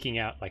I'm picking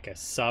out like a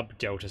sub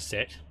delta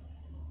set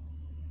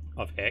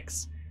of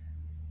X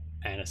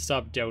and a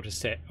sub delta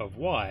set of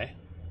Y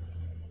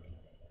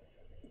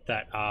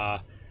that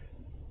are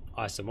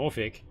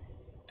isomorphic,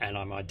 and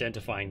I'm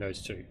identifying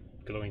those two,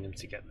 gluing them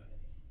together.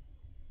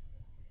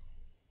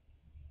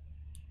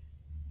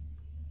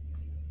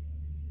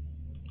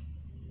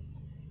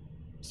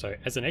 So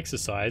as an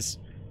exercise,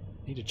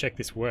 I need to check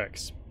this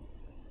works.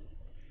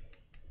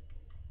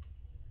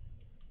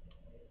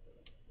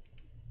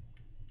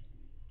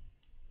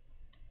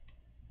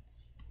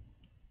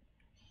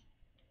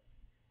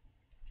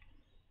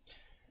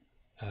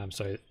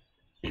 So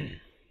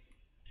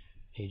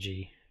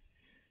e.g.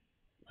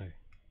 oh,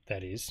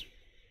 that is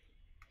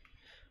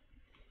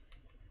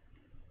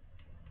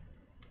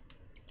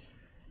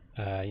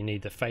you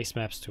need the face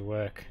maps to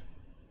work.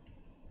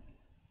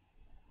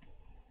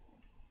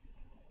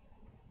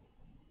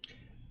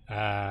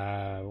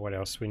 What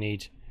else? We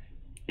need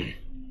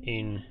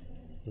in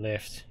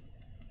left,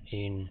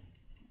 in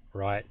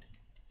right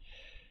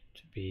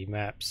to be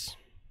maps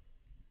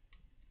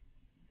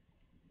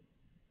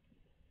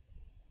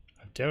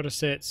of delta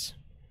sets,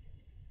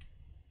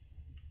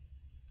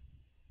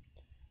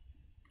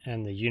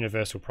 and the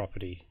universal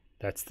property.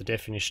 That's the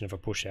definition of a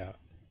push out.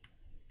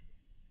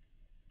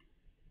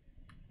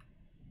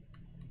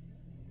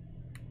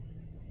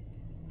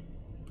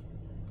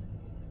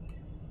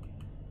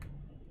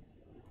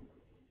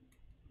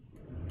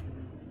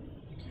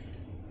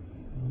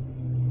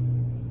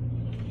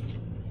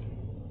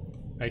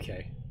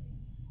 Okay.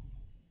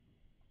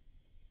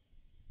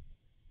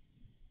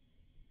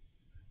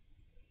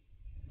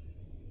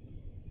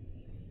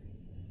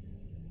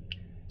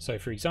 So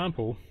for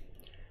example,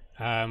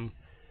 of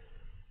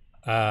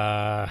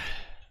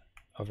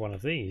one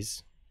of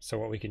these, so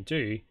what we can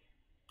do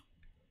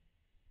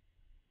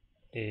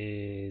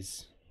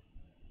is,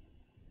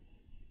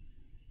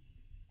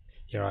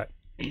 yeah, right.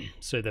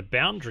 So the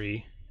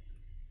boundary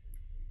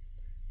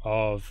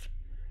of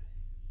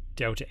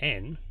delta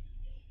n,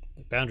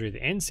 the boundary of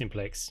the n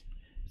simplex,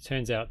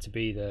 turns out to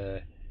be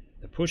the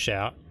push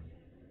out,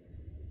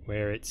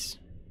 where it's,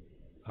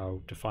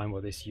 I'll define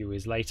what this u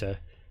is later,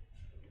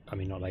 I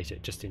mean not later,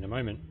 just in a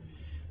moment.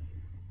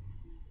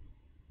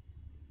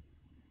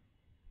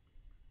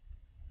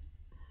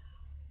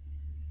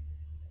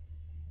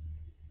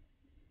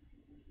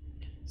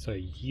 So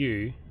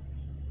u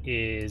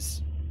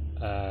is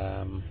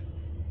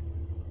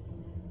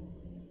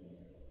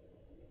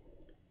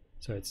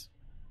so it's,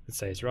 let's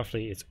say it's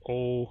roughly, it's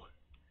all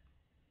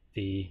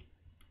the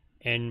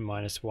n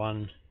minus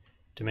 1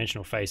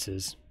 dimensional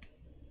faces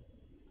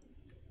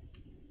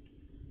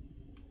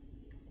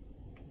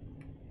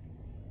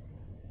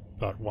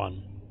but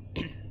 1.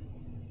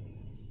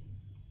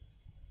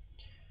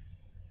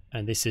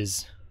 And this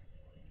is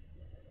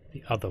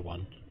the other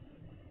one.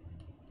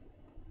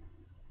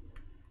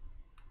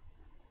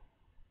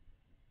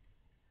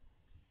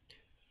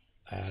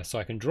 So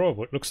I can draw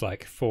what looks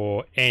like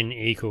for n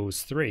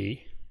equals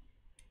 3.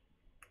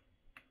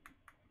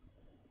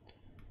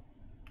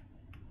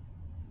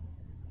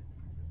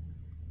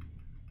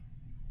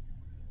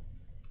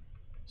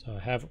 So I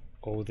have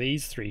all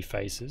these 3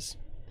 faces,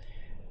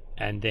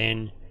 and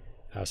then,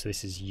 so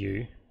this is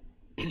u.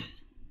 It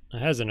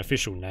has an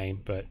official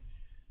name, but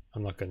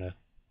I'm not going to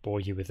bore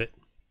you with it.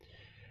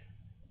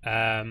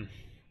 And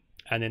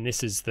then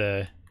this is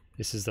the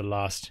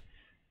last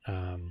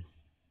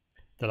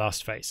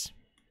face.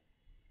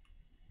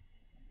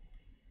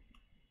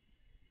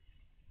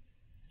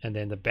 And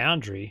then the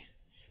boundary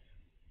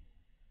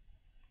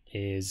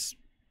is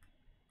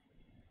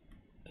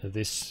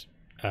this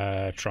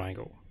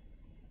triangle.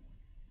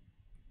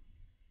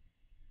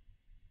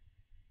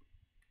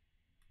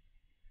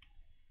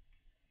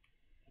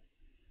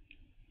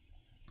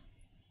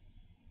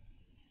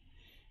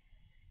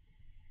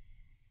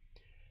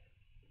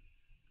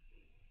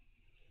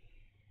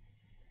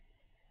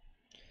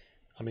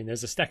 I mean,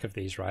 there's a stack of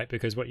these, right?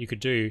 Because what you could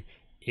do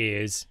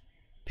is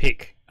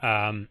pick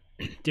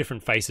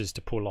different faces to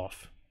pull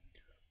off.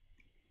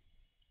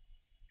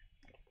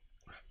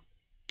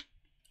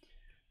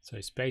 So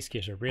Space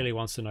Getter really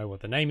wants to know what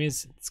the name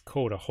is. It's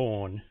called a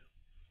horn.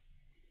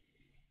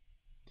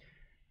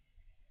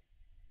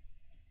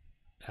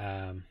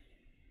 And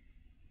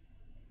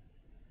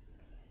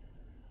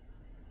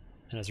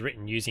it's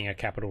written using a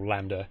capital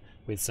lambda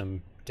with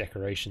some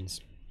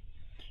decorations.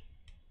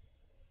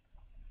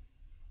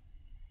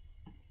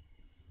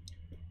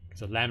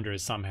 So lambda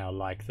is somehow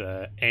like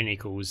the n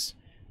equals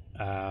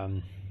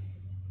n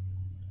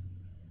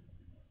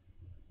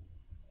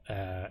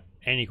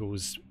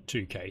equals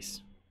 2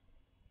 case.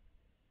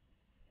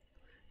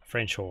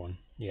 French horn,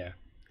 yeah.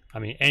 I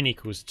mean, n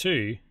equals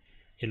 2,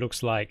 it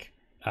looks like,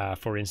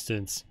 for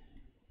instance,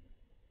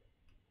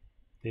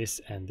 this,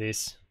 and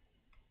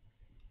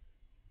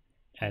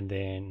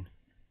then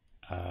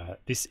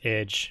this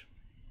edge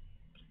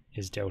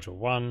is delta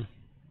 1,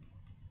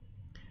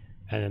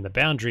 and then the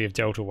boundary of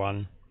delta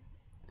 1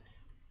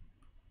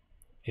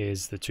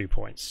 is the 2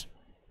 points.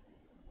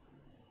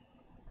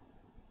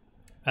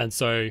 And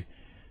so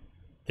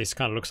this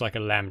kind of looks like a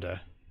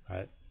lambda,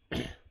 right?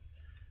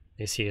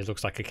 This here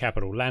looks like a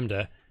capital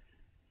lambda,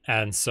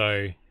 and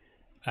so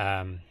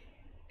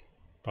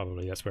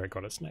probably that's where it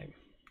got its name.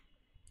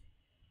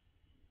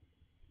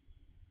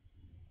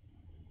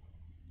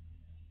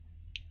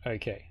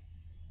 Okay.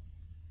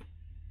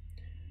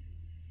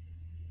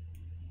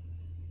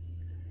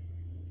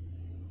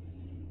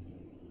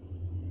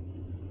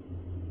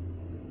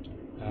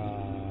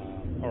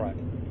 All right.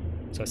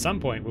 So at some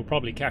point we'll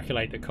probably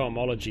calculate the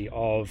cohomology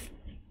of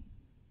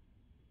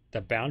the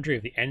boundary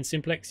of the n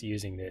simplex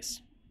using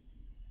this.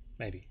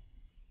 Maybe.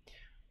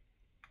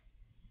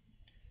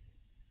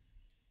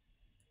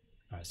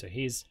 All right, so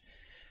here's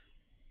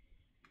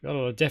got a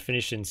lot of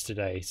definitions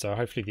today, so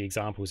hopefully the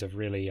examples have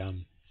really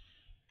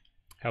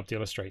helped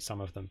illustrate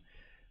some of them.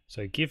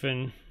 So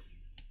given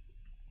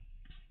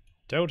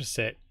delta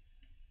set,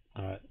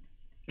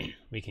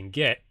 we can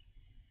get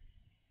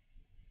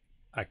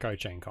a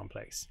cochain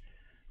complex.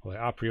 Well,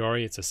 a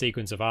priori it's a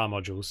sequence of R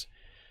modules.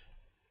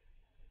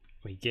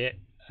 We get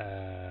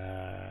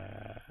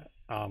R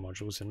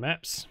modules and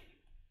maps.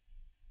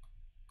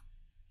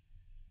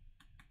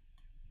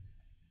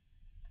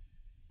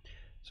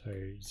 So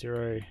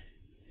 0,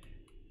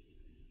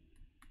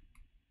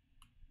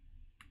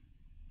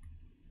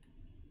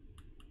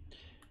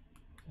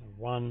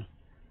 1.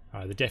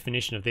 The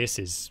definition of this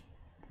is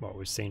what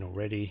we've seen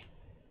already,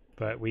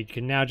 but we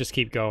can now just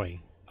keep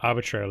going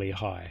arbitrarily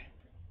high.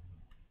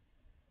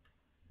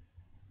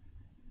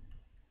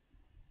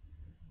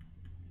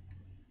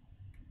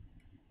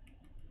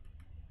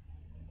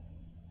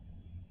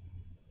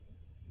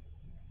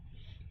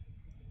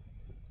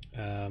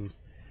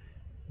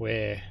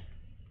 Where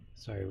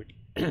So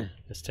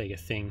let's take a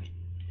thing.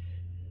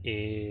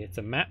 It's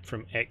a map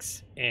from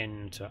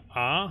xn to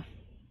r,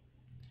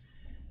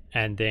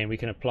 and then we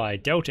can apply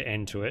delta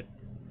n to it.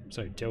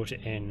 So delta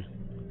n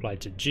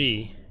applied to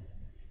g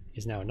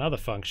is now another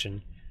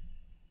function,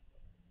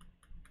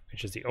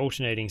 which is the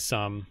alternating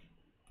sum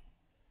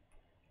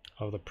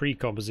of the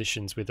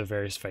precompositions with the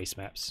various face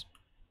maps.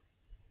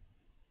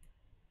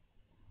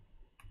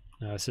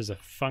 Now this is a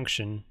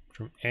function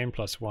from n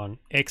plus 1,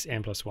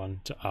 xn plus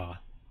 1 to r.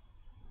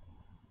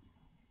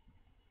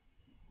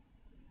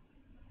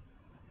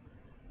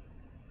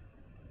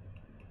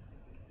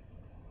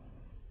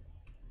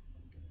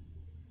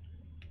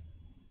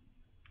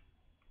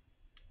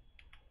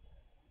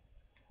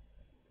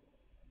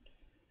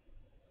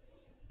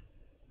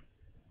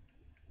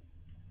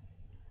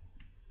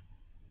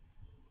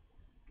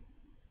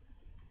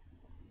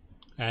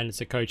 And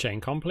it's a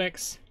cochain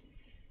complex.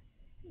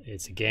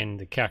 It's again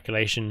the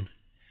calculation.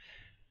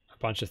 A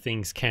bunch of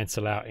things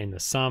cancel out in the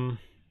sum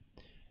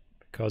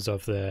because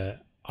of the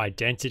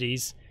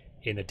identities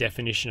in the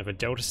definition of a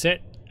delta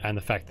set and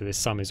the fact that this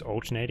sum is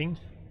alternating.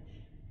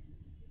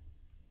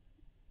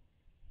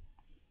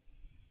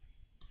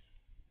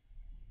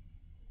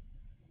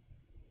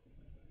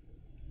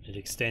 It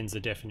extends the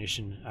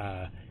definition,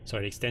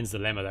 it extends the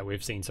lemma that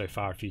we've seen so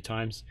far a few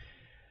times.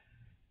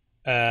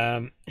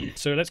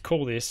 So let's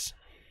call this.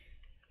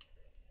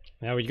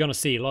 Now you're going to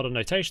see a lot of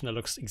notation that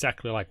looks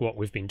exactly like what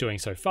we've been doing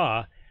so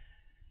far,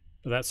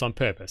 but that's on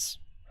purpose.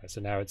 Right,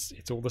 so now it's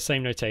all the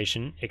same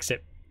notation,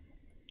 except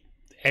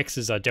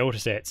x's are delta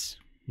sets,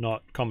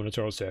 not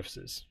combinatorial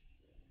surfaces.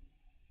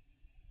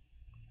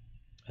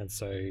 And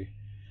so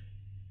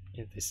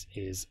this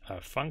is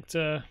a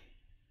functor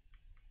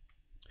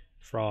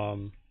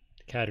from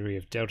the category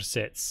of delta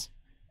sets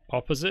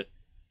opposite.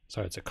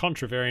 So it's a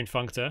contravariant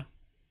functor.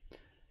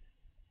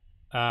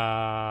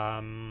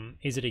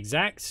 Is it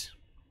exact?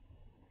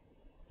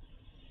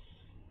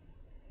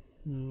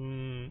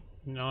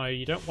 No,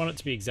 you don't want it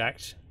to be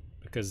exact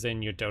because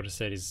then your delta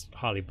set is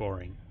highly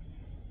boring.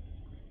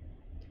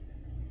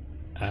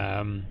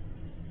 And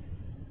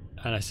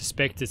I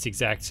suspect it's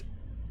exact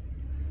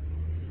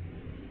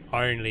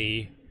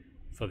only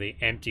for the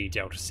empty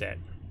delta set.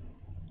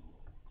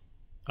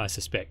 I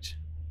suspect.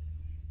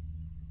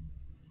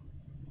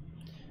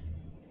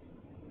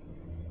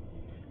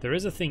 There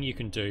is a thing you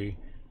can do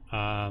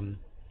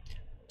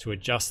to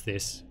adjust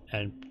this,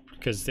 and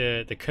because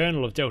the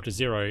kernel of delta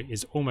 0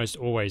 is almost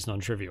always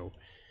non-trivial,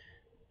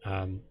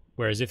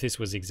 whereas if this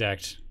was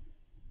exact,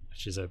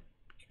 which is a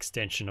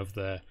extension of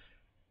the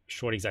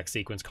short exact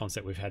sequence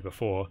concept we've had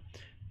before,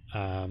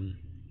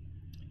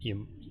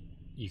 you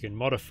can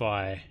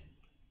modify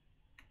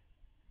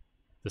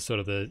the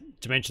sort of the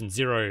dimension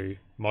 0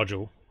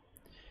 module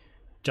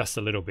just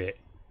a little bit,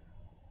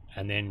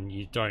 and then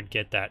you don't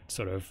get that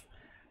sort of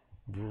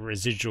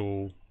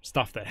residual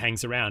stuff that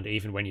hangs around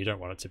even when you don't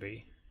want it to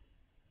be.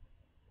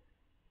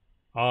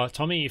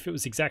 Tommy, if it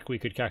was exact, we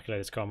could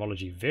calculate its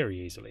cohomology very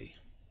easily,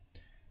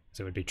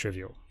 so it would be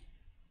trivial.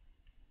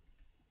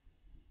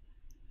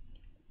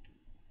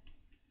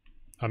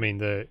 I mean,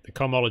 the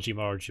cohomology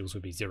modules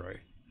would be 0.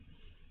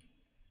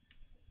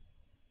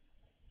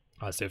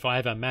 So if I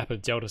have a map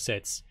of delta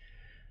sets,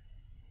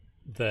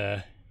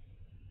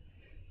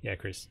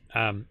 Chris,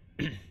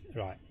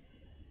 right.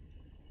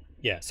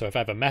 Yeah, so if I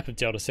have a map of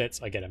delta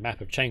sets, I get a map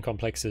of chain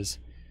complexes.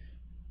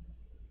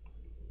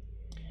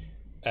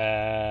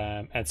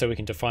 And so we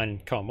can define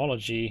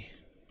cohomology.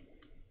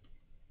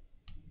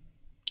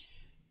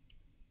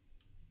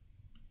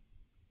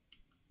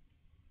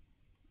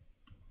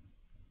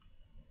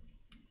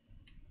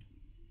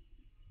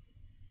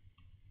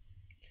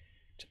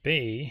 To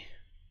be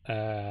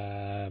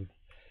so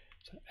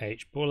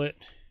H bullet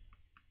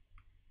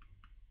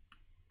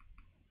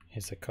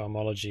is the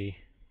cohomology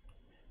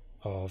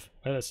of,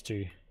 well, let's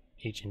do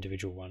each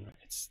individual one.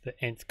 It's the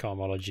nth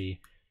cohomology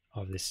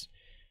of this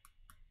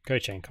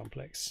cochain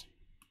complex,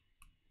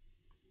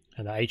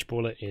 and the H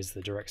bullet is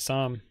the direct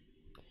sum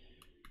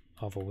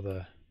of all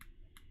the.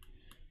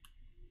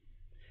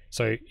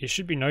 So it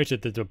should be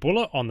noted that the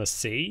bullet on the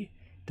C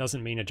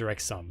doesn't mean a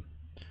direct sum.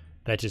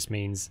 That just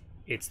means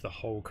it's the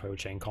whole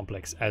cochain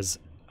complex as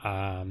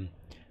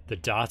the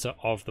data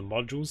of the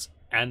modules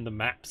and the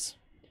maps,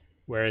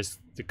 whereas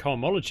the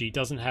cohomology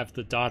doesn't have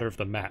the data of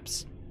the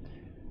maps,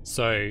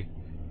 so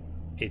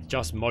it's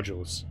just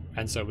modules,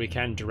 and so we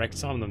can direct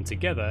sum them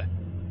together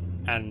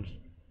and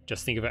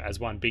just think of it as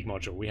one big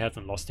module. We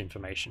haven't lost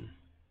information.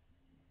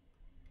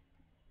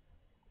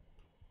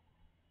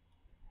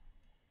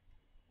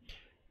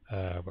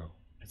 Well,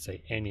 let's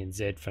say n in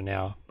z for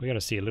now. We're going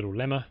to see a little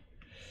lemma.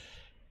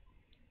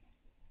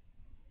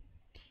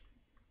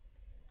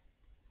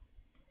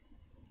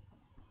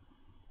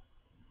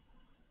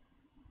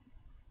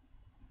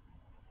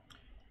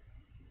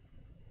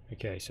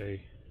 Okay, so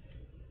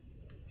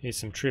here's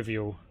some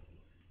trivial,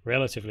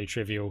 relatively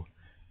trivial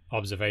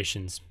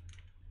observations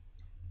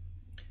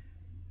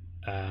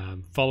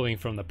following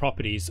from the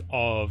properties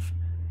of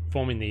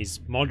forming these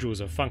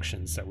modules of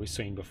functions that we've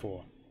seen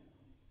before.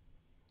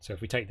 So if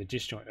we take the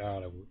disjoint,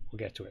 we'll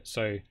get to it.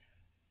 So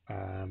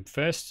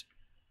first,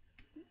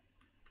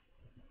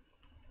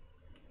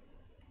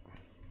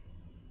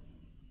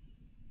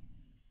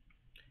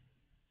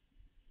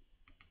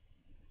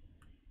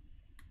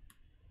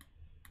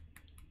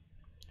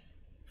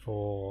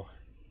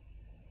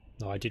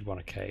 I did want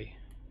a k.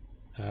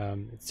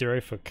 It's 0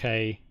 for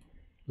k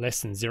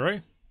less than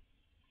 0,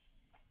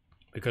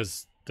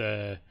 because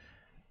the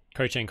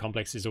cochain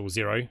complex is all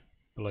 0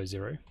 below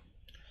 0.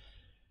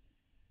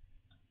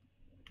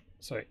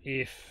 So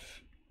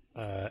if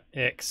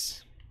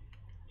x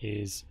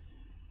is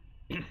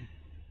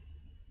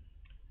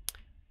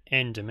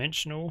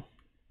n-dimensional,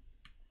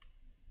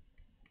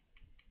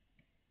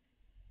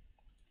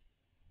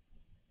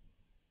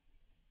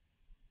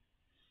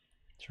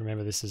 so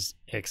remember this is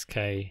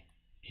xk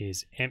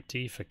is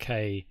empty for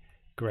k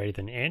greater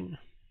than n.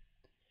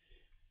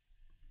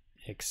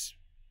 X,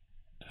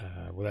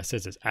 well, that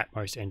says it's at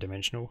most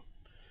n-dimensional.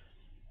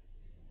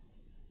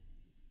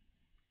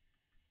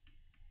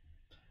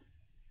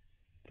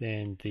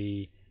 Then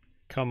the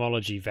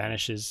cohomology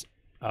vanishes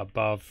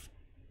above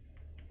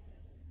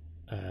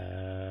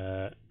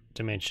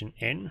dimension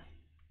n.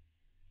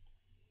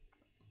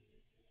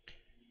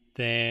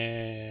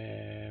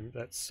 Then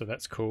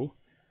that's cool.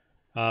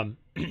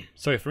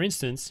 So for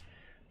instance,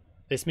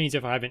 this means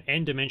if I have an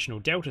n-dimensional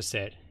delta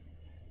set,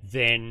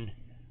 then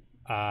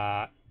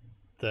the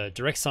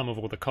direct sum of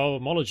all the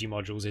cohomology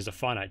modules is a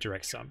finite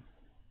direct sum.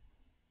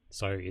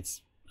 So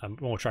it's a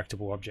more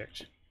tractable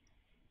object.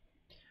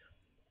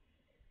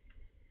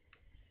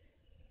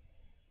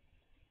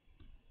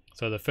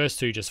 So the first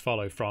two just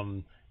follow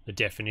from the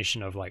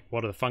definition of like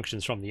what are the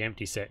functions from the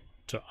empty set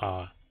to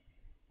R.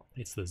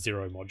 It's the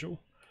 0 module.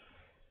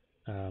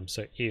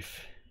 So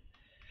if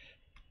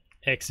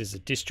X is a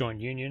disjoint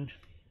union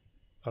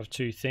of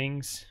two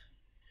things,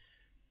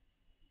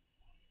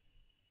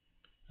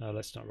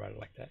 let's not write it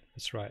like that.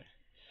 Let's write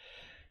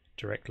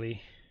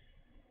directly.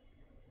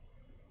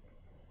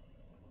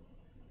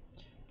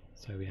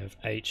 So we have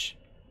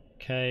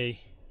HK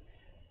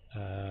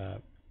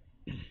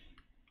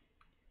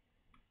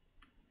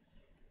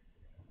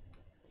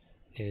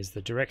is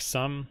the direct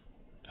sum.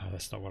 Oh,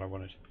 that's not what I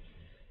wanted.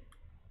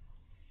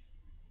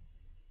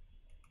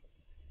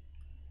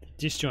 The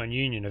disjoint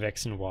union of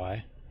X and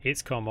Y,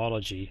 its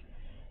cohomology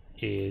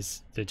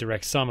is the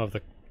direct sum of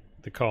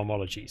the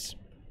cohomologies.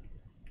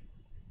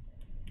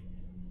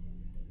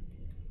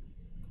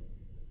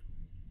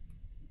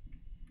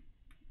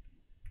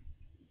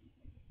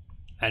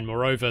 And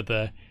moreover,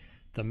 the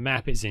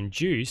map is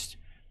induced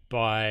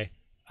by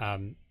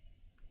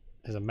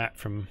there's a map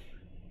from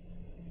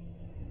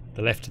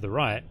the left to the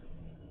right.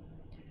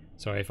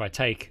 So if I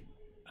take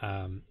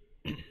a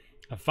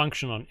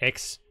function on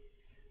x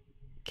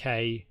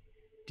k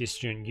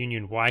disjoint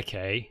union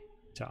yk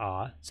to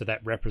R, so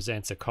that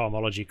represents a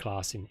cohomology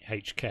class in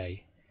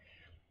HK,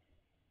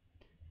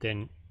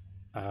 then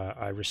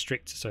I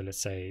restrict, so let's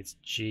say it's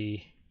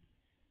g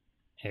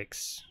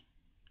x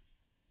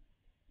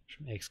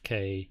from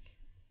xk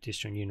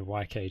disjoint union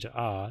yk to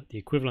R, the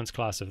equivalence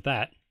class of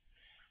that,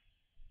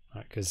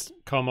 because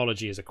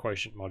cohomology is a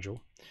quotient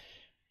module.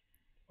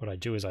 What I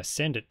do is I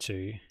send it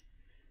to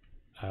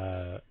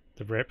the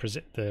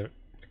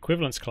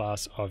equivalence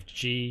class of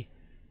G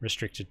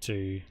restricted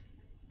to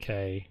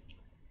K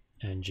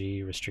and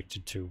G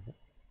restricted to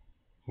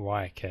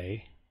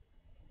YK.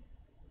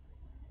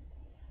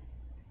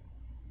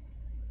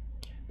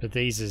 But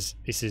this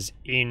is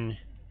in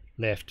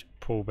left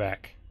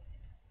pullback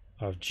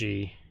of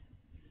G.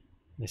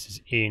 This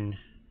is in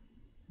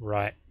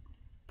right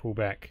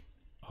pullback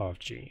of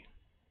G.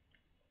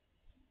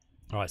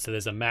 All right, so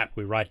there's a map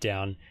we write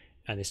down,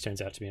 and this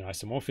turns out to be an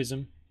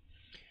isomorphism.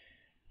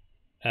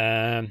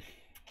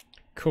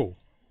 Cool.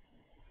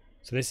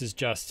 So this is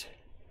just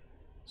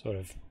sort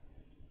of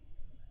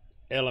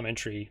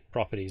elementary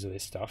properties of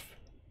this stuff.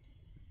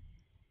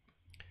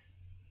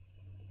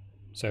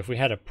 So if we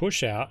had a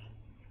push out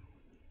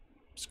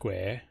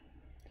square,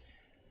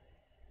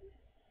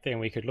 then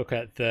we could look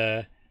at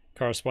the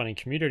corresponding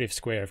commutative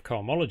square of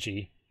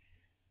cohomology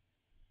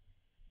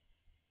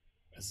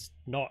as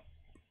not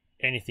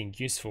anything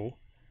useful,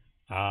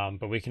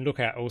 but we can look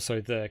at also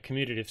the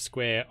commutative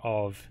square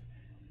of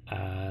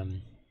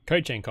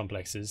cochain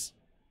complexes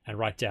and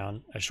write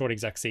down a short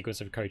exact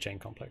sequence of cochain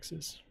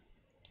complexes.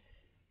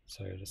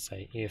 So let's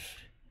say if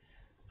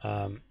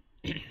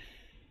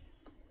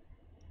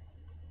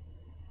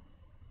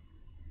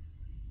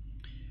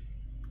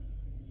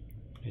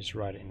just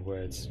write it in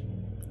words.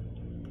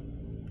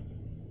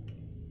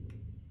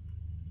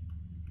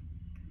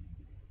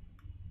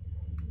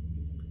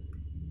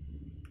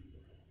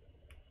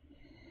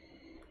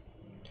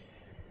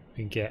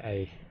 We can get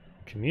a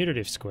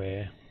commutative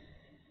square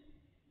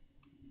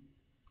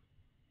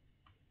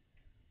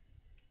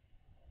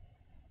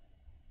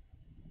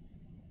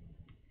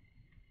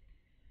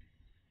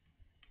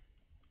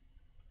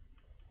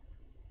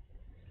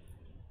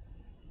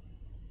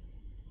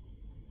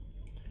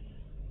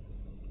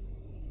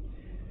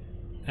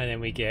and then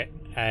we get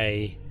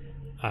a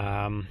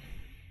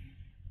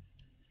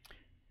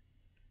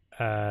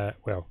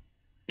well,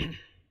 we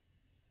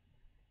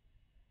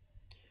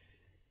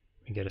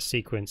get a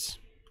sequence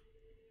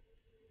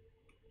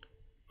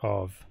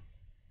of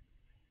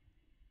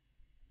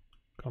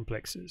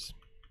complexes.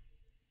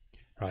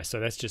 Right, so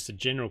that's just a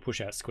general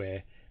push-out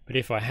square. But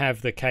if I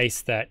have the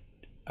case that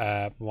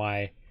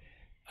my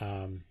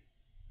sort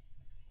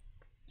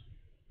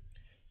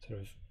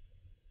of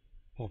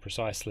more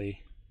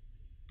precisely,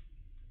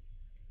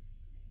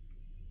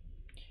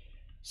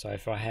 so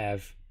if I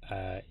have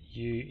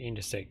U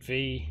intersect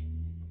V,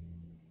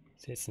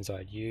 sits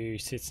inside U,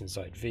 sits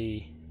inside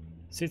V,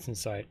 sits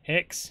inside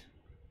X,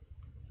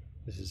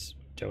 this is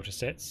delta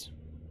sets,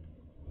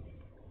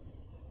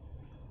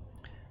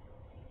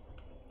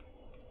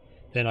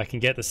 then I can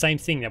get the same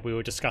thing that we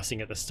were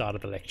discussing at the start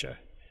of the lecture.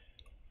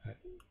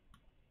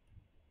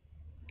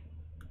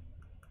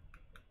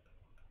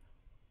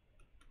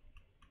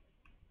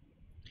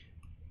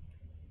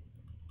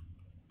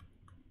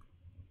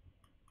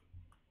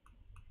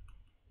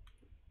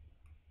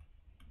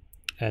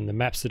 And the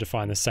maps are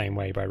defined the same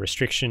way, by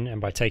restriction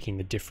and by taking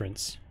the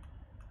difference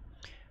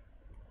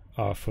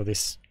for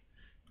this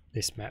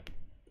map.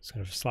 It's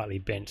kind of slightly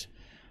bent.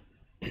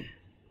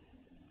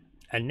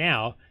 And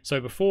now, so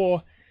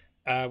before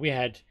we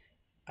had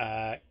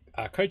our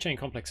cochain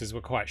complexes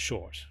were quite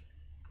short,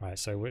 right?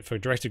 So for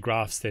directed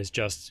graphs, there's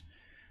just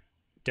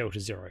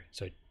delta 0,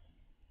 so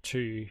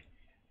 2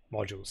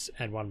 modules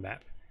and 1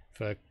 map.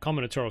 For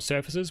combinatorial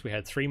surfaces, we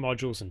had 3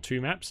 modules and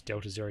 2 maps,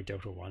 delta 0,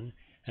 delta 1.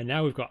 And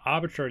now we've got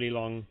arbitrarily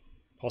long,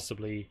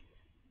 possibly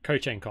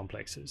cochain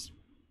complexes.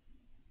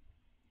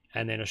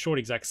 And then a short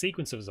exact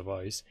sequence of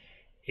those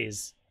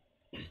is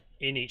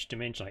in each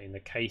dimension, like in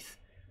the kth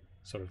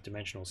sort of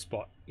dimensional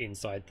spot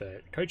inside the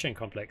cochain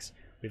complex,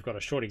 we've got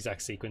a short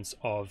exact sequence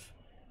of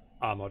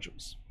R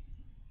modules.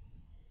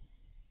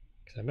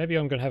 So maybe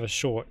I'm going to have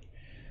a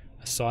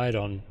aside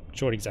on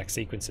short exact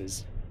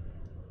sequences,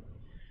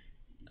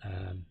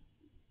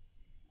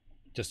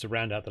 just to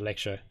round out the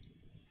lecture.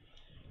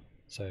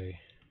 So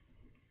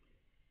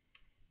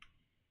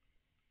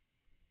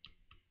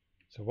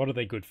what are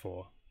they good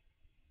for?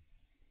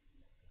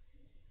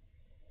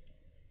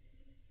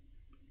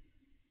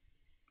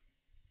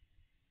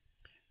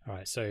 All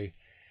right, so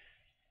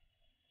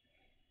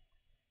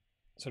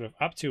sort of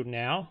up till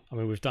now, I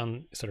mean, we've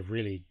done sort of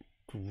really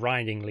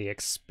grindingly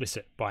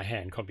explicit by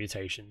hand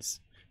computations,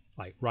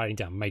 like writing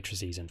down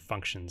matrices and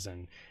functions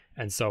and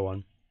so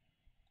on.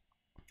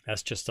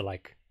 That's just to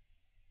like,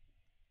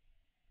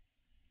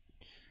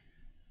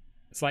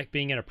 it's like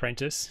being an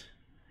apprentice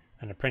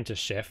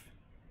chef,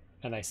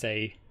 and they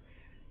say,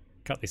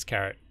 cut this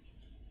carrot,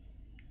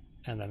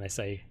 and then they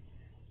say,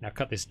 now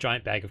cut this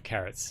giant bag of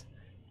carrots,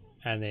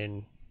 and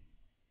then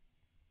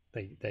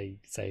they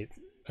say,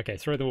 okay,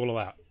 throw them all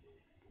out,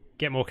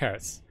 get more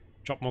carrots,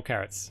 chop more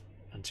carrots,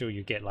 until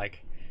you get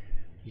like,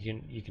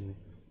 you can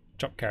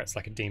chop carrots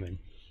like a demon.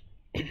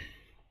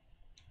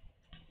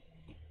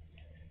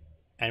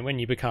 And when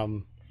you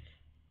become,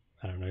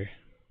 I don't know,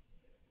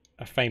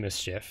 a famous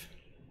chef,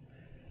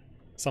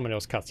 someone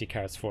else cuts your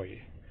carrots for you.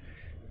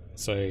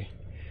 So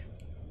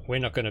we're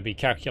not going to be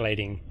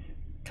calculating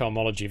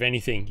cohomology of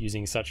anything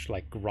using such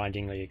like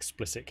grindingly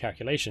explicit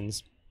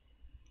calculations.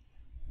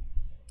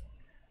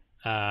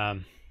 But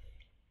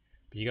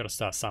you got to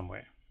start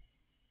somewhere,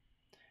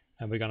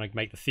 and we're going to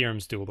make the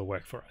theorems do all the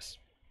work for us.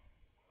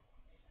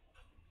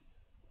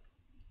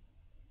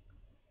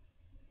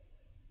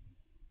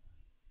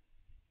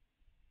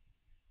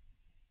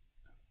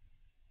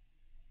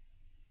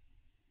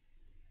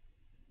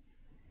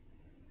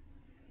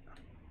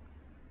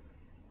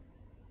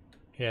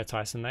 Yeah,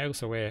 Tyson, they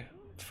also wear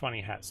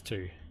funny hats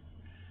too.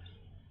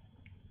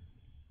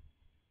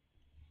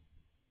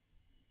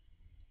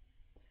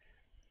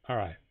 All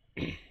right.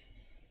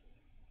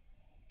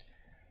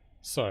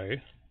 So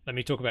let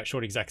me talk about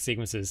short exact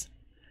sequences.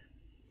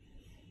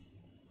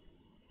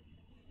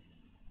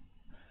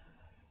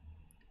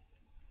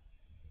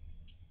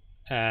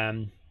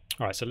 All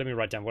right, so let me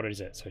write down what it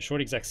is. So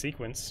short exact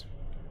sequence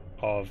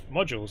of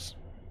modules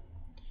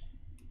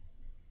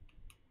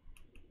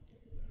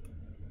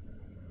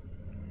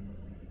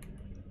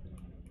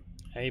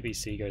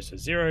ABC goes to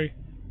 0,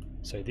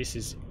 so this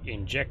is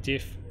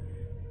injective,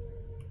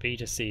 B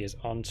to C is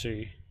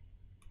onto,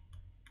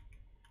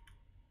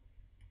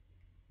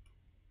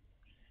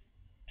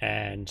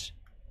 and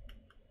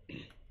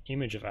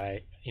image of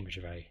A,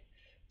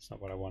 it's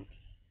not what I want.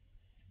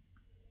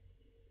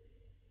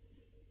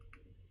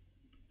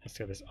 Let's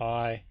call this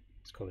I,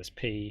 let's call this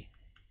P,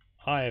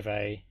 I of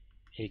A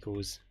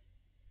equals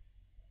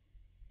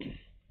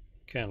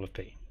kernel of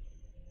P.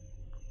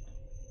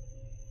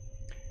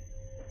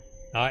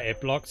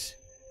 It blocked.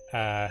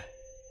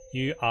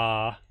 You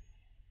are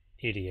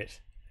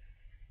idiot.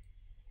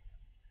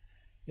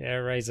 Yeah,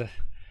 Razor.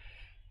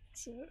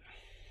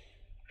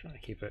 Trying to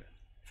keep it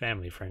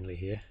family friendly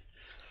here.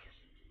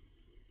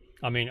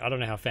 I mean, I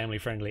don't know how family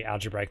friendly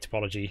algebraic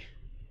topology.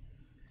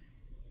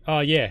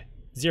 Oh yeah,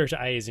 0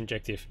 to A is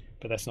injective,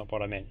 but that's not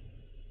what I meant.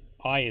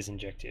 I is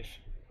injective.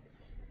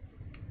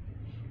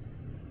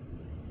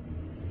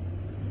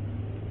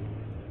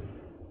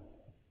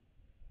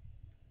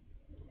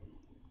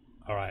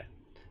 All right.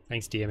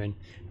 Thanks, DMN.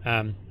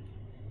 All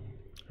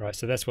right,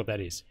 so that's what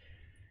that is.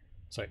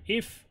 So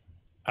if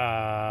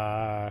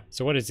so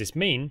what does this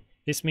mean?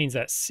 This means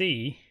that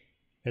C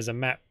is a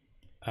map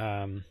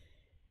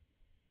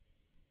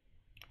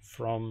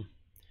from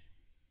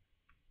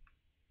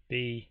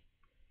B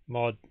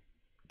mod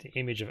the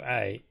image of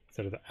A,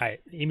 sort of the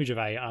image of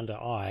A under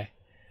I.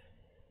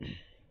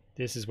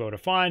 This is well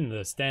defined,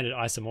 the standard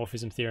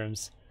isomorphism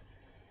theorems.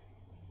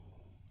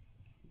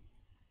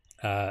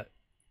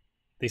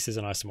 This is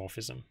an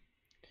isomorphism.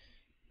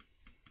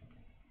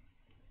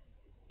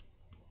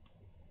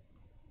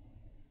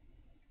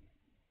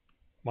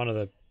 One of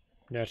the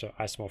Noether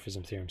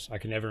isomorphism theorems. I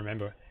can never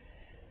remember.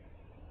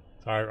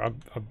 Sorry,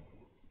 I'm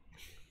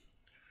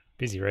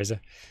busy, Reza.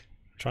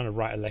 I'm trying to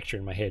write a lecture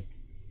in my head.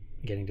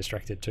 I'm getting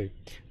distracted too.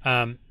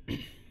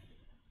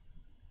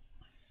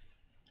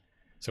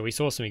 So we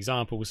saw some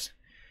examples.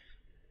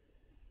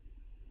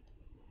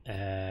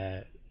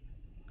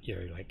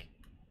 Like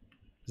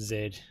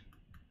Z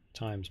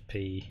times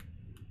P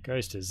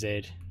goes to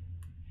Z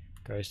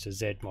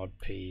mod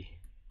P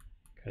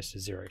goes to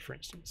 0, for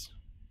instance,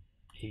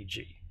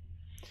 e.g.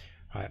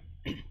 Right,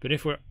 but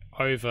if we're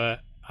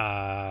over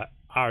R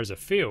as a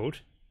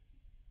field,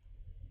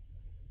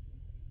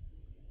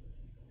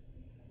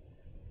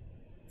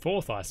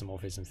 fourth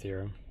isomorphism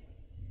theorem.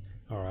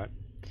 All right.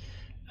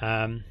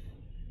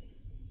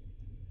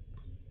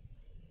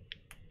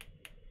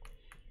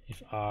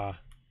 If R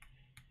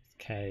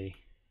K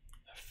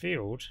a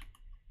field,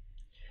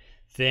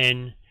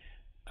 then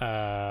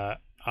R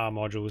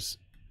modules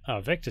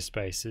are vector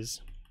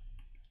spaces,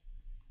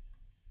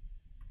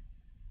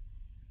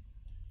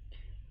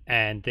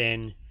 and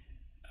then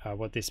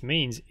what this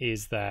means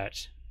is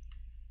that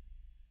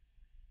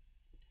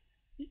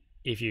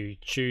if you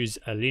choose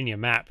a linear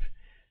map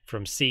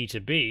from C to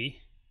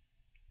B,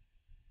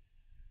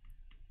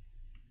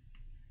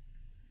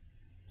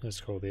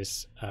 let's call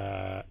this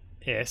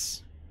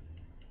S,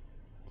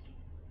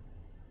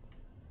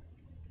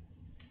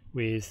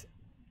 with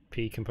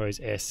P compose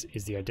S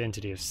is the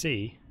identity of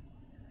C.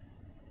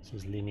 This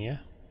is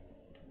linear.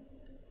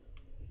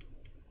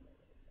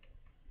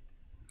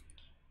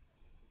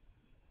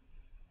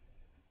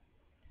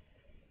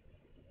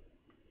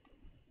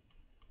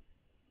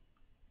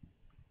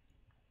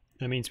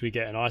 That means we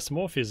get an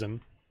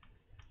isomorphism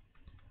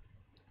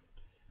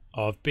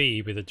of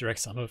B with a direct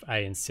sum of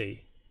A and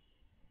C.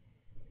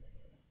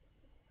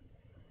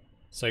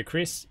 So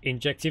Chris,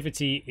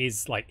 injectivity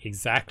is like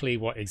exactly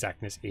what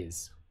exactness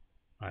is.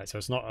 All right, so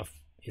it's not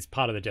it's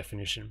part of the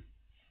definition.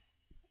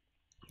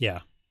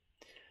 Yeah.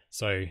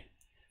 So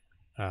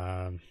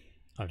I'm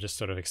just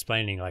sort of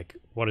explaining like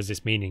what does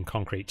this mean in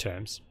concrete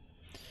terms.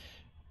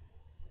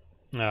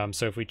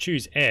 So if we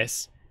choose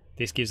S,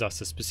 this gives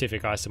us a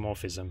specific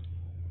isomorphism.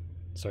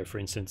 So for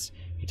instance,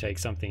 you take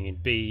something in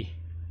B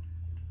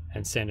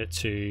and send it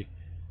to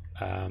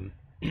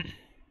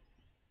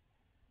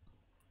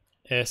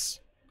S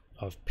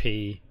of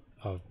P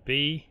of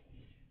B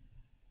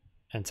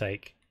and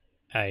take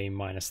A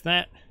minus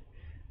that,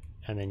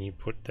 and then you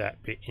put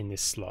that bit in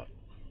this slot.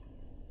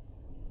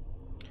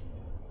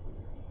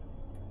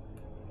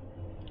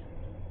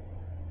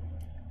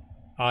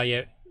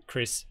 Yeah,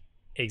 Chris,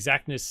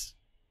 exactness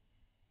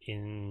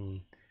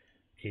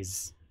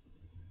is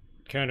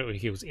kernel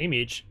equals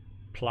image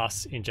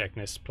plus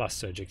injectness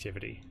plus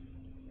surjectivity.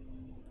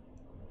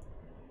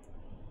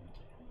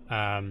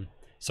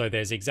 So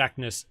there's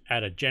exactness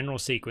at a general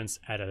sequence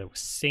at a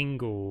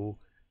single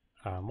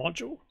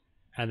module,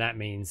 and that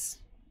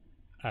means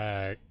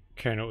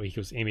kernel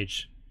equals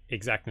image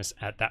exactness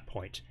at that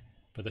point.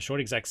 But the short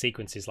exact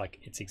sequence is like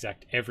it's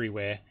exact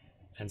everywhere,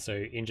 and so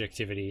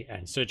injectivity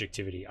and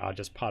surjectivity are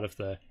just part of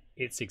the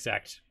it's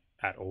exact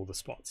at all the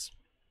spots.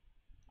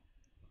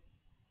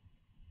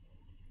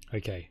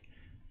 Okay,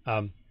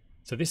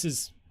 so this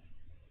is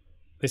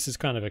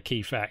kind of a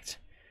key fact,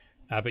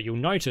 but you'll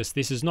notice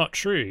this is not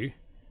true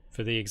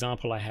for the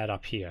example I had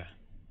up here.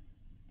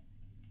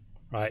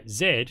 Right,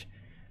 Z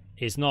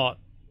is not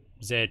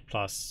Z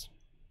plus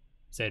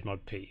Z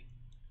mod P.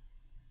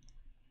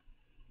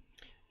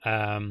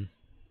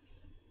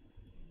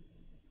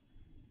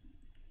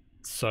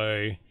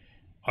 So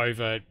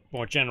over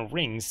more general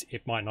rings,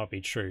 it might not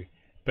be true.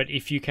 But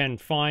if you can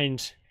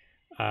find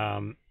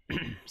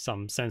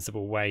some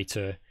sensible way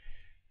to,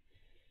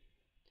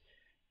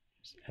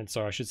 and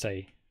so I should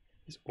say,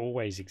 this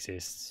always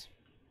exists.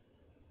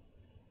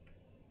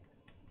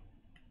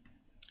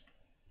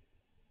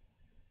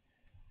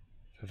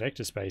 For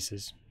vector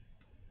spaces.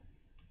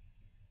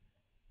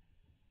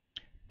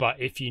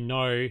 But if you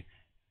know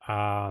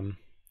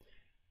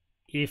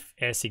if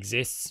S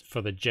exists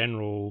for the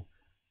general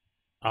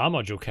R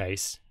module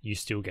case, you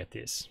still get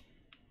this.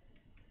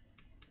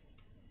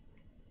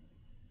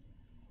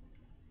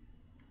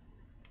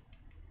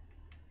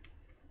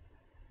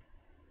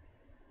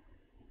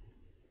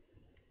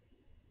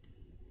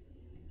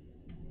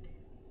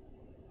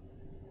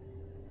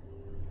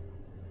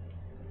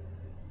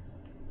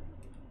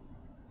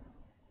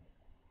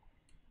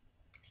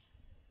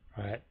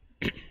 Right.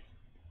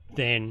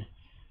 Then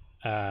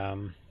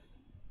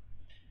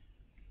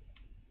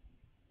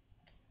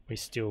we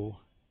still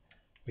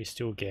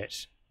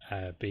get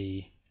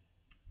B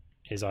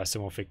is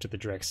isomorphic to the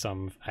direct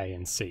sum of A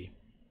and C.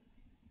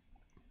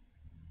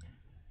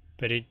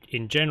 But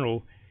in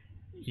general,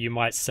 you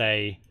might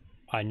say,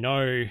 I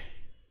know,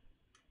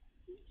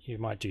 you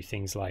might do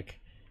things like,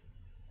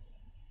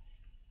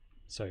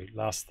 so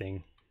last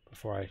thing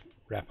before I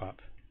wrap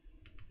up.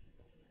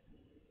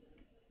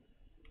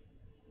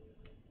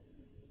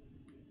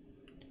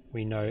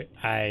 We know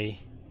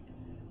A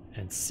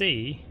and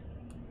C,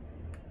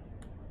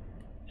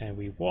 and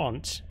we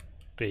want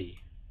B.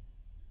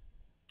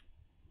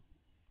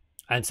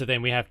 And so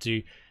then we have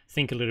to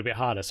think a little bit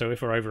harder. So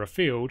if we're over a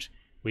field,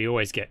 we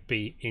always get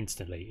B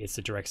instantly. It's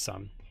the direct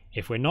sum.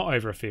 If we're not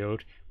over a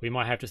field, we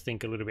might have to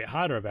think a little bit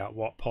harder about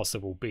what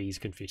possible B's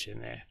can fit in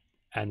there.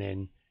 And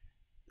then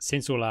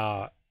since all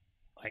our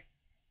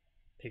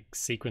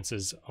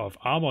sequences of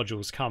R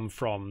modules come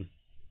from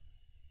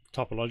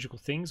topological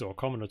things or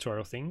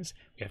combinatorial things,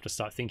 we have to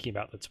start thinking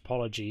about the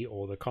topology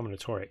or the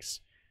combinatorics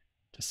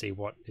to see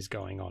what is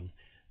going on.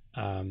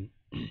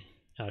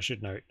 I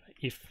should note,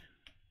 if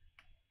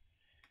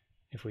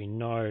we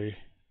know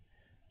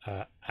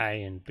A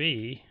and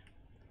B,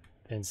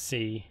 then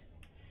C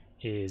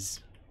is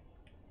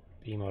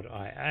B mod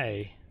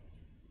IA,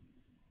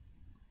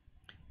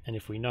 and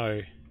if we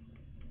know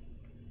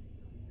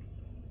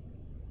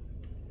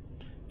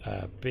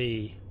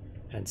B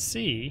and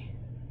C,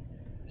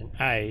 then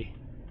A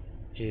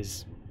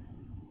is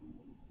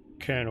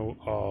kernel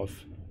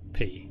of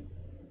P.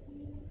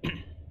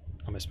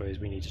 I suppose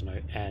we need to know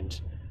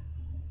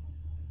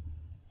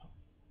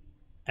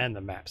and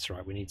the maps,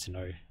 right? We need to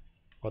know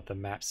what the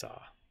maps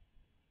are.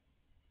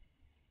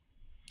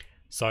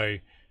 So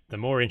the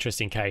more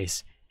interesting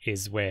case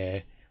is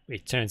where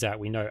it turns out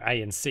we know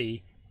A and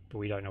C, but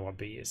we don't know what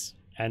B is.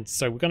 And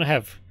so we're going to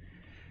have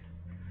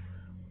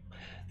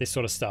this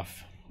sort of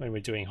stuff when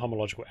we're doing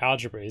homological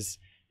algebras.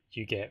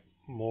 You get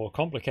more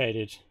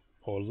complicated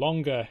or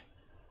longer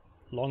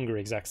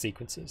exact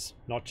sequences,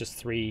 not just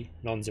 3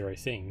 non-zero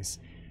things.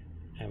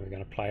 And we're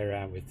going to play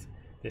around with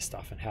this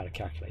stuff and how to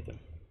calculate them.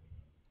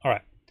 All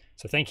right,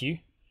 so thank you.